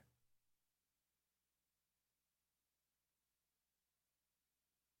Chad.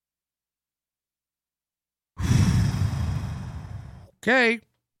 Okay.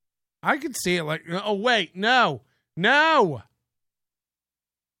 I could see it like, oh, wait, no.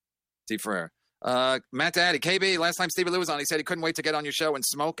 D. Frere. Matt Daddy, KB, last time Stevie Lou was on, he said he couldn't wait to get on your show and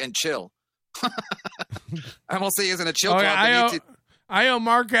smoke and chill. MLC isn't a chill club. I owe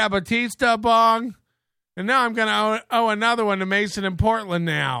Mark Abatista a bong, and now I'm going to owe another one to Mason in Portland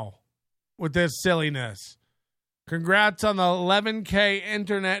now with this silliness. Congrats on the 11K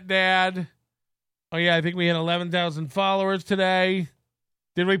internet, Dad. Oh, yeah, I think we had 11,000 followers today.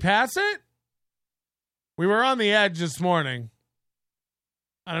 Did we pass it? We were on the edge this morning.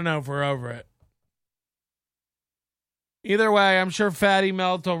 I don't know if we're over it. Either way, I'm sure Fatty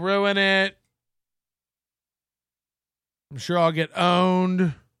Melt will ruin it. I'm sure I'll get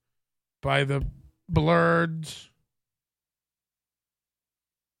owned by the blurs.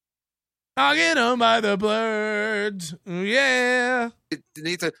 I'll get owned by the blurs. Yeah.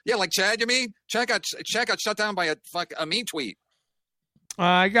 Like Chad, you mean? Chad got shut down by a mean tweet.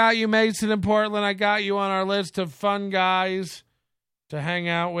 I got you, Mason in Portland. I got you on our list of fun guys to hang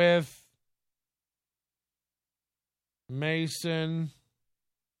out with. Mason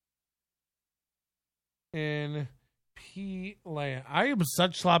in P-Land. I have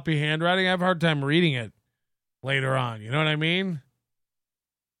such sloppy handwriting. I have a hard time reading it later on. You know what I mean?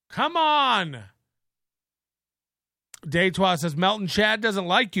 Come on. Daytwa says, Melton Chad doesn't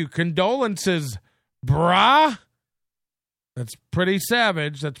like you. Condolences, brah. That's pretty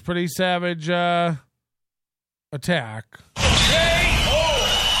savage. That's pretty savage attack.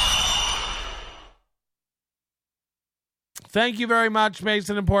 Thank you very much,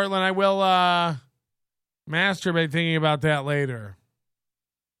 Mason in Portland. I will masturbate thinking about that later.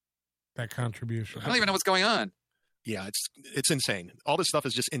 That contribution. I don't even know what's going on. Yeah, it's insane. All this stuff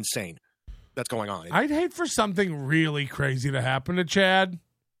is just insane that's going on. I'd hate for something really crazy to happen to Chad.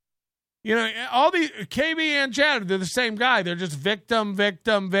 You know, all the KB and Chad, they're the same guy. They're just victim,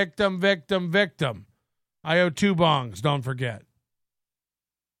 victim, victim, victim, victim. I owe 2 bongs, don't forget.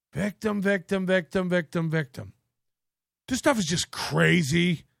 Victim, victim, victim, victim, victim. This stuff is just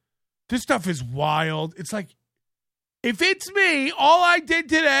crazy. This stuff is wild. It's like, if it's me, all I did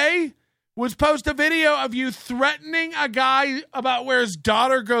today was post a video of you threatening a guy about where his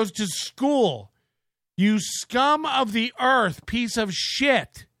daughter goes to school. You scum of the earth, piece of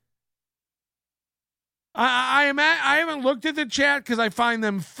shit. I haven't looked at the chat because I find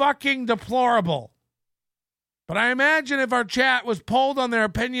them fucking deplorable. But I imagine if our chat was polled on their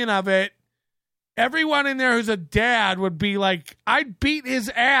opinion of it, everyone in there who's a dad would be like, I'd beat his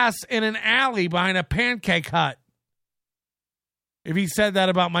ass in an alley behind a pancake hut if he said that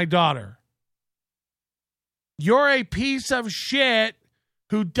about my daughter. You're a piece of shit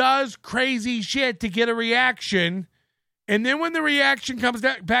who does crazy shit to get a reaction, and then when the reaction comes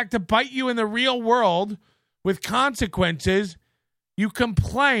back to bite you in the real world with consequences, you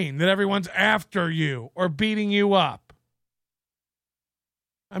complain that everyone's after you or beating you up.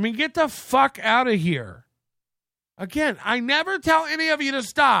 I mean, get the fuck out of here. Again, I never tell any of you to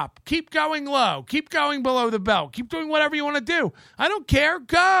stop. Keep going low. Keep going below the belt. Keep doing whatever you want to do. I don't care.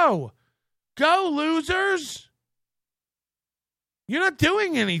 Go. Go, losers. You're not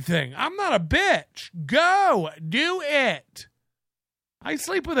doing anything. I'm not a bitch. Go. Do it. I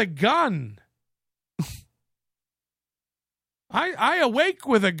sleep with a gun. I awake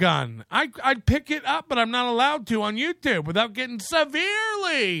with a gun. I'd pick it up, but I'm not allowed to on YouTube without getting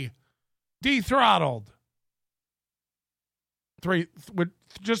severely de-throttled.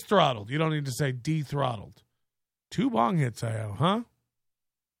 Just throttled. You don't need to say de-throttled. 2 bong hits I owe, huh?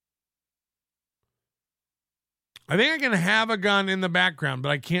 I think I can have a gun in the background, but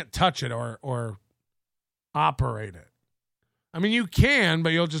I can't touch it or operate it. I mean, you can,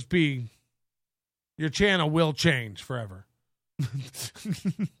 but you'll just be... Your channel will change forever.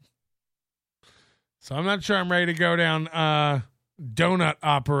 So I'm not sure I'm ready to go down donut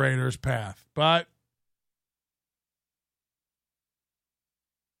operator's path. But,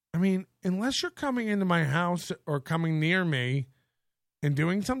 I mean, unless you're coming into my house or coming near me and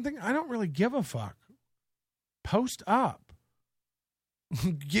doing something, I don't really give a fuck. Post up.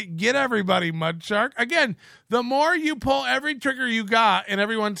 Get everybody, Mudshark. Again, the more you pull every trigger you got and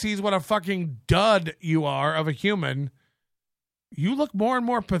everyone sees what a fucking dud you are of a human, you look more and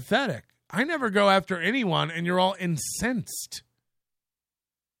more pathetic. I never go after anyone and you're all incensed.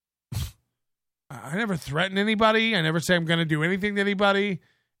 I never threaten anybody. I never say I'm going to do anything to anybody.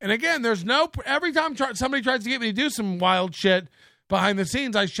 And again, every time somebody tries to get me to do some wild shit behind the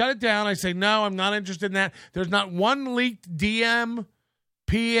scenes, I shut it down. I say, no, I'm not interested in that. There's not one leaked DM,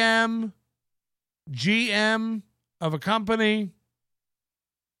 PM, GM of a company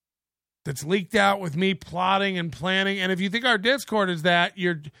that's leaked out with me plotting and planning. And if you think our Discord is that,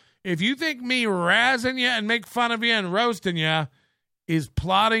 if you think me razzing you and make fun of you and roasting you is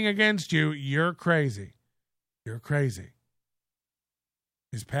plotting against you, you're crazy. You're crazy.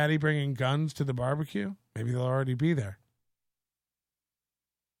 Is Patty bringing guns to the barbecue? Maybe they'll already be there.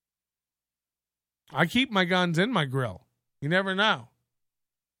 I keep my guns in my grill. You never know.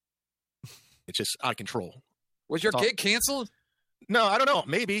 It's just out of control. Was your gig canceled? No, I don't know.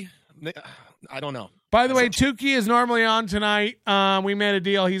 Maybe. I don't know. By the way, Tukey is normally on tonight. We made a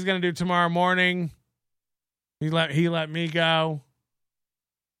deal. He's going to do tomorrow morning. He let me go.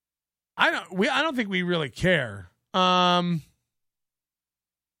 I don't think we really care. I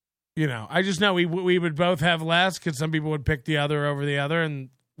just know we would both have less because some people would pick the other over the other, and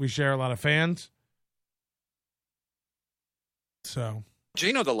we share a lot of fans. So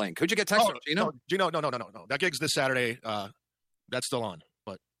Gino, the link. Who'd you get text from? Gino? Gino, no. That gig's this Saturday. That's still on,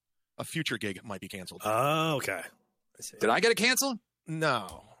 but a future gig might be canceled. Oh, okay. Did I get it canceled?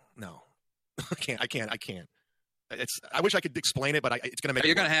 No. I can't. I wish I could explain it, but it's going to make.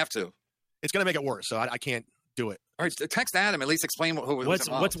 You're going to have to. It's going to make it worse, so I can't do it. All right, text Adam. At least explain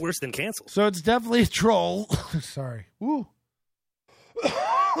what's worse than cancel. So it's definitely a troll. Sorry. Woo.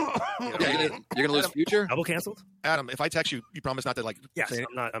 You're gonna lose future. Double canceled. Adam, if I text you, you promise not to Yes, say it?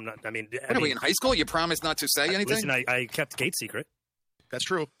 I'm not. I mean, What are we in high school? You promise not to say anything? Listen, I kept Kate's secret. That's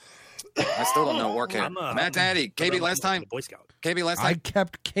true. I still don't know. Work it. Matt Daddy, KB last time. Boy Scout. KB last I time.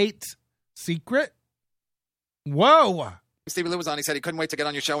 kept Kate's secret. Whoa. Stevie Lou was on. He said he couldn't wait to get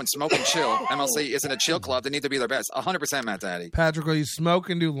on your show and smoke and chill. MLC isn't a chill club. They need to be their best. 100%, Matt Daddy. Patrick, will you smoke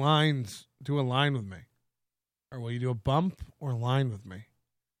and do a line with me? Or will you do a bump or a line with me?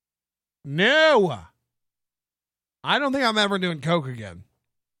 No. I don't think I'm ever doing coke again.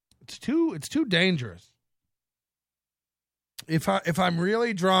 It's too dangerous. If I'm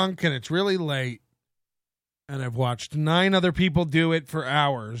really drunk and it's really late and I've watched 9 other people do it for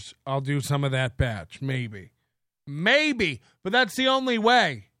hours, I'll do some of that batch, maybe, but that's the only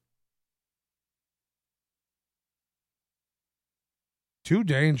way. Too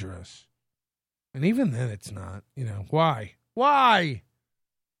dangerous. And even then it's not, why?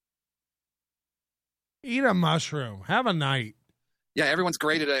 Eat a mushroom. Have a night. Yeah, everyone's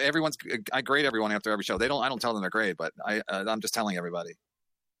graded. I grade everyone after every show. I don't tell them they're great, but I'm just telling everybody.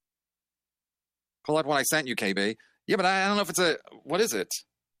 Pull up what I sent you, KB. Yeah, but I don't know if what is it?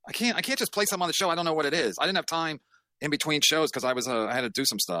 I can't just play something on the show. I don't know what it is. I didn't have time in between shows because I had to do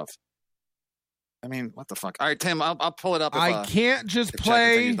some stuff. I mean, what the fuck? All right, Tim, I'll pull it up. I can't just if Chad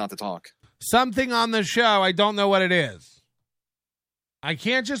play continues not to talk. Something on the show. I don't know what it is. I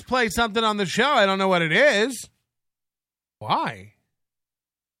can't just play something on the show. I don't know what it is. Why?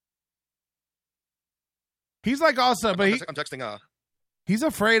 He's like also, but I'm texting. He's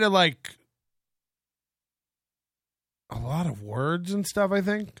afraid of like a lot of words and stuff, I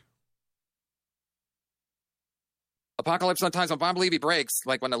think. Apocalypse sometimes when Bob Levy breaks,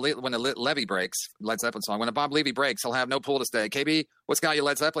 like when the Levy breaks, Led Zeppelin song. When Bob Levy breaks, he'll have no pool to stay. KB, what's got you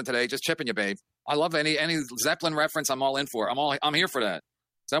Led Zeppelin today? Just chipping you, babe. I love any Zeppelin reference. I'm all in for. I'm here for that.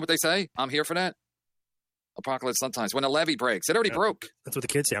 Is that what they say? I'm here for that. Apocalypse sometimes when the Levy breaks. It already broke. That's what the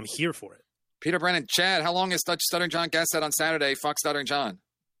kids say. I'm here for it. Peter Brennan, Chad, how long is Stuttering John guest set on Saturday? Fuck Stuttering John.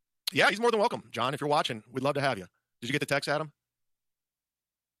 Yeah, he's more than welcome, John. If you're watching, we'd love to have you. Did you get the text, Adam?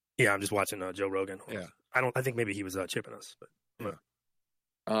 Yeah, I'm just watching Joe Rogan. Yeah. I think maybe he was chipping us, but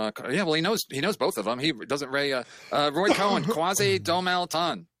yeah, well, he knows both of them. He doesn't. Roy Cohen,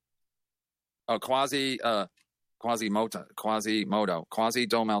 Quasi-Domelton. Oh,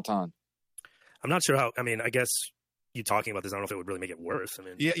 Quasi-Domelton. I'm not sure how. I mean, I guess you talking about this. I don't know if it would really make it worse. I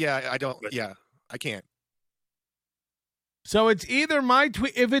mean, yeah, I don't. Yeah, I can't. So it's either my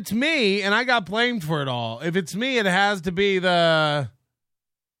tweet. If it's me, and I got blamed for it all. If it's me, it has to be the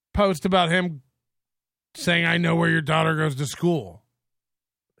post about him saying, "I know where your daughter goes to school."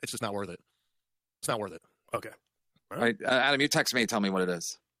 It's just not worth it. It's not worth it. Okay. All right, Adam, you text me. Tell me what it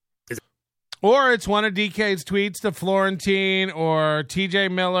is. Or it's one of DK's tweets to Florentine or TJ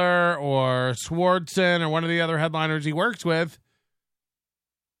Miller or Swartzen or one of the other headliners he works with,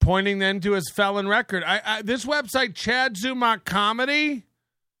 pointing then to his felon record. This website, Chad Zumock Comedy,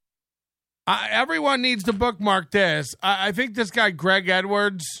 everyone needs to bookmark this. I think this guy, Greg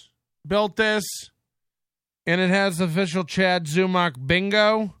Edwards, built this, and it has official Chad Zumock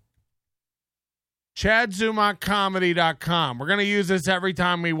bingo. ChadZumockComedy.com. We're going to use this every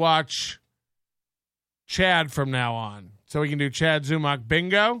time we watch Chad from now on. So we can do Chad Zumock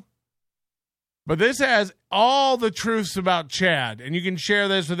bingo. But this has all the truths about Chad. And you can share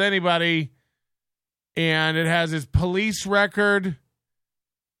this with anybody. And it has his police record.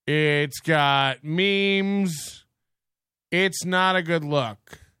 It's got memes. It's not a good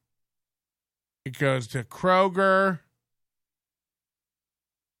look. It goes to Kroger.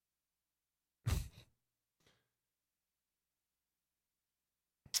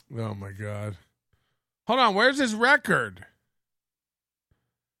 Oh, my God. Hold on. Where's his record?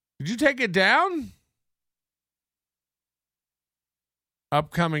 Did you take it down?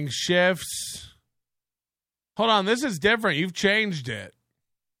 Upcoming shifts. Hold on. This is different. You've changed it.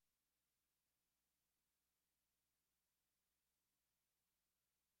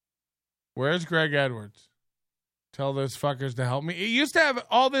 Where's Greg Edwards? Tell those fuckers to help me. It used to have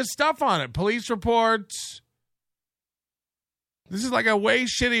all this stuff on it. Police reports. This is like a way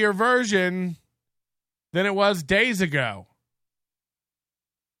shittier version than it was days ago.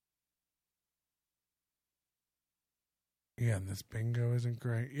 Yeah, this bingo isn't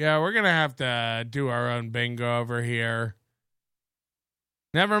great. Yeah, we're going to have to do our own bingo over here.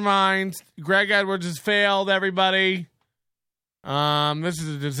 Never mind. Greg Edwards has failed, everybody. This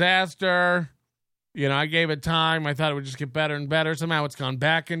is a disaster. You know, I gave it time. I thought it would just get better and better. Somehow it's gone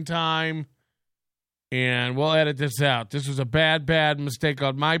back in time. And we'll edit this out. This was a bad, bad mistake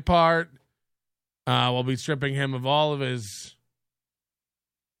on my part. We'll be stripping him of all of his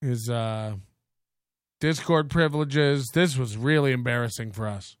Discord privileges. This was really embarrassing for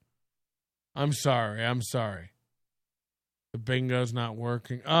us. I'm sorry. The bingo's not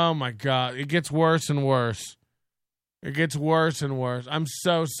working. Oh, my God. It gets worse and worse. It gets worse and worse. I'm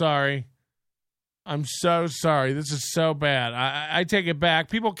so sorry. This is so bad. I take it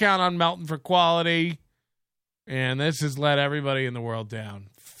back. People count on Melton for quality, and this has let everybody in the world down.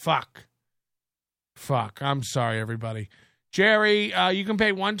 Fuck. I'm sorry, everybody. Jerry, you can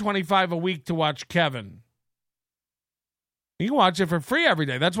pay $125 a week to watch Kevin. You can watch it for free every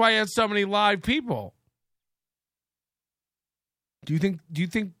day. That's why he has so many live people. Do you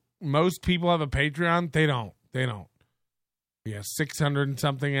think most people have a Patreon? They don't. Yeah, 600 and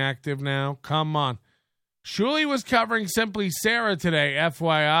something active now. Come on. Shuli was covering Simply Sarah today,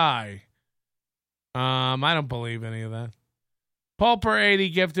 FYI. I don't believe any of that.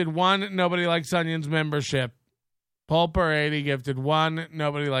 Pulper80 gifted one Nobody Likes Onions membership. Pulper80 gifted one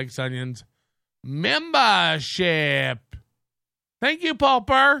Nobody Likes Onions membership. Thank you,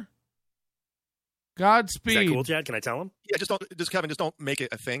 Pulper. Godspeed. Is that cool, Chad? Can I tell him? Yeah, Kevin, just don't make it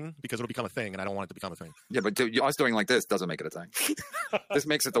a thing because it'll become a thing, and I don't want it to become a thing. Yeah, but us doing like this doesn't make it a thing. This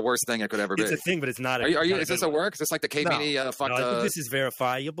makes it the worst thing it could ever be. It's a thing, but it's not. Is this a work? Is this like the KBD fucked? No, I think this is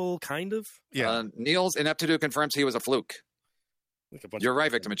verifiable, kind of. Yeah. Niels Ineptitude confirms he was a fluke. You're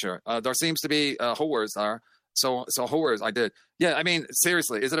right, Victor Mature. There seems to be whores there. So whores, I did. Yeah, I mean,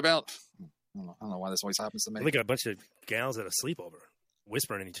 seriously, is it about? I don't know why this always happens to me. Look at a bunch of gals at a sleepover,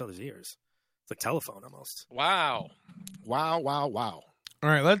 whispering in each other's ears. It's like telephone almost. Wow. All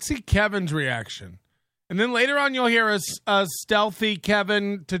right, let's see Kevin's reaction. And then later on, you'll hear a stealthy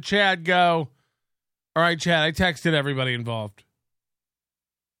Kevin to Chad go, all right, Chad, I texted everybody involved.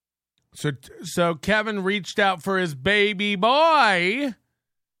 So Kevin reached out for his baby boy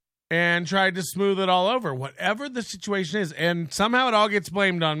and tried to smooth it all over, whatever the situation is. And somehow it all gets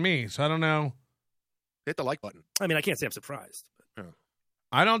blamed on me, so I don't know. Hit the like button. I mean, I can't say I'm surprised.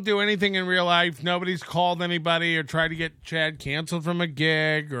 I don't do anything in real life. Nobody's called anybody or tried to get Chad canceled from a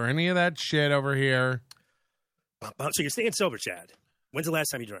gig or any of that shit over here. So you're staying sober, Chad. When's the last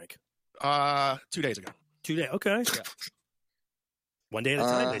time you drank? 2 days ago. 2 days. Okay. Yeah. One day at a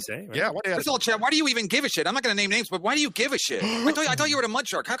time, they say. Right? Yeah, one day at a time. Chad, why do you even give a shit? I'm not going to name names, but why do you give a shit? I thought you were a mud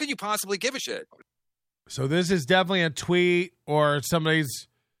shark. How could you possibly give a shit? So this is definitely a tweet or somebody's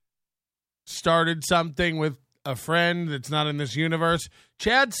started something with a friend that's not in this universe.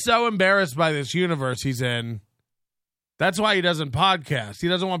 Chad's so embarrassed by this universe he's in. That's why he doesn't podcast. He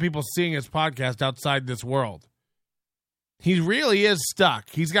doesn't want people seeing his podcast outside this world. He really is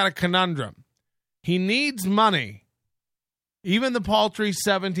stuck. He's got a conundrum. He needs money. Even the paltry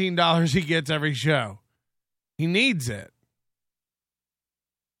 $17 he gets every show. He needs it.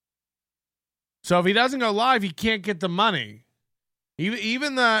 So if he doesn't go live, he can't get the money.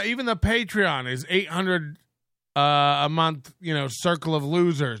 Even the Patreon is $800 a month, circle of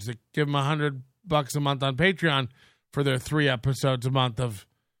losers that give him $100 a month on Patreon for their 3 episodes a month of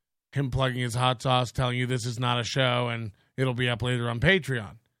him plugging his hot sauce, telling you this is not a show and it'll be up later on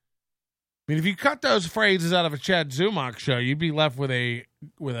Patreon. I mean, if you cut those phrases out of a Chad Zumach show, you'd be left with a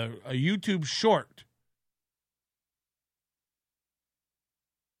YouTube short.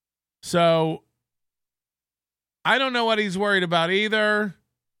 So I don't know what he's worried about either.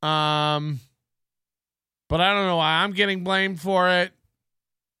 But I don't know why I'm getting blamed for it.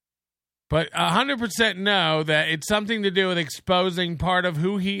 But 100% know that it's something to do with exposing part of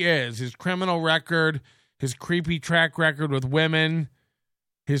who he is, his criminal record, his creepy track record with women,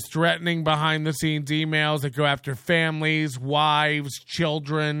 his threatening behind-the-scenes emails that go after families, wives,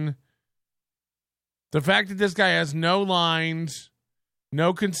 children. The fact that this guy has no lines,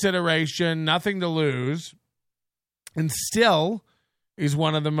 no consideration, nothing to lose, and still is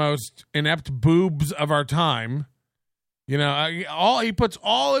one of the most inept boobs of our time. He puts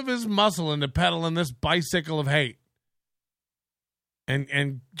all of his muscle into pedaling this bicycle of hate.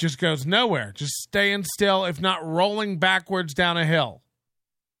 And just goes nowhere. Just staying still, if not rolling backwards down a hill.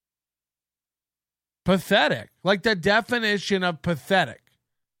 Pathetic. Like the definition of pathetic.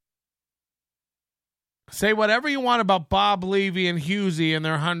 Say whatever you want about Bob Levy and Husey and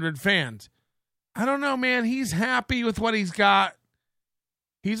their 100 fans. I don't know, man. He's happy with what he's got.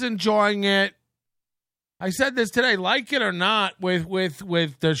 He's enjoying it. I said this today, like it or not, with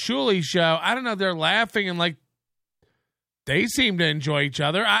the Shuley show. I don't know. They're laughing and like they seem to enjoy each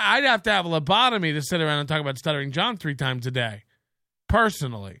other. I'd have to have a lobotomy to sit around and talk about Stuttering John 3 times a day,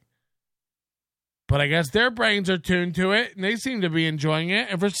 personally. But I guess their brains are tuned to it, and they seem to be enjoying it.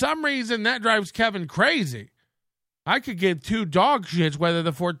 And for some reason, that drives Kevin crazy. I could give two dog shits whether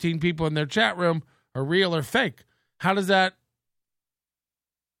the 14 people in their chat room are real or fake. What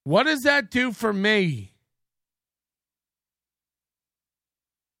does that do for me?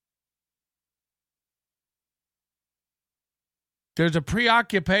 There's a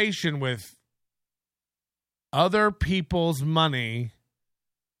preoccupation with other people's money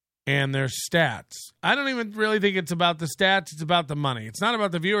and their stats. I don't even really think it's about the stats. It's about the money. It's not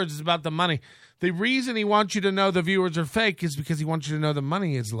about the viewers. It's about the money. The reason he wants you to know the viewers are fake is because he wants you to know the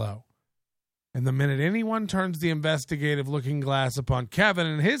money is low. And the minute anyone turns the investigative looking glass upon Kevin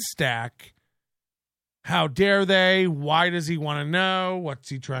and his stack, how dare they? Why does he want to know? What's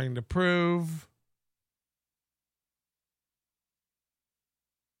he trying to prove?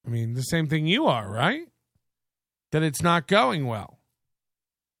 I mean, the same thing you are, right? That it's not going well.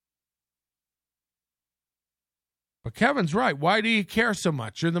 But Kevin's right. Why do you care so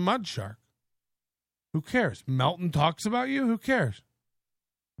much? You're the mud shark. Who cares? Melton talks about you? Who cares?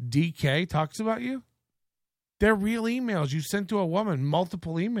 DK talks about you? They're real emails you sent to a woman.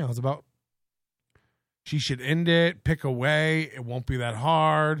 Multiple emails about she should end it, pick a way. It won't be that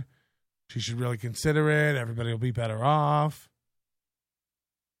hard. She should really consider it. Everybody will be better off.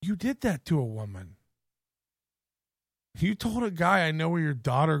 You did that to a woman. You told a guy, I know where your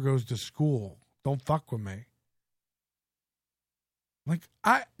daughter goes to school. Don't fuck with me. Like,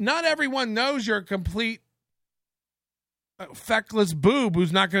 not everyone knows you're a complete feckless boob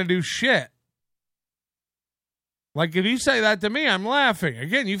who's not going to do shit. Like, if you say that to me, I'm laughing.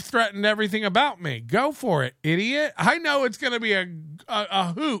 Again, you've threatened everything about me. Go for it, idiot. I know it's going to be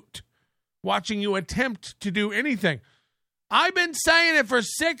a hoot watching you attempt to do anything. I've been saying it for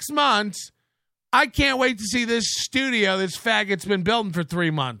 6 months. I can't wait to see this studio this faggot's been building for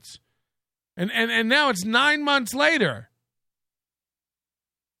 3 months. And now it's 9 months later.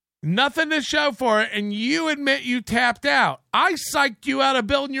 Nothing to show for it, and you admit you tapped out. I psyched you out of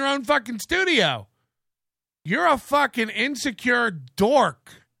building your own fucking studio. You're a fucking insecure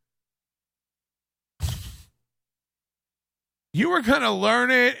dork. You were going to learn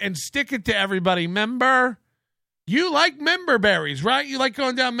it and stick it to everybody, member? You like member berries, right? You like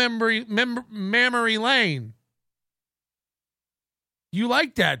going down memory lane. You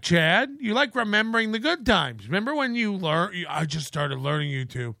like that, Chad. You like remembering the good times. Remember when you learned? I just started learning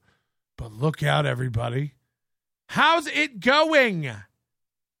YouTube. But look out, everybody. How's it going?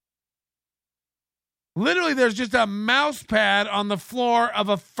 Literally, there's just a mouse pad on the floor of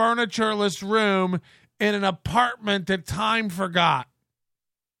a furnitureless room in an apartment that time forgot.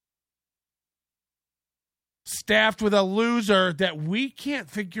 Staffed with a loser that we can't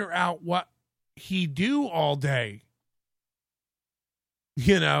figure out what he do all day.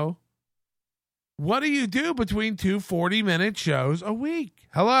 You know? What do you do between 2 40-minute shows a week?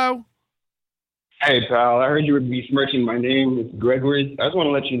 Hello? Hey, pal, I heard you would be smirching my name. It's Gregory. I just want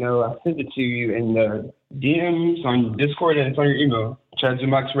to let you know I sent it to you in the DMs on Discord and it's on your email. Chad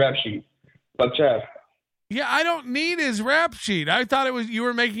Zumach's rap sheet. Fuck Chad. Yeah, I don't need his rap sheet. I thought it was you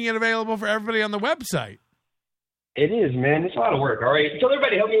were making it available for everybody on the website. It is, man. It's a lot of work, all right? Tell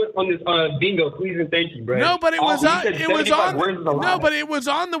everybody help me on this bingo, please, and thank you, bro. No, but it was on. It was on. No, but it was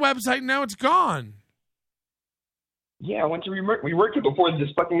on the website. Now it's gone. Yeah, I went to rework it before this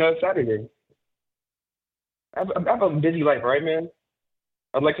fucking Saturday. I have a busy life, all right, man?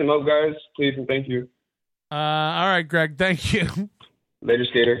 I'd like to know, guys, please, and thank you. All right, Greg. Thank you. Later,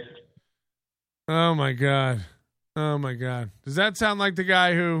 skater. Oh my god. Oh my god. Does that sound like the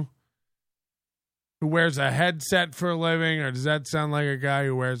guy who wears a headset for a living, or does that sound like a guy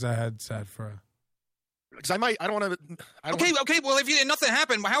who wears a headset for a... Because I don't want to. Okay. Well, if nothing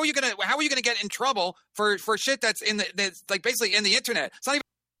happened, how are you gonna get in trouble for shit that's that's like basically in the internet? It's not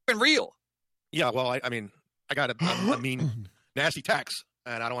even real. Yeah. Well, I mean, I got a mean, nasty text,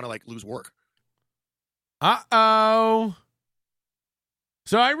 and I don't want to like lose work. Uh-oh.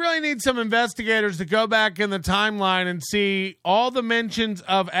 So I really need some investigators to go back in the timeline and see all the mentions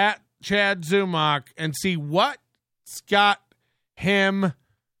of at Chad Zumach and see what's got him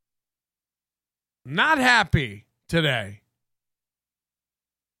not happy today.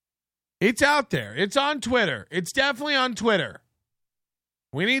 It's out there. It's on Twitter. It's definitely on Twitter.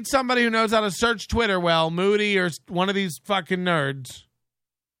 We need somebody who knows how to search Twitter well, Moody or one of these fucking nerds.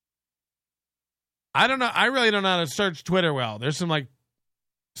 I don't know. I really don't know how to search Twitter well. There's some like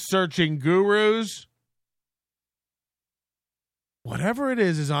searching gurus. Whatever it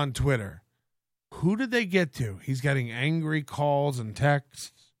is on Twitter. Who did they get to? He's getting angry calls and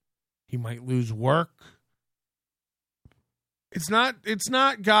texts. He might lose work. It's not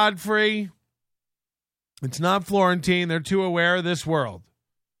Godfrey. It's not Florentine. They're too aware of this world.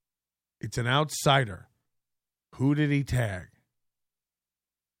 It's an outsider. Who did he tag?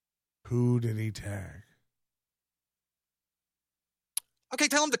 Who did he tag? Okay,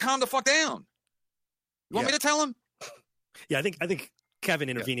 tell him to calm the fuck down. You want me to tell him? Yeah, I think Kevin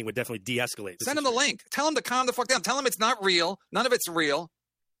intervening would definitely de-escalate. Send him the link. Tell him to calm the fuck down. Tell him it's not real. None of it's real.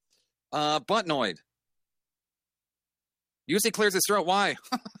 Buttnoid. Usually clears his throat. Why?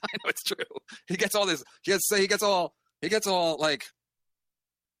 I know it's true. He gets all this. He gets all like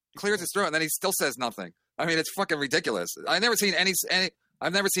clears his throat, and then he still says nothing. I mean, it's fucking ridiculous. I've never seen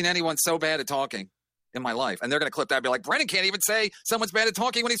anyone so bad at talking in my life. And they're gonna clip that and be like, Brennan can't even say someone's bad at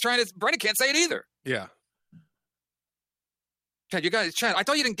talking when he's trying to. Brennan can't say it either. Yeah. Chad, I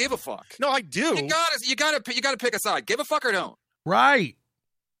thought you didn't give a fuck. No, I do. You gotta pick a side. Give a fuck or don't. Right.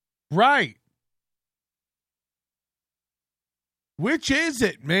 Which is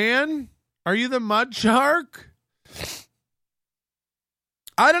it, man? Are you the mud shark?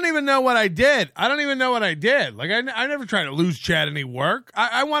 I don't even know what I did. Like, I never tried to lose Chad any work.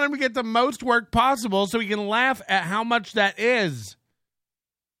 I want him to get the most work possible so he can laugh at how much that is.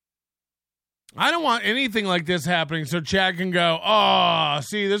 I don't want anything like this happening so Chad can go, oh,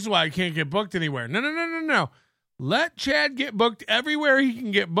 see, this is why I can't get booked anywhere. No. Let Chad get booked everywhere he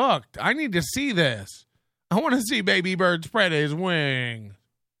can get booked. I need to see this. I want to see Baby Bird spread his wing.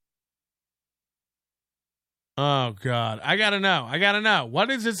 Oh, God. I got to know.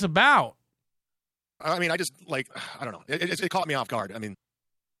 What is this about? I mean, I don't know. It caught me off guard. I mean.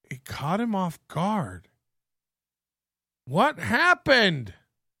 It caught him off guard. What happened?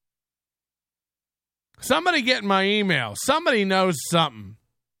 Somebody get in my email. Somebody knows something.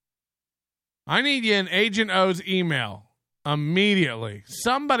 I need you in Agent O's email immediately.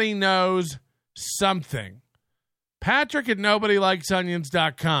 Somebody knows something. Patrick at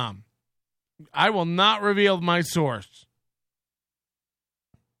NobodyLikesOnions.com. I will not reveal my source.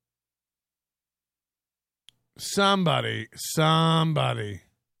 Somebody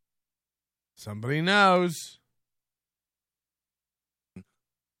knows. It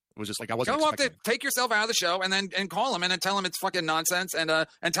was just like I wasn't. Go up to take yourself out of the show and then call him and then tell him it's fucking nonsense and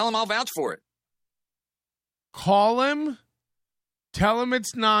tell him I'll vouch for it. Call him, tell him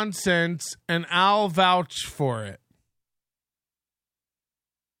it's nonsense, and I'll vouch for it.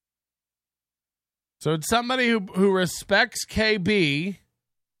 So it's somebody who respects KB.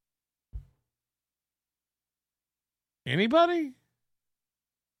 Anybody?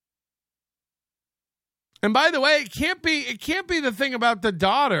 And by the way, it can't be the thing about the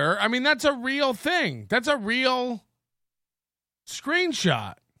daughter. I mean, that's a real thing. That's a real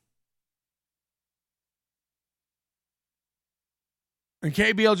screenshot. And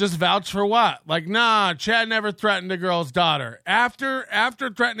KB will just vouch for what? Like, nah, Chad never threatened a girl's daughter. After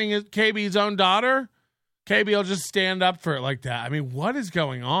threatening KB's own daughter, KB will just stand up for it like that. I mean, what is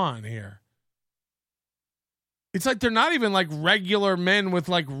going on here? It's like they're not even like regular men with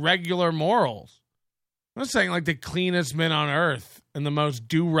like regular morals. I'm not saying like the cleanest men on earth and the most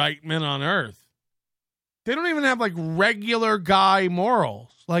do-right men on earth. They don't even have like regular guy morals.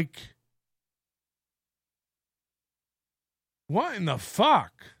 Like, what in the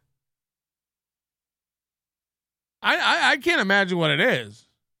fuck? I can't imagine what it is.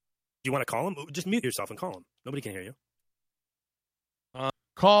 Do you want to call him? Just mute yourself and call him. Nobody can hear you.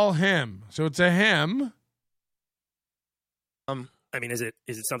 Call him. So it's a him. I mean, is it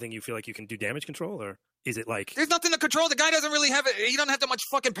something you feel like you can do damage control, or is it like there's nothing to control? The guy doesn't really have it. He doesn't have that much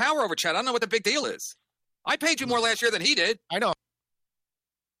fucking power over Chad. I don't know what the big deal is. I paid you more last year than he did. I know.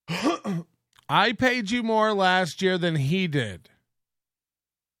 I paid you more last year than he did.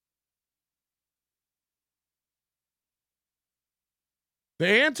 The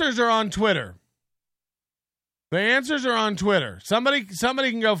answers are on Twitter. Somebody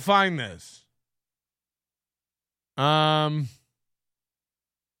can go find this. Oh,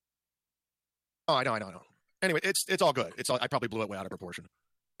 I know. Anyway, it's all good. I probably blew it way out of proportion.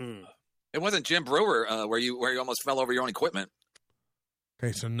 It wasn't Jim Brewer where you almost fell over your own equipment.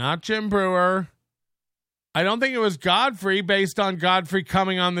 Okay, so not Jim Brewer. I don't think it was Godfrey based on Godfrey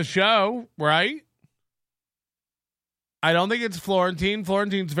coming on the show, right? I don't think it's Florentine.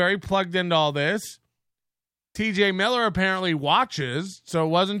 Florentine's very plugged into all this. TJ Miller apparently watches, so it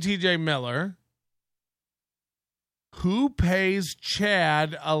wasn't TJ Miller. Who pays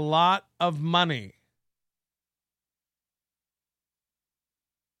Chad a lot of money?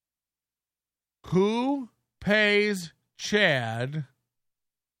 Who pays Chad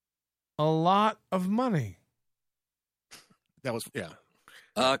a lot of money? That was, yeah.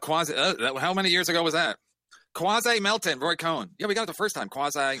 How many years ago was that? Quasi Melton, Roy Cohn. Yeah, we got it the first time.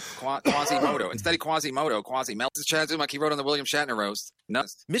 Quasimodo. Instead of Quasimodo, Quasi Melton. This is Chad Zumock. He wrote on the William Shatner roast.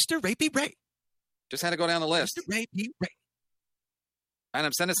 Nuts. Mr. Rapey Ray. Just had to go down the list. Mr. Rapey Ray. And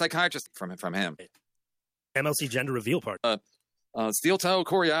I'm sending a psychiatrist from him. MLC gender reveal party. Steel Toe,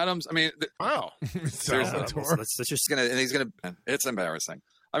 Corey Adams. I mean, wow. Seriously, let's just he's gonna. It's embarrassing.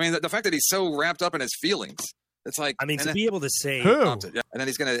 I mean, the fact that he's so wrapped up in his feelings. It's like, I mean, to be able to say Yeah. And then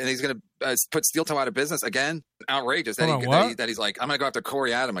he's gonna put Steel Toe out of business again. Outrageous that he's like, I'm gonna go after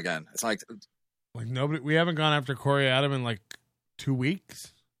Corey Adam again. It's like nobody. We haven't gone after Corey Adam in like 2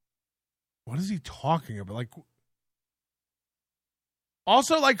 weeks. What is he talking about? Like,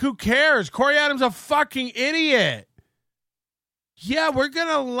 also, like, who cares? Corey Adam's a fucking idiot. Yeah, we're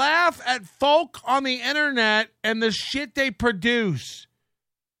gonna laugh at folk on the internet and the shit they produce.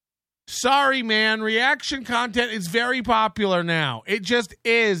 Sorry, man. Reaction content is very popular now. It just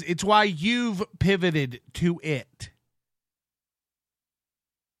is. It's why you've pivoted to it.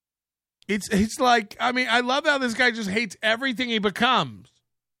 It's like, I mean, I love how this guy just hates everything he becomes.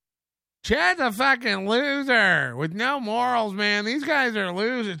 Chad's a fucking loser with no morals, man. These guys are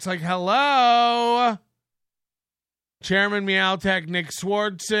losers. It's like, hello. Chairman Meowtech, Nick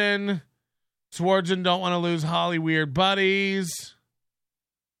Swardson. Swardson don't want to lose Holly Weird Buddies.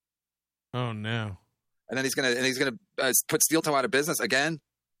 Oh no! And then he's gonna put Steel Toe out of business again.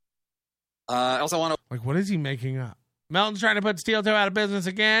 I also want to like, what is he making up? Melton's trying to put Steel Toe out of business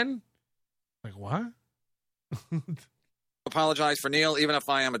again. Like what? apologize for Neil, even if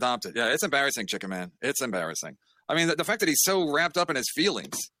I am adopted. Yeah, it's embarrassing, Chicken Man. It's embarrassing. I mean, the fact that he's so wrapped up in his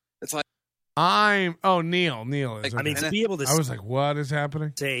feelings. It's like Neil is. I mean, to be able to. I was like, what is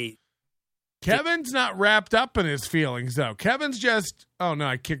happening? Say. Kevin's not wrapped up in his feelings, though. Kevin's just, oh no,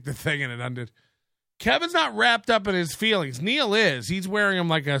 I kicked the thing and it undid. Kevin's not wrapped up in his feelings. Neil is. He's wearing him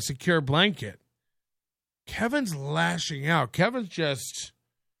like a secure blanket. Kevin's lashing out. Kevin's just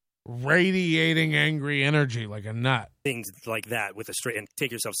radiating angry energy like a nut. Things like that with a straight and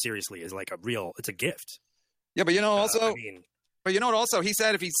take yourself seriously is like it's a gift. Yeah, but also, but you know what? Also, he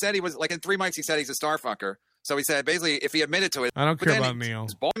said he was like in 3 mics, he said he's a star fucker. So he said basically if he admitted to it, I don't care about Neil.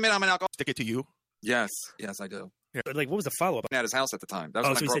 Admit I'm an alcoholic. Stick it to you. Yes, I do. Yeah, but like, what was the follow up? At his house at the time. That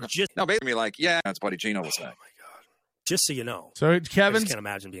was so he said no, basically like, yeah, that's Buddy Gino was saying. Oh my god! Just so you know. So I just can't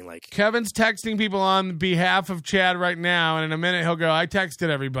imagine being like Kevin's texting people on behalf of Chad right now, and in a minute he'll go, "I texted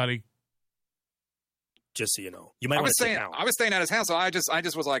everybody." Just so you know, you might want to sit down. I was staying at his house, so I just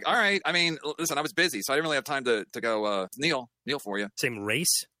was like, all right. I mean, listen, I was busy, so I didn't really have time to go. Neil for you. Same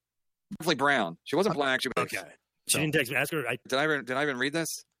race. Definitely brown. She wasn't black. She was okay. She didn't text me. Ask her. Did I even read this?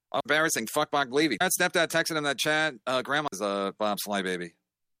 Oh, embarrassing. Fuck Bob Levy. That stepdad texted him that chat. Grandma's Bob Slybaby.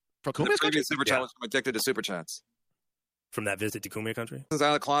 From Kumia's country? Super chat was addicted to super chats. From that visit to Kumia country? Was out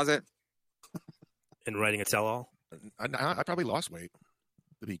of the closet. And writing a tell-all? I probably lost weight,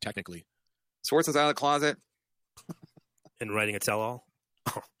 to be technically. Swartz is out of the closet. And writing a tell-all?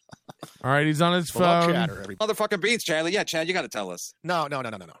 All right, he's on his phone. Motherfucking beans, Chad. Yeah, Chad, you got to tell us. No.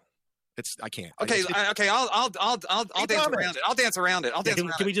 I can't. Okay, I'll dance around it. I'll dance around it.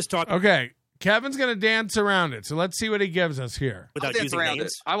 Can we just talk? Okay, Kevin's gonna dance around it. So let's see what he gives us here. Without using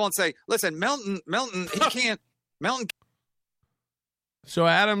names? I won't say. Listen, Melton, he can't. Melton. So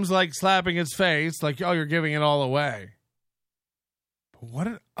Adam's like slapping his face, like, "Oh, you're giving it all away."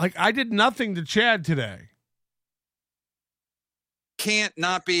 But I did nothing to Chad today. Can't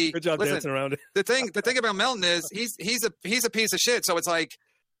not be. Good job dancing around it. The thing about Melton is he's a piece of shit. So it's like.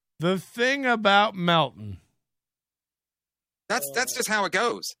 The thing about Melton. That's just how it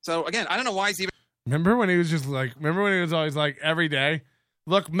goes. So again, I don't know why he's even. Remember when he was always like every day?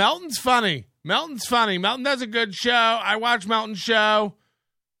 Look, Melton's funny. Melton does a good show. I watch Melton's show.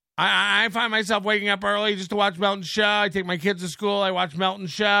 I find myself waking up early just to watch Melton's show. I take my kids to school. I watch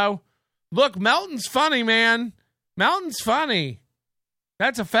Melton's show. Look, Melton's funny, man. Melton's funny.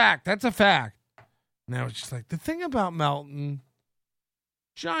 That's a fact. Now it's just like the thing about Melton.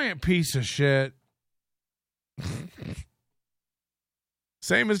 Giant piece of shit.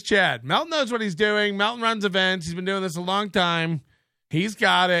 Same as Chad. Melton knows what he's doing. Melton runs events. He's been doing this a long time. He's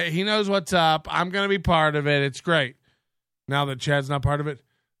got it. He knows what's up. I'm going to be part of it. It's great. Now that Chad's not part of it,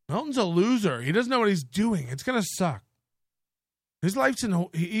 Melton's a loser. He doesn't know what he's doing. It's going to suck.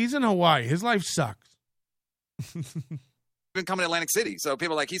 He's in Hawaii. His life sucks. Been coming to Atlantic City, so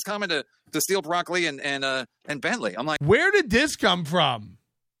people are like, he's coming to steal Brock Lee and Bentley. I'm like, where did this come from?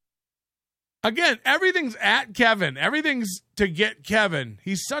 Again, everything's at Kevin. Everything's to get Kevin.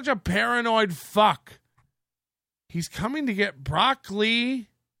 He's such a paranoid fuck. He's coming to get Brock Lee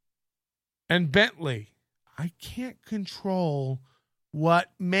and Bentley. I can't control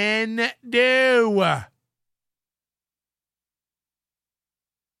what men do.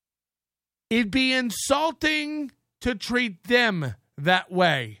 It'd be insulting to treat them that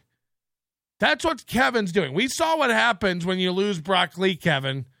way. That's what Kevin's doing. We saw what happens when you lose Brock Lee,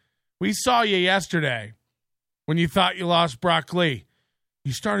 Kevin. We saw you yesterday when you thought you lost Brock Lee.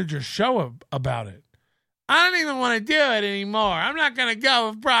 You started your show about it. I don't even want to do it anymore. I'm not going to go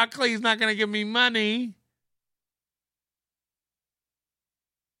if Brock Lee's not going to give me money.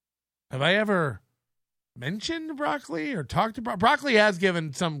 Have I ever mentioned Brock Lee or talked to Brock Lee? Has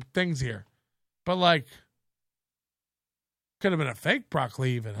given some things here, but like, could have been a fake Brock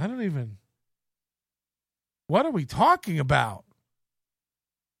Lee even. I don't even. What are we talking about?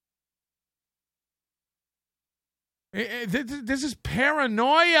 This is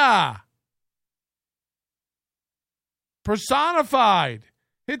paranoia personified.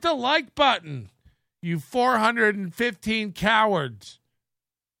 Hit the like button, you 415 cowards.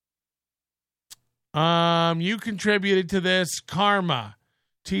 You contributed to this. Karma.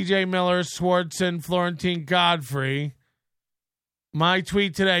 TJ Miller, Swartzen, Florentine Godfrey. My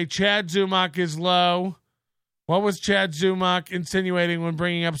tweet today, Chad Zumock is low. What was Chad Zumock insinuating when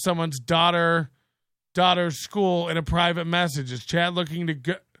bringing up someone's daughter's school in a private message? Is Chad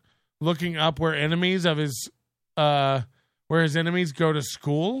looking up where enemies of his where his enemies go to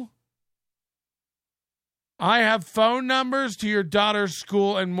school? I have phone numbers to your daughter's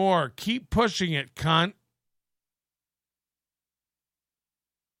school and more. Keep pushing it, cunt.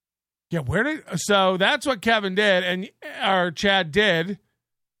 Yeah, so that's what Kevin did, or Chad did.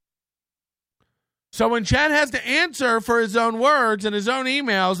 So when Chad has to answer for his own words and his own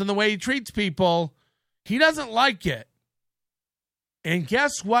emails and the way he treats people, he doesn't like it. And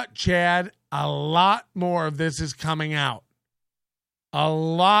guess what, Chad? A lot more of this is coming out. A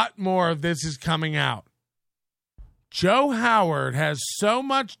lot more of this is coming out. Joe Howard has so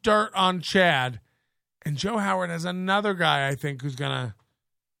much dirt on Chad, and Joe Howard has another guy, I think, who's going to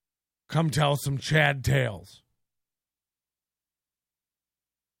come tell some Chad tales.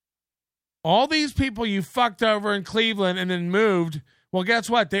 All these people you fucked over in Cleveland and then moved, well, guess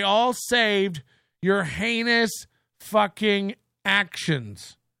what? They all saved your heinous fucking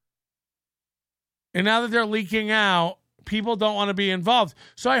actions. And now that they're leaking out, people don't want to be involved.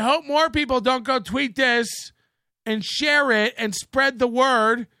 So I hope more people don't go tweet this and share it and spread the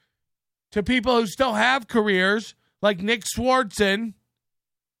word to people who still have careers, like Nick Swartzen.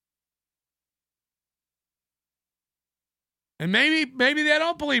 And maybe they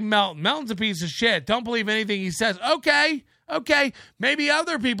don't believe Melton. Melton's a piece of shit. Don't believe anything he says. Okay. Maybe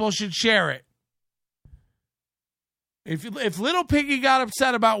other people should share it. If Little Piggy got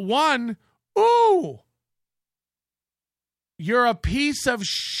upset about one, ooh, you're a piece of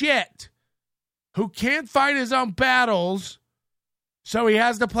shit who can't fight his own battles, so he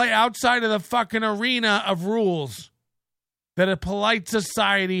has to play outside of the fucking arena of rules that a polite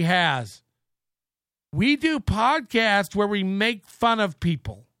society has. We do podcasts where we make fun of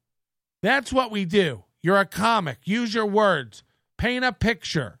people. That's what we do. You're a comic. Use your words. Paint a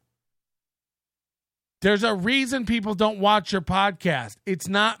picture. There's a reason people don't watch your podcast. It's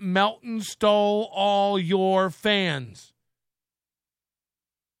not Melton stole all your fans.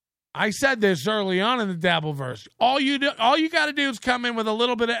 I said this early on in the Dabbleverse. All you got to do is come in with a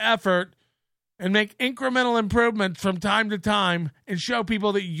little bit of effort and make incremental improvements from time to time and show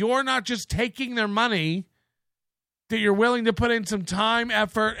people that you're not just taking their money, that you're willing to put in some time,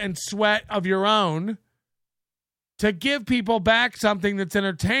 effort, and sweat of your own to give people back something that's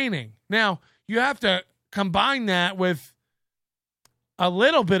entertaining. Now, you have to combine that with a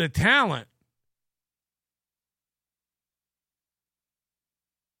little bit of talent.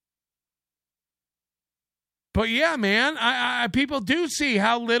 But yeah, man, I people do see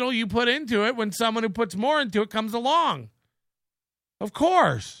how little you put into it when someone who puts more into it comes along. Of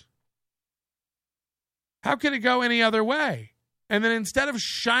course. How could it go any other way? And then instead of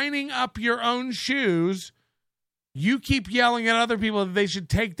shining up your own shoes, you keep yelling at other people that they should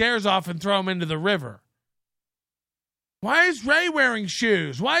take theirs off and throw them into the river. Why is Ray wearing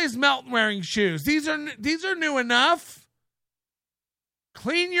shoes? Why is Melton wearing shoes? These are new enough.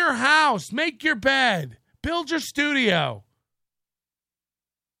 Clean your house. Make your bed. Build your studio.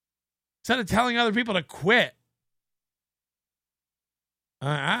 Instead of telling other people to quit.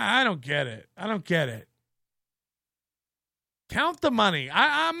 I don't get it. I don't get it. Count the money.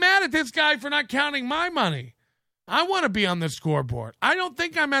 I'm mad at this guy for not counting my money. I want to be on the scoreboard. I don't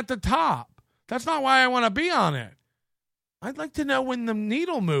think I'm at the top. That's not why I want to be on it. I'd like to know when the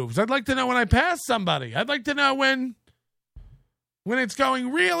needle moves. I'd like to know when I pass somebody. I'd like to know when it's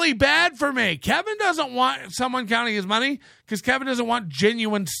going really bad for me. Kevin doesn't want someone counting his money because Kevin doesn't want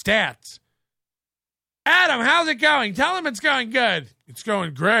genuine stats. Adam, how's it going? Tell him it's going good. It's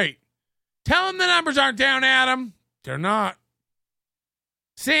going great. Tell him the numbers aren't down, Adam. They're not.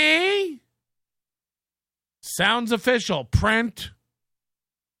 See? Sounds official. Print.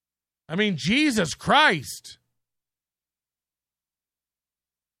 I mean, Jesus Christ.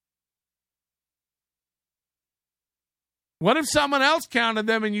 What if someone else counted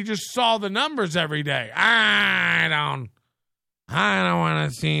them and you just saw the numbers every day? I don't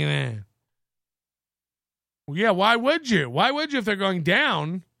want to see that. Well, yeah, why would you? Why would you if they're going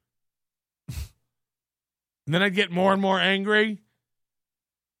down? And then I'd get more and more angry.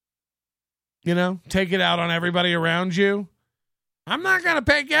 You know, take it out on everybody around you. I'm not going to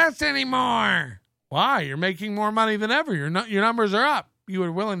pay gas anymore. Why? You're making more money than ever. Your numbers are up. You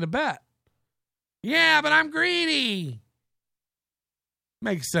were willing to bet. Yeah, but I'm greedy.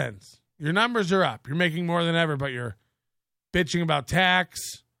 Makes sense. Your numbers are up. You're making more than ever, but you're bitching about tax.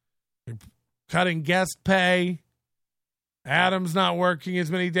 You're cutting guest pay. Adam's not working as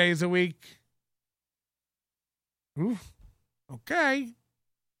many days a week. Ooh, okay.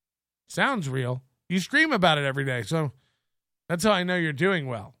 Sounds real. You scream about it every day, so that's how I know you're doing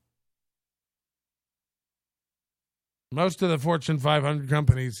well. Most of the Fortune 500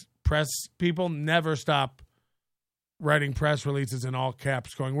 companies, press people never stop writing press releases in all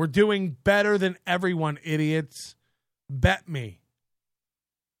caps going, we're doing better than everyone, idiots. Bet me.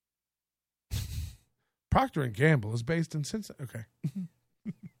 Procter & Gamble is based in Cincinnati. Okay.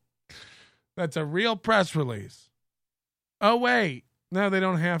 That's a real press release. Oh, wait. No, they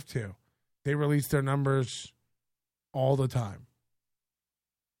don't have to. They release their numbers all the time.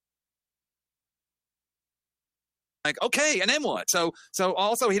 Like, okay, and then what? So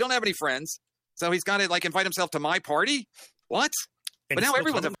also he don't have any friends, so he's got to like invite himself to my party. What? And but now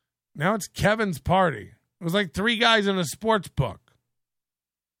everyone's now it's Kevin's party. It was like 3 guys in a sports book.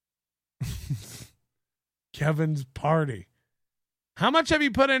 Kevin's party. How much have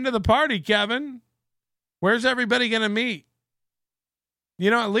you put into the party, Kevin? Where's everybody going to meet? You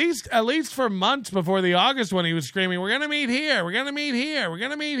know, at least for months before the August one, he was screaming, we're going to meet here. We're going to meet here. We're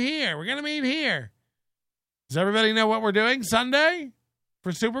going to meet here. We're going to meet here. Does everybody know what we're doing Sunday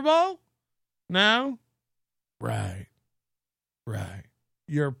for Super Bowl? No? Right.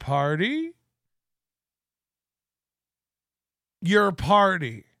 Your party? Your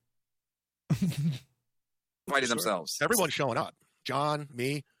party. invited themselves. Everyone's showing up. John,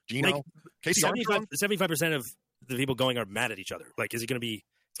 me, Gino, like, Casey Armstrong. 75% of the people going are mad at each other. Like, is it going to be?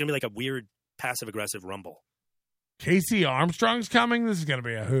 It's going to be like a weird passive aggressive rumble. Casey Armstrong's coming. This is going to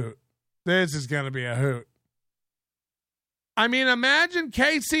be a hoot. This is going to be a hoot. I mean, imagine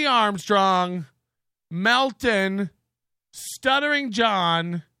Casey Armstrong, Melton, Stuttering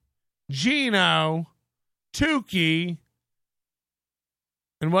John, Gino, Tukey,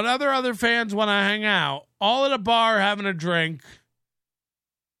 and what other fans want to hang out, all at a bar having a drink,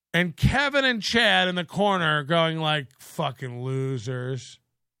 and Kevin and Chad in the corner going like fucking losers.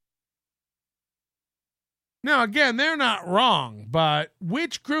 Now, again, they're not wrong, but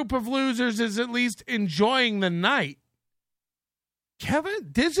which group of losers is at least enjoying the night? Kevin,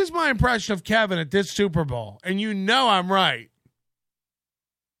 this is my impression of Kevin at this Super Bowl, and you know I'm right.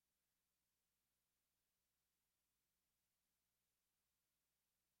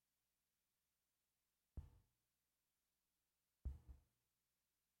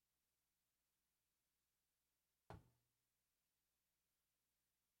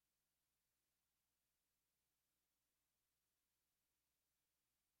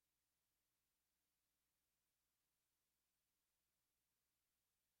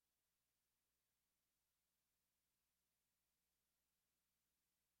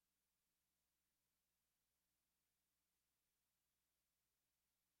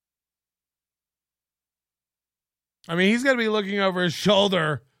 I mean, he's going to be looking over his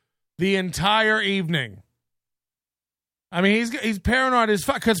shoulder the entire evening. I mean, he's paranoid as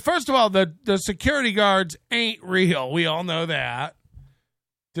fuck. Because, first of all, the security guards ain't real. We all know that.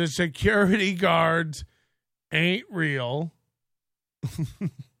 The security guards ain't real.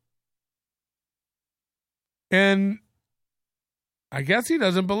 And I guess he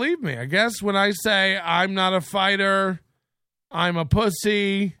doesn't believe me. I guess when I say I'm not a fighter, I'm a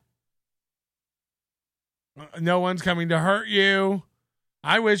pussy, no one's coming to hurt you,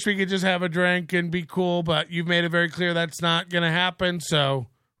 I wish we could just have a drink and be cool, but you've made it very clear that's not going to happen. So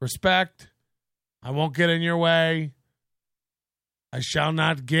respect. I won't get in your way. I shall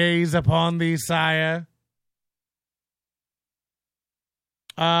not gaze upon thee, sire.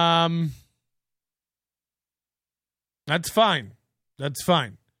 That's fine. That's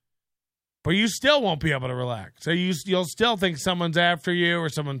fine. But you still won't be able to relax. So you'll still think someone's after you or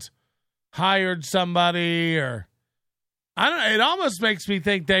someone's hired somebody or I don't. It almost makes me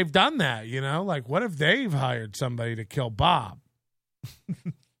think they've done that, you know? Like, what if they've hired somebody to kill Bob?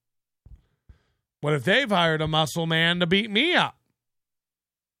 What if they've hired a muscle man to beat me up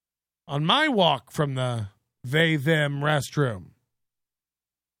on my walk from the they-them restroom?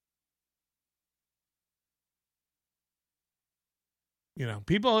 You know,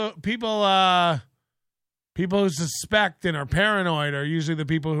 people who suspect and are paranoid are usually the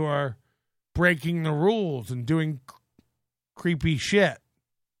people who are breaking the rules and doing creepy shit.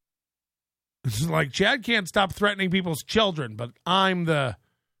 It's like Chad can't stop threatening people's children, but I'm the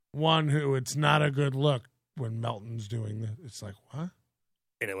one who it's not a good look when Melton's doing this. It's like, what?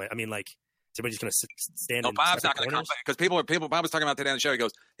 Anyway, I mean, like, somebody's going to stand. No, Bob's not going to come because people. Bob was talking about today on the show.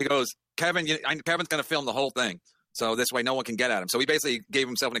 He goes, Kevin, Kevin's going to film the whole thing, so this way no one can get at him. So he basically gave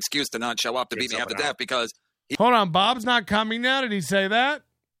himself an excuse to not show up to beat me half to death because. Hold on, Bob's not coming now. Did he say that?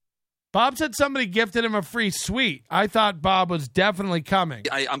 Bob said somebody gifted him a free suite. I thought Bob was definitely coming.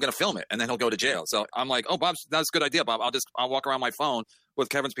 I'm going to film it, and then he'll go to jail. So I'm like, oh, that's a good idea, Bob. I'll walk around my phone with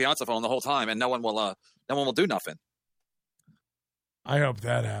Kevin's Piazza phone the whole time, and no one will do nothing. I hope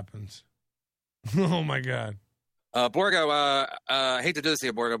that happens. Oh my God. Borgo, I hate to do this to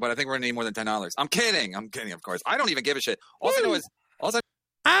you, Borgo, but I think we're going to need more than $10. I'm kidding, of course. I don't even give a shit. All I know is, I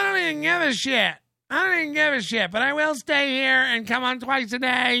don't even give a shit. But I will stay here and come on twice a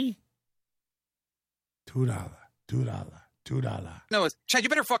day. $2. No, Chad, you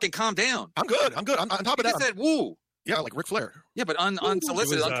better fucking calm down. I'm good. I'm on top of that. You said woo. Yeah, like Ric Flair. Yeah, but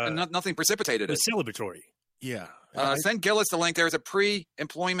unsolicited, nothing precipitated it. It was celebratory. Yeah. Send Gillis the link. There's a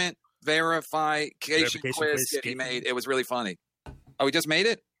pre-employment verification quiz that he made. It was really funny. Oh, he just made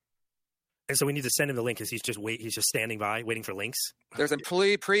it? And so we need to send him the link because he's just standing by waiting for links. There's a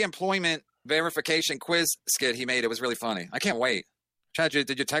pre-employment verification quiz skit he made. It was really funny. I can't wait. Chad,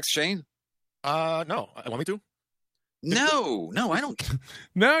 did you text Shane? No. Want me to? No, I don't.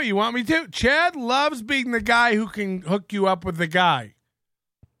 No, you want me to? Chad loves being the guy who can hook you up with the guy.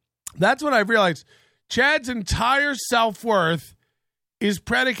 That's what I've realized. Chad's entire self-worth is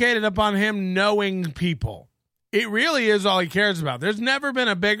predicated upon him knowing people. It really is all he cares about. There's never been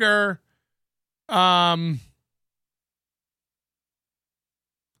a bigger starfucker.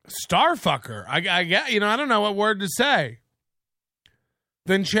 I get, I don't know what word to say,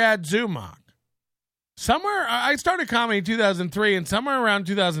 than Chad Zumock. Somewhere, I started comedy in 2003, and somewhere around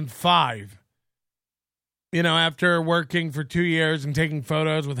 2005, after working for 2 years and taking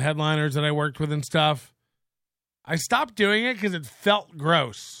photos with headliners that I worked with and stuff, I stopped doing it because it felt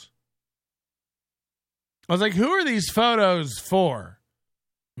gross. I was like, who are these photos for?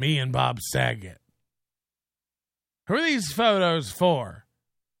 Me and Bob Saget. Who are these photos for?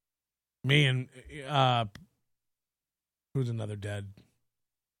 Me and, who's another dead?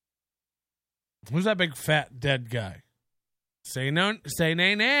 Who's that big fat dead guy? Say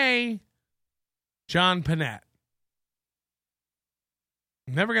nay. John Panette.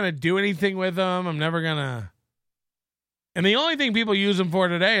 I'm never going to do anything with him. I'm never going to. And the only thing people use him for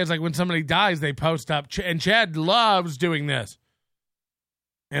today is like when somebody dies, they post up. And Chad loves doing this.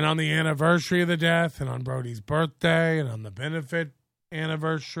 And on the anniversary of the death, and on Brody's birthday, and on the benefit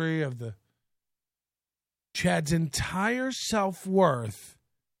anniversary of the. Chad's entire self-worth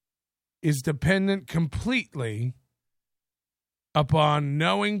is dependent completely upon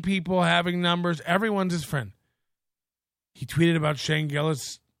knowing people, having numbers. Everyone's his friend. He tweeted about Shane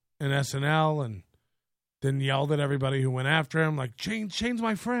Gillis and SNL and then yelled at everybody who went after him like, Shane's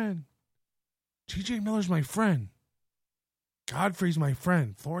my friend. T.J. Miller's my friend. Godfrey's my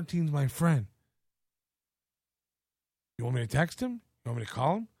friend. Florentine's my friend. You want me to text him? You want me to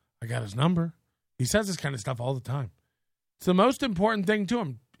call him? I got his number. He says this kind of stuff all the time. It's the most important thing to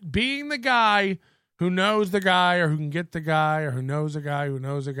him. Being the guy who knows the guy or who can get the guy or who knows a guy who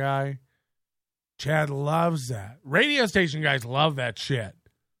knows a guy. Chad loves that. Radio station guys love that shit.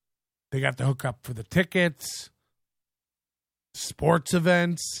 They got the hook up for the tickets, sports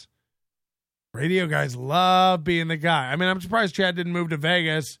events. Radio guys love being the guy. I mean, I'm surprised Chad didn't move to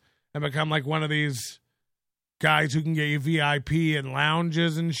Vegas and become like one of these guys who can get you VIP and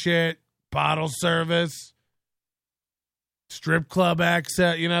lounges and shit, bottle service. Strip club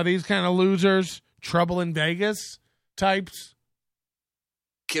access, these kind of losers, trouble in Vegas types.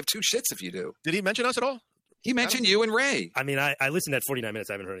 give two shits if you do. Did he mention us at all? He mentioned you and Ray. I mean, I listened at 49 minutes.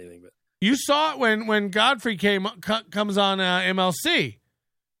 I haven't heard anything, but You saw it when Godfrey comes on MLC.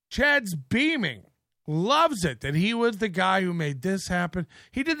 Chad's beaming. Loves it that he was the guy who made this happen.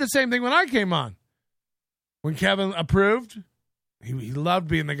 He did the same thing when I came on. When Kevin approved, he loved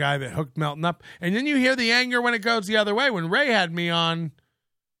being the guy that hooked Melton up. And then you hear the anger when it goes the other way. When Ray had me on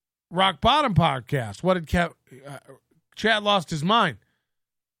Rock Bottom podcast, what did Chad lost his mind.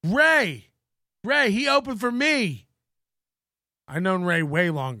 Ray, he opened for me. I've known Ray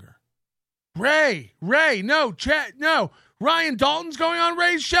way longer. Ray, no, Chad, no. Ryan Dalton's going on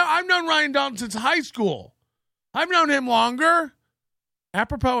Ray's show. I've known Ryan Dalton since high school. I've known him longer.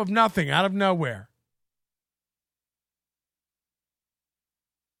 Apropos of nothing, out of nowhere.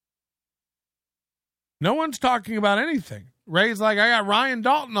 No one's talking about anything. Ray's like, I got Ryan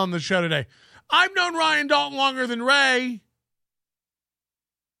Dalton on the show today. I've known Ryan Dalton longer than Ray.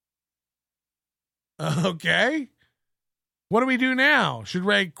 Okay. What do we do now? Should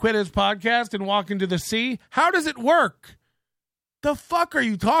Ray quit his podcast and walk into the sea? How does it work? The fuck are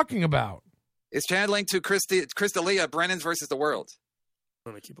you talking about? Is Chad linked to Crystalia, Brennan's versus the World?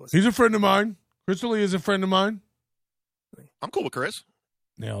 Let me keep listening. He's a friend of mine. Crystalia is a friend of mine. I'm cool with Chris.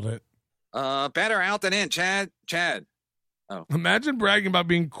 Nailed it. Better out than in, Chad. Oh. Imagine bragging about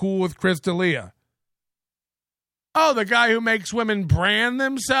being cool with Crystalia. Oh, the guy who makes women brand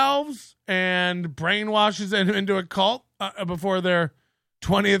themselves and brainwashes them into a cult before their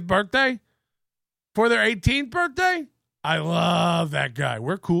 20th birthday? For their 18th birthday? I love that guy.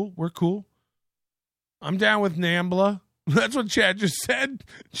 We're cool. I'm down with Nambla. That's what Chad just said.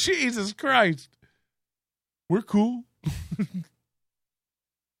 Jesus Christ. We're cool.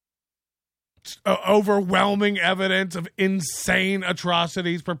 Overwhelming evidence of insane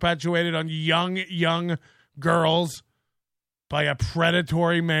atrocities perpetuated on young girls by a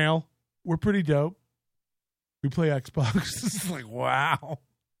predatory male. We're pretty dope. We play Xbox. It's like, wow.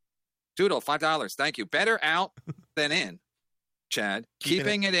 Doodle, $5. Thank you. Better out than in, Chad.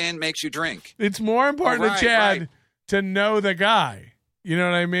 Keeping it in makes you drink. It's more important to Chad to know the guy. You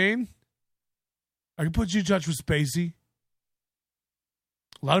know what I mean? I can put you in touch with Spacey.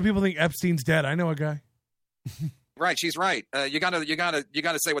 A lot of people think Epstein's dead. I know a guy. Right, she's right. You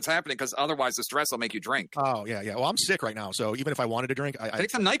gotta say what's happening because otherwise the stress will make you drink. Oh yeah. Well, I'm sick right now, so even if I wanted to drink, I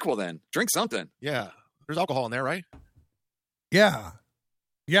take some NyQuil then. Drink something. Yeah, there's alcohol in there, right? Yeah.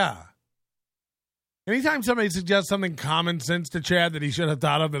 Anytime somebody suggests something common sense to Chad that he should have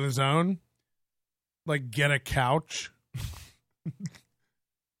thought of on his own, like get a couch.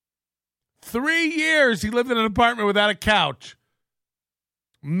 3 years he lived in an apartment without a couch.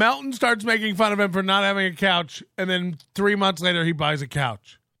 Melton starts making fun of him for not having a couch, and then 3 months later, he buys a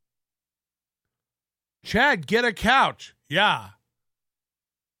couch. Chad, get a couch. Yeah,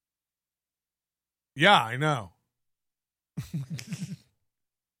 I know.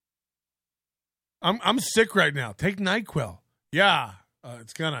 I'm sick right now. Take NyQuil. Yeah,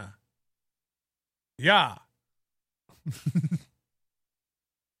 it's gonna. Yeah.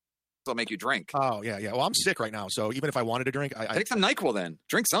 It'll make you drink. Oh yeah. Well, I'm sick right now, so even if I wanted to drink, I take some NyQuil then.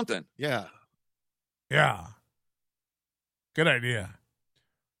 Drink something. Yeah. Good idea.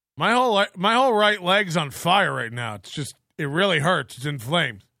 My whole right leg's on fire right now. It really hurts. It's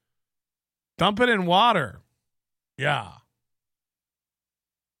inflamed. Dump it in water. Yeah.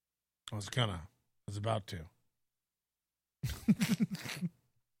 I was about to.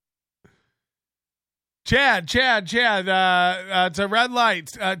 Chad, it's a red light.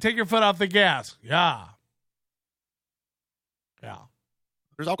 Take your foot off the gas. Yeah.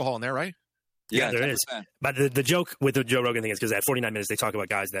 There's alcohol in there, right? Yeah, there is. But the joke with the Joe Rogan thing is because at 49 minutes, they talk about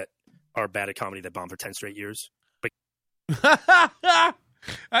guys that are bad at comedy that bomb for 10 straight years. But I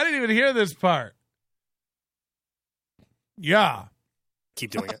didn't even hear this part. Yeah.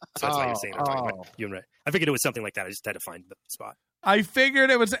 Keep doing it. So that's why you're saying I'm talking about you and Ray. I figured it was something like that. I just had to find the spot. I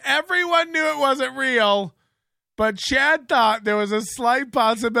figured it was everyone knew it wasn't real, but Chad thought there was a slight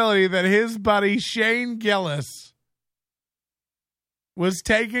possibility that his buddy Shane Gillis was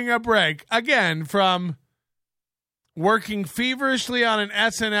taking a break, again, from working feverishly on an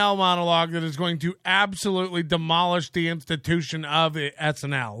SNL monologue that is going to absolutely demolish the institution of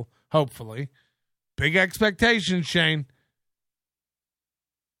SNL, hopefully. Big expectations, Shane.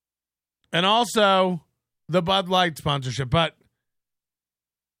 And also the Bud Light sponsorship, but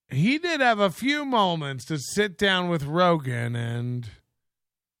he did have a few moments to sit down with Rogan and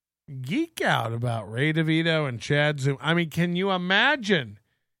geek out about Ray DeVito and Chad Zoom. I mean, can you imagine?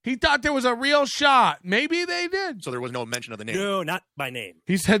 He thought there was a real shot. Maybe they did. So there was no mention of the name. No, not by name.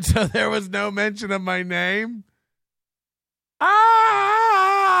 He said, so there was no mention of my name?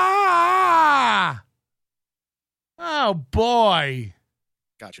 Oh, boy.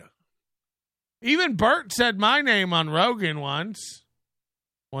 Gotcha. Even Bert said my name on Rogan once.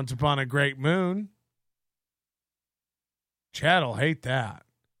 Once upon a great moon. Chad'll hate that.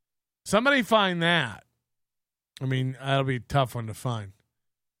 Somebody find that. I mean, that'll be a tough one to find.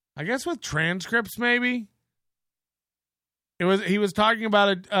 I guess with transcripts, maybe. He was talking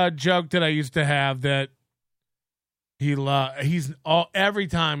about a joke that I used to have that every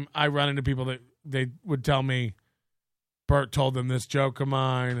time I run into people that they would tell me Bert told them this joke of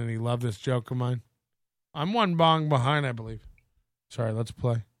mine and he loved this joke of mine. I'm one bong behind, I believe. Sorry, let's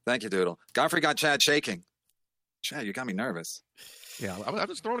play. Thank you, Doodle. Godfrey got Chad shaking. Chad, you got me nervous. Yeah, I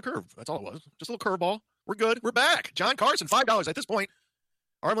was throwing a curve. That's all it was. Just a little curveball. We're good. We're back. John Carson, $5 at this point.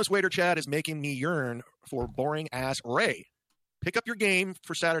 Armless waiter Chad is making me yearn for boring ass Ray. Pick up your game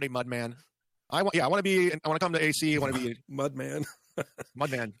for Saturday, Mudman. I want to come to AC. I want to be Mudman.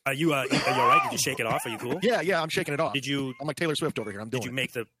 Mudman. Are you all right? Did you shake it off? Are you cool? Yeah, I'm shaking it off. Did you? I'm like Taylor Swift over here. I'm doing. Did you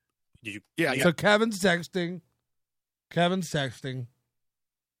make the? Did you? Yeah. So Kevin's texting.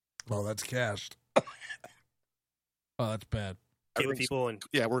 Oh, that's cached. Oh, that's bad. People and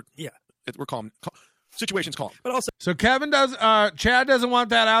we're calm. Situation's calm. But also, so Chad doesn't want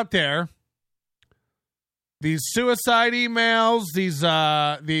that out there. These suicide emails, these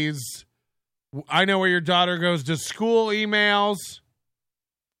I know where your daughter goes to school emails.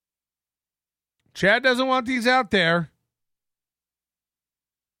 Chad doesn't want these out there.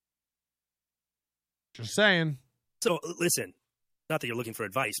 Just saying. So listen, not that you're looking for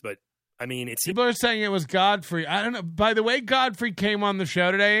advice, but I mean, people are saying it was Godfrey. I don't know. By the way, Godfrey came on the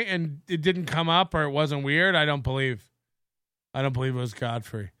show today and it didn't come up or it wasn't weird. I don't believe it was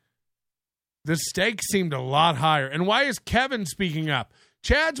Godfrey. The stakes seemed a lot higher. And why is Kevin speaking up?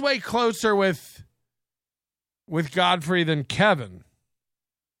 Chad's way closer with Godfrey than Kevin.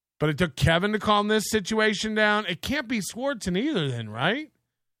 But it took Kevin to calm this situation down. It can't be Swartzen either then, right?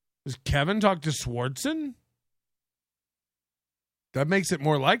 Does Kevin talk to Swartzen? That makes it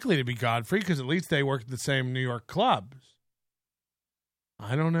more likely to be Godfrey because at least they work at the same New York clubs.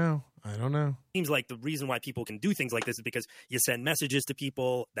 I don't know. Seems like the reason why people can do things like this is because you send messages to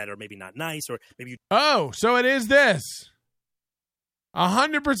people that are maybe not nice, or maybe you. Oh, so it is this.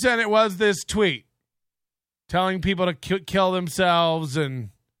 100% it was this tweet telling people to kill themselves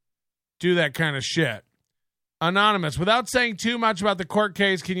and do that kind of shit. Anonymous, without saying too much about the court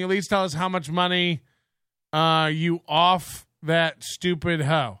case, can you at least tell us how much money you off that stupid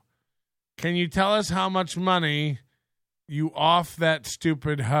hoe? Can you tell us how much money you off that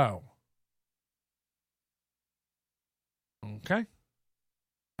stupid hoe? Okay.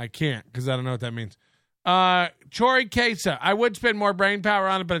 I can't because I don't know what that means. Chori Queso. I would spend more brain power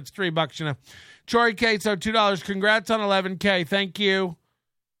on it, but it's $3, you know. Chori Queso, $2. Congrats on 11K. Thank you.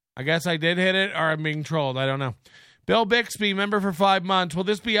 I guess I did hit it or I'm being trolled. I don't know. Bill Bixby, member for 5 months. Will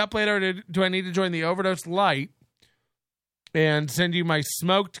this be up later or do I need to join the Overdose Light and send you my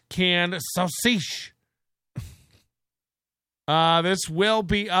smoked canned sausage? This will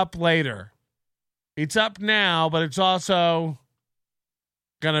be up later. It's up now, but it's also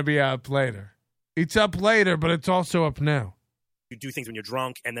going to be up later. It's up later, but it's also up now. You do things when you're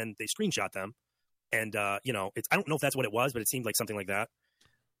drunk, and then they screenshot them. And, I don't know if that's what it was, but it seemed like something like that.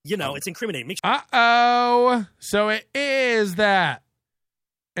 It's incriminating. Uh-oh. So it is that.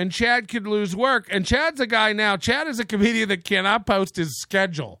 And Chad could lose work. And Chad's a guy now. Chad is a comedian that cannot post his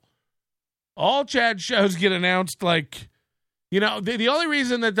schedule. All Chad shows get announced the only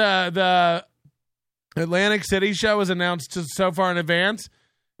reason that the Atlantic City show is announced so far in advance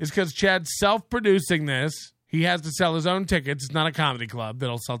is because Chad's self-producing this. He has to sell his own tickets. It's not a comedy club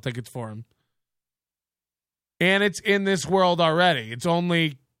that'll sell tickets for him. And it's in this world already. It's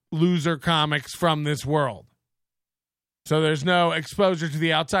only loser comics from this world. So there's no exposure to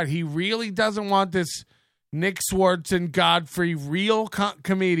the outside. He really doesn't want this Nick Swartz and Godfrey, real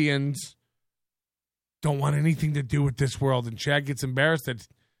comedians, don't want anything to do with this world. And Chad gets embarrassed that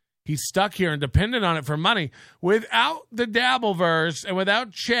he's stuck here and dependent on it for money. Without the Dabbleverse and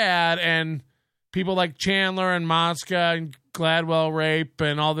without Chad and people like Chandler and Mosca and Gladwell Rape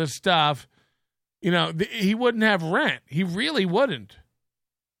and all this stuff, he wouldn't have rent. He really wouldn't.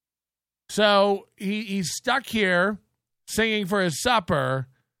 So he's stuck here singing for his supper,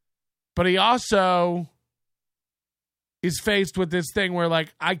 but he also is faced with this thing where,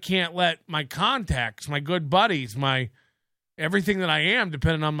 I can't let my contacts, my good buddies, my everything that I am,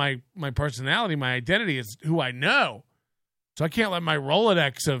 depending on my personality, my identity is who I know. So I can't let my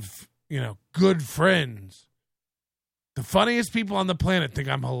Rolodex of, good friends, the funniest people on the planet, think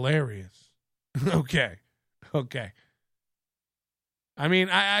I'm hilarious. Okay. I mean,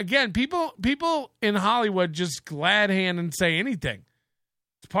 again, people in Hollywood just glad hand and say anything.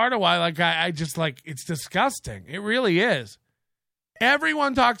 It's part of why, like, I just like, it's disgusting. It really is.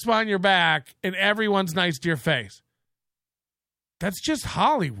 Everyone talks behind your back and everyone's nice to your face. That's just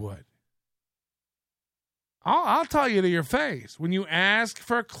Hollywood. I'll tell you to your face. When you ask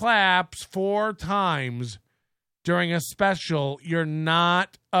for claps 4 times during a special, you're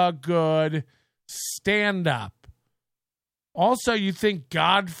not a good stand-up. Also, you think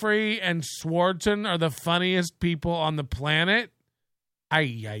Godfrey and Swarton are the funniest people on the planet?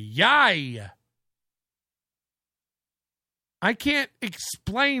 Ay, ay, ay. I can't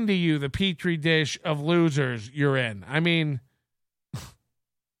explain to you the petri dish of losers you're in. I mean,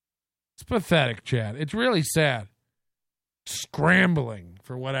 it's pathetic, Chad. It's really sad. Scrambling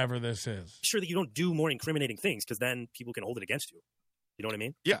for whatever this is. Sure that you don't do more incriminating things, because then people can hold it against you. You know what I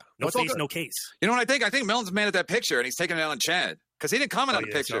mean? Yeah. No It's all face, good. no case. You know what I think? I think Milton's mad at that picture, and he's taking it out on Chad because he didn't comment on the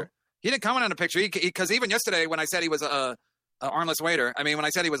picture. so? He didn't comment on the picture because even yesterday when I said he was a armless waiter, I mean when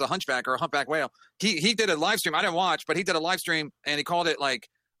I said he was a hunchback or a humpback whale, he did a live stream. I didn't watch, but he did a live stream and he called it like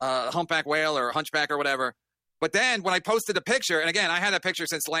humpback whale or hunchback or whatever. But then when I posted the picture, and again I had that picture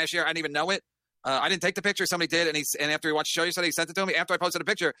since last year, I didn't even know it. I didn't take the picture. Somebody did, and after he watched the show, he said he sent it to me. After I posted the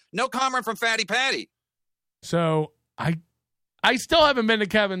picture, no comment from Fatty Patty. So I still haven't been to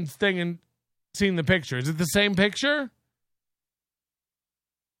Kevin's thing and seen the picture. Is it the same picture?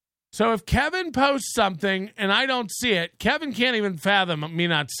 So if Kevin posts something and I don't see it, Kevin can't even fathom me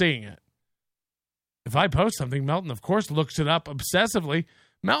not seeing it. If I post something, Melton, of course, looks it up obsessively.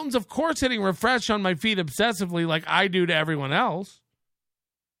 Melton's, of course, hitting refresh on my feed obsessively like I do to everyone else.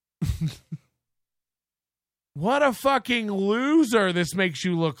 What a fucking loser this makes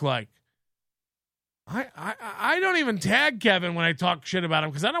you look like. I don't even tag Kevin when I talk shit about him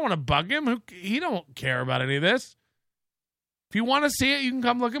because I don't want to bug him. He don't care about any of this. If you want to see it, you can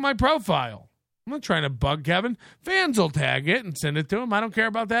come look at my profile. I'm not trying to bug Kevin. Fans will tag it and send it to him. I don't care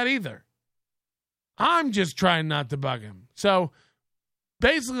about that either. I'm just trying not to bug him. So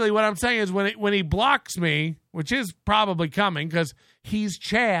basically what I'm saying is when he blocks me, which is probably coming because he's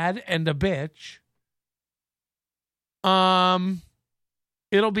Chad and a bitch,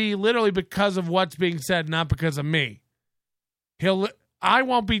 it'll be literally because of what's being said, not because of me. I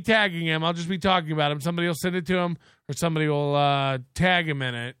won't be tagging him. I'll just be talking about him. Somebody will send it to him or somebody will tag him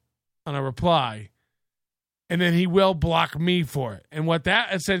in it on a reply. And then he will block me for it. And what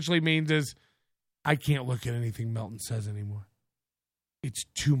that essentially means is I can't look at anything Melton says anymore. It's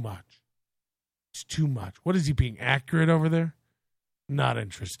too much. It's too much. What is he being accurate over there? Not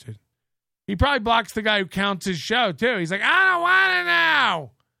interested. He probably blocks the guy who counts his show, too. He's like, I don't want to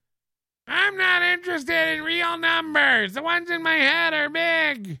know. I'm not interested in real numbers. The ones in my head are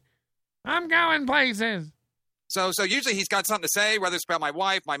big. I'm going places. So usually he's got something to say, whether it's about my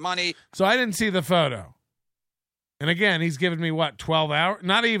wife, my money. So I didn't see the photo. And again, he's given me, 12 hours?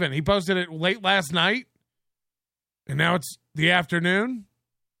 Not even. He posted it late last night. And now it's the afternoon.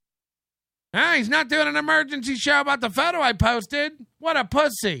 He's not doing an emergency show about the photo I posted. What a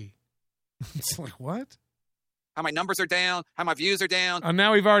pussy. It's like, what? How my numbers are down, how my views are down.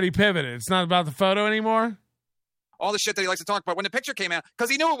 Now we've already pivoted. It's not about the photo anymore? All the shit that he likes to talk about. When the picture came out, because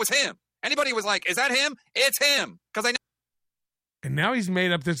he knew it was him. Anybody was like, is that him? It's him. Because I know. And now he's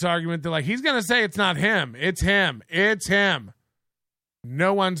made up this argument that, like, he's going to say it's not him. It's him. It's him.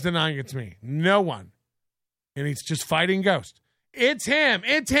 No one's denying it's me. No one. And he's just fighting ghost. It's him.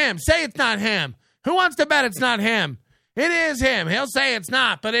 It's him. Say it's not him. Who wants to bet it's not him? It is him. He'll say it's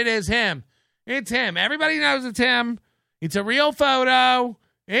not, but it is him. It's him. Everybody knows it's him. It's a real photo.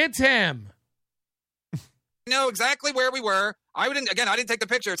 It's him. Know exactly where we were. I didn't take the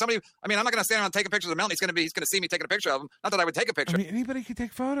picture. I'm not going to stand around and take a picture of Melton. He's going to see me taking a picture of him. Not that I would take a picture. I mean, anybody can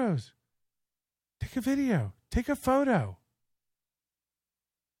take photos. Take a video. Take a photo.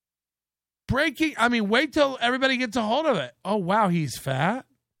 Wait till everybody gets a hold of it. Oh, wow, he's fat?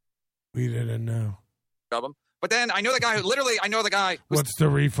 We didn't know. Of him. But then I know the guy who's What's the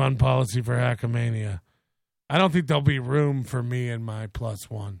refund policy for Hackamania? I don't think there'll be room for me and my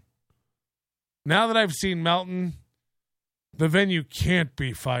 +1. Now that I've seen Melton, the venue can't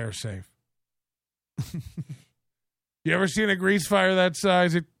be fire safe. You ever seen a grease fire that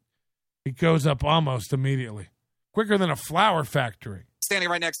size? It goes up almost immediately. Quicker than a flour factory. standing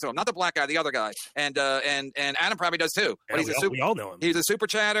right next to him. Not the black guy, the other guy. And Adam probably does too. But Yeah, we all know him. He's a super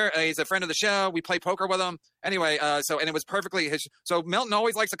chatter. He's a friend of the show. We play poker with him. Anyway, and it was perfectly his. So Milton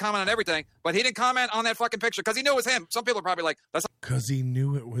always likes to comment on everything, but he didn't comment on that fucking picture because he knew it was him. Some people are probably like, that's because he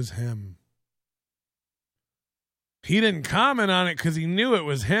knew it was him. He didn't comment on it because he knew it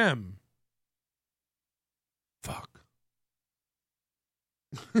was him. Fuck.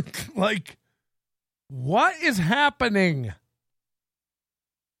 Like, what is happening?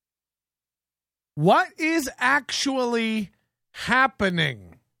 What is actually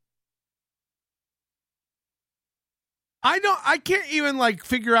happening? I can't even like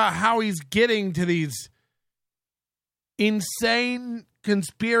figure out how he's getting to these insane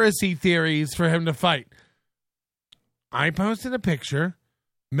conspiracy theories for him to fight. I posted a picture.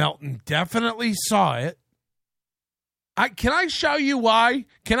 Melton definitely saw it. Can I show you why?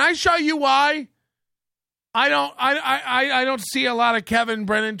 Can I show you why? I don't see a lot of Kevin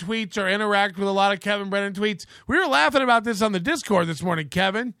Brennan tweets or interact with a lot of Kevin Brennan tweets. We were laughing about this on the Discord this morning,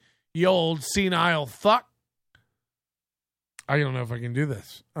 Kevin. You old senile fuck. I don't know if I can do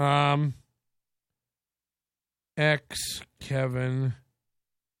this. X Kevin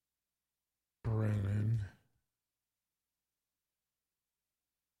Brennan.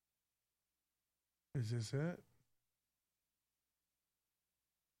 Is this it?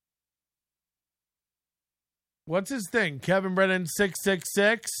 What's his thing? Kevin Brennan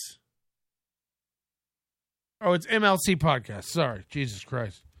 666? Oh, it's MLC Podcast. Sorry. Jesus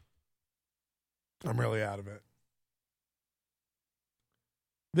Christ. I'm really out of it.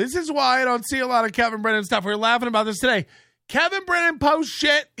 This is why I don't see a lot of Kevin Brennan stuff. We were laughing about this today. Kevin Brennan posts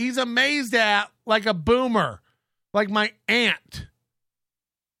shit he's amazed at like a boomer. Like my aunt.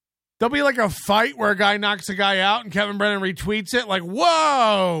 There'll be like a fight where a guy knocks a guy out and Kevin Brennan retweets it. Like,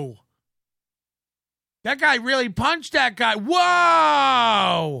 whoa! That guy really punched that guy.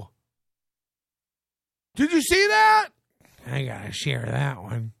 Whoa! Did you see that? I gotta share that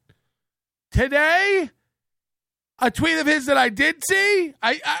one. Today, a tweet of his that I did see.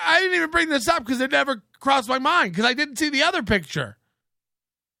 I didn't even bring this up because it never crossed my mind because I didn't see the other picture.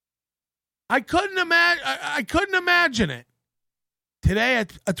 I couldn't imagine it. Today,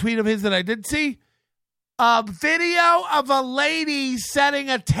 a tweet of his that I did see. A video of a lady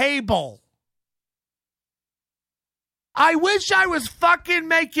setting a table. I wish I was fucking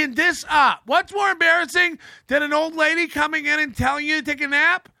making this up. What's more embarrassing than an old lady coming in and telling you to take a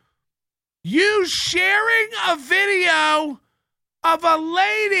nap? You sharing a video of a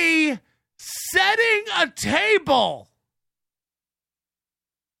lady setting a table.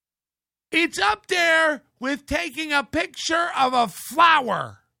 It's up there with taking a picture of a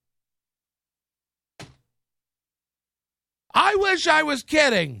flower. I wish I was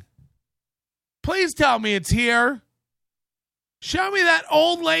kidding. Please tell me it's here. Show me that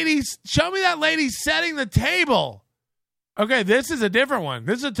old lady. Show me that lady setting the table. Okay, this is a different one.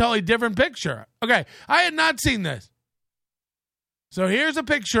 This is a totally different picture. Okay, I had not seen this. So here's a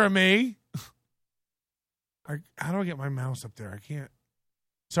picture of me. How do I get my mouse up there? I can't.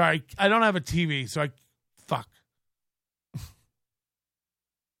 Sorry, I don't have a TV, so fuck.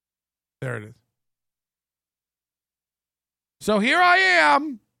 There it is. So here I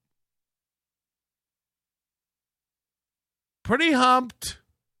am. Pretty humped.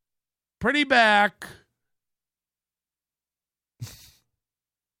 Pretty back.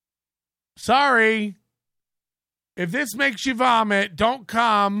 Sorry. If this makes you vomit, don't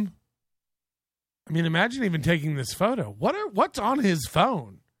come. I mean, imagine even taking this photo. What's on his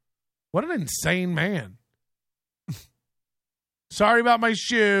phone? What an insane man. Sorry about my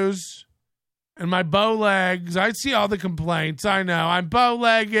shoes and my bow legs. I see all the complaints. I know. I'm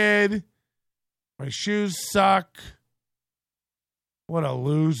bow-legged. My shoes suck. What a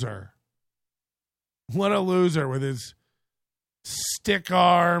loser. What a loser with his stick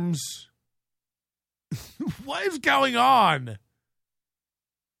arms. What is going on?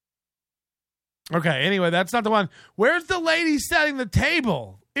 Okay, anyway, that's not the one. Where's the lady setting the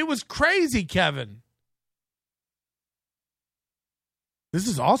table? It was crazy, Kevin. This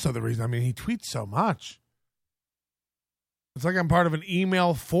is also the reason, he tweets so much. It's like I'm part of an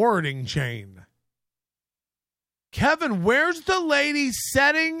email forwarding chain. Kevin, where's the lady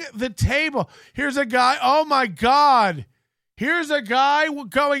setting the table? Here's a guy. Oh, my God. Here's a guy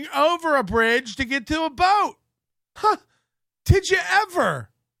going over a bridge to get to a boat. Huh. Did you ever?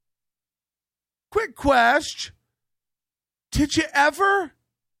 Quick question. Did you ever?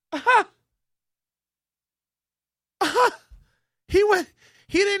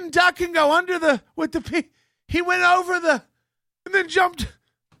 He didn't duck and go under he went over and then jumped.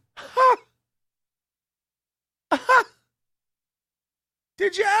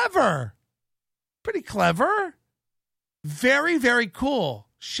 Did you ever? Pretty clever. Very, very cool.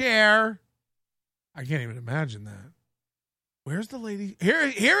 Share. I can't even imagine that. Where's the lady? Here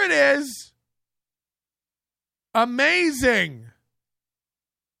it is. Amazing.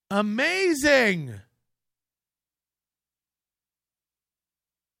 Amazing.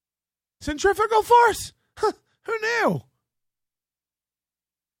 Centrifugal force. Huh, who knew?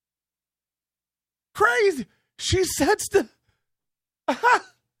 Crazy. She sets the...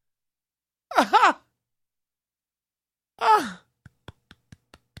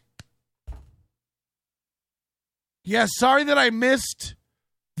 Yeah, sorry that I missed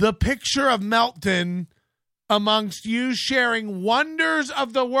the picture of Melton amongst you sharing wonders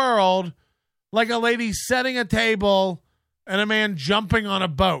of the world like a lady setting a table and a man jumping on a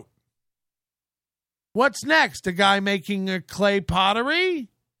boat. What's next? A guy making a clay pottery?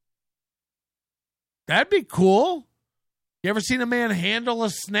 That'd be cool. You ever seen a man handle a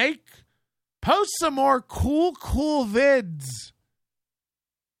snake? Post some more cool vids.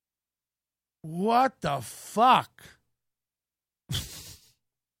 What the fuck?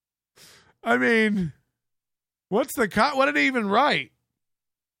 I mean, what did he even write?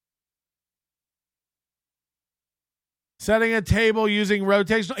 Setting a table using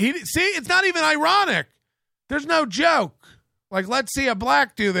rotational. See, it's not even ironic. There's no joke. Like, let's see a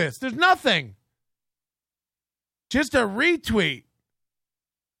black do this. There's nothing. Just a retweet.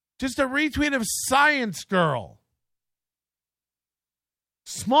 Just a retweet of Science Girl.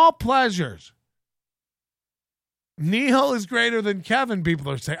 Small pleasures. Neil is greater than Kevin,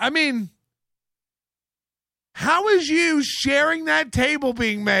 people are saying. I mean, how is you sharing that table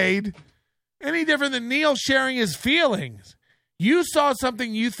being made any different than Neil sharing his feelings? You saw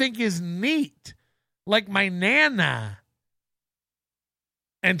something you think is neat, like my Nana,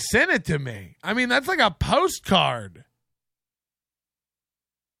 and sent it to me. I mean, that's like a postcard.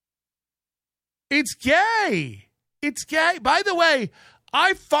 It's gay. It's gay. By the way,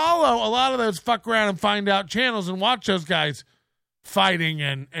 I follow a lot of those fuck around and find out channels and watch those guys fighting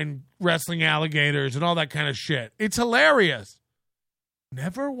and wrestling alligators and all that kind of shit. It's hilarious.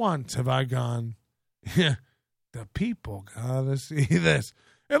 Never once have I gone, the people gotta see this.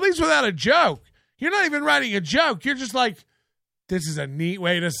 At least without a joke. You're not even writing a joke. You're just like, this is a neat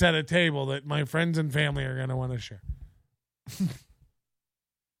way to set a table that my friends and family are going to want to share.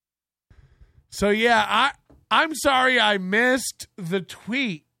 So, yeah, I'm sorry I missed the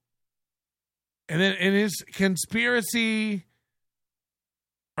tweet. And then in his conspiracy,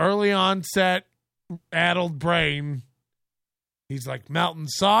 early onset, addled brain, he's like, Melton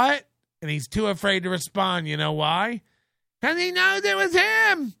saw it, and he's too afraid to respond. You know why? Because he knows it was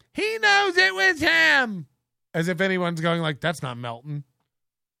him. He knows it was him. As if anyone's going like, that's not Melton.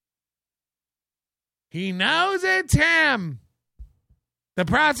 He knows it's him. The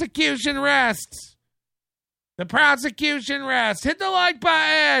prosecution rests. The prosecution rests. Hit the like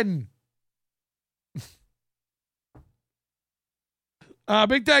button.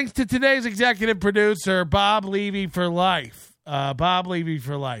 Big thanks to today's executive producer, Bob Levy for life. Bob Levy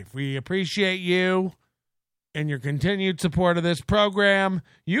for life. We appreciate you and your continued support of this program.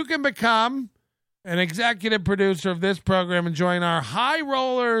 You can become an executive producer of this program and join our High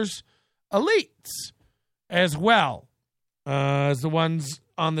Rollers Elites as well as the ones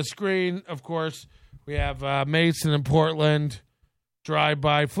on the screen. Of course, we have Mason in Portland, Drive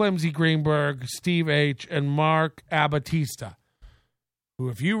By, Flimsy Greenberg, Steve H., and Mark Abatista, who,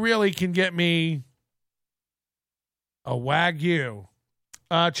 if you really can get me a Wagyu.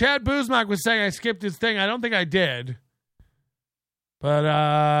 Chad Buzmak was saying I skipped his thing. I don't think I did. But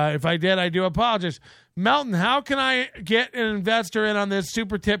if I did, I do apologize. Melton, how can I get an investor in on this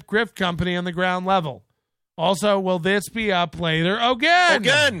super tip grift company on the ground level? Also, will this be up later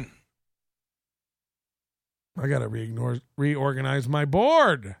again? I got to reorganize my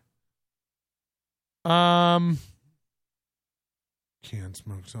board. Can't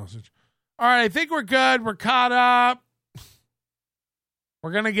smoke sausage. All right, I think we're good. We're caught up.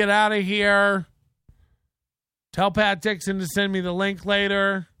 We're going to get out of here. Tell Pat Dixon to send me the link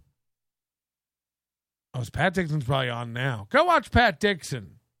later. Oh, Pat Dixon's probably on now. Go watch Pat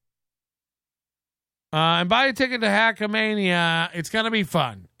Dixon. And buy a ticket to Hackamania. It's going to be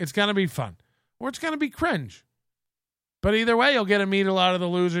fun. It's going to be fun. Or it's going to be cringe. But either way, you'll get to meet a lot of the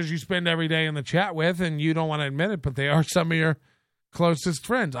losers you spend every day in the chat with, and you don't want to admit it, but they are some of your closest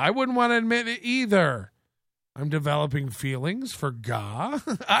friends. I wouldn't want to admit it either. I'm developing feelings for Ga.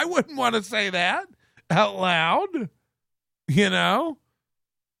 I wouldn't want to say that out loud. You know?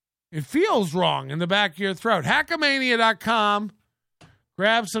 It feels wrong in the back of your throat. Hackamania.com.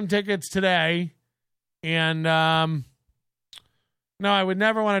 Grab some tickets today. And, no, I would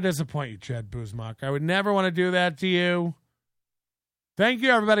never want to disappoint you, Chad Buzmak. I would never want to do that to you. Thank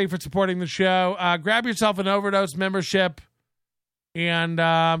you, everybody, for supporting the show. Grab yourself an Overdose membership. And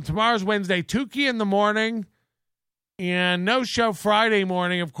tomorrow's Wednesday, Tukey in the morning. And no show Friday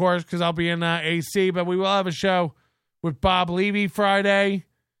morning, of course, because I'll be in AC. But we will have a show with Bob Levy Friday.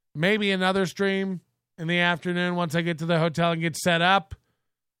 Maybe another stream in the afternoon once I get to the hotel and get set up.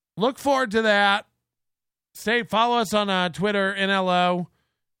 Look forward to that. Follow us on Twitter, NLO,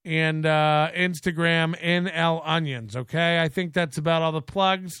 and Instagram, NL Onions, okay? I think that's about all the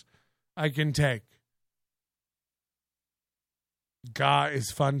plugs I can take. Gah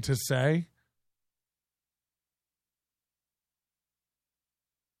is fun to say.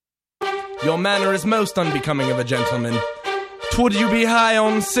 Your manner is most unbecoming of a gentleman. Would you be high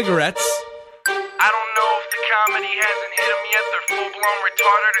on cigarettes? I don't know if the comedy hasn't hit them yet. They're full-blown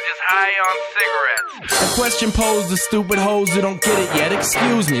retarded or just high on cigarettes. A question posed to stupid hoes who don't get it yet.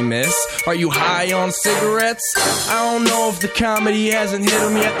 Excuse me, miss. Are you high on cigarettes? I don't know if the comedy hasn't hit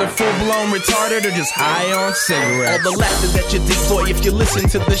them yet. They're full-blown retarded or just high on cigarettes. All the laughter that you decoy if you listen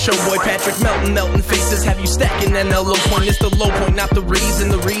to the show, boy. Patrick melting faces have you stacking an low point. It's the low point, not the reason.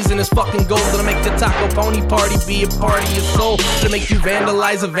 The reason is fucking gold. That'll make the Taco Pony party be a party of soul. To make you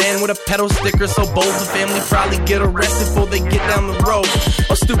vandalize a van with a pedo sticker so bold the family probably get arrested before they get down the road.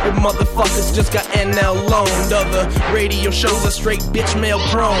 Or stupid motherfuckers just got NL loaned. Other radio shows are straight bitch mail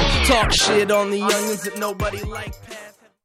prone. Talk shit on the youngins that nobody like.